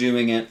now we're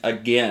doing it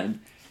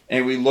again.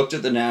 And we looked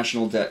at the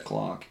national debt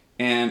clock,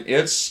 and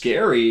it's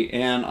scary.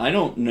 And I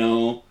don't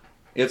know.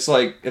 It's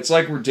like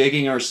we're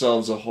digging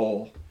ourselves a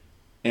hole,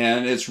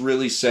 and it's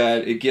really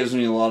sad. It gives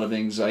me a lot of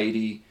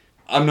anxiety.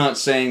 I'm not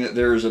saying that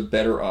there is a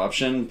better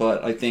option,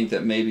 but I think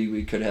that maybe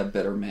we could have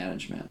better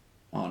management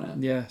on it.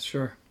 Yeah,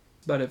 sure.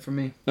 That's about it for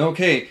me.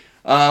 Okay.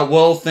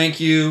 Well, thank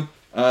you,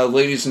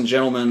 ladies and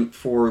gentlemen,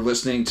 for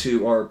listening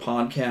to our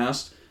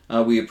podcast.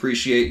 We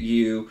appreciate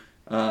you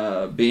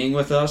being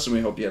with us, and we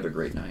hope you have a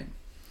great night.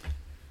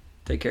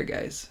 Take care,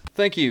 guys.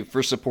 Thank you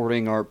for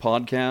supporting our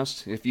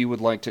podcast. If you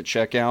would like to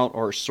check out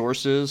our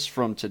sources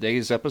from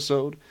today's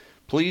episode,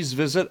 please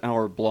visit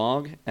our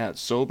blog at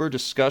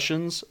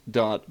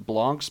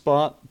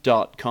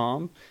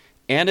soberdiscussions.blogspot.com.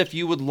 And if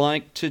you would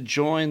like to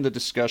join the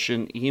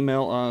discussion,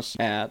 email us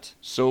at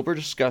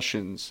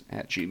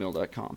soberdiscussions@gmail.com.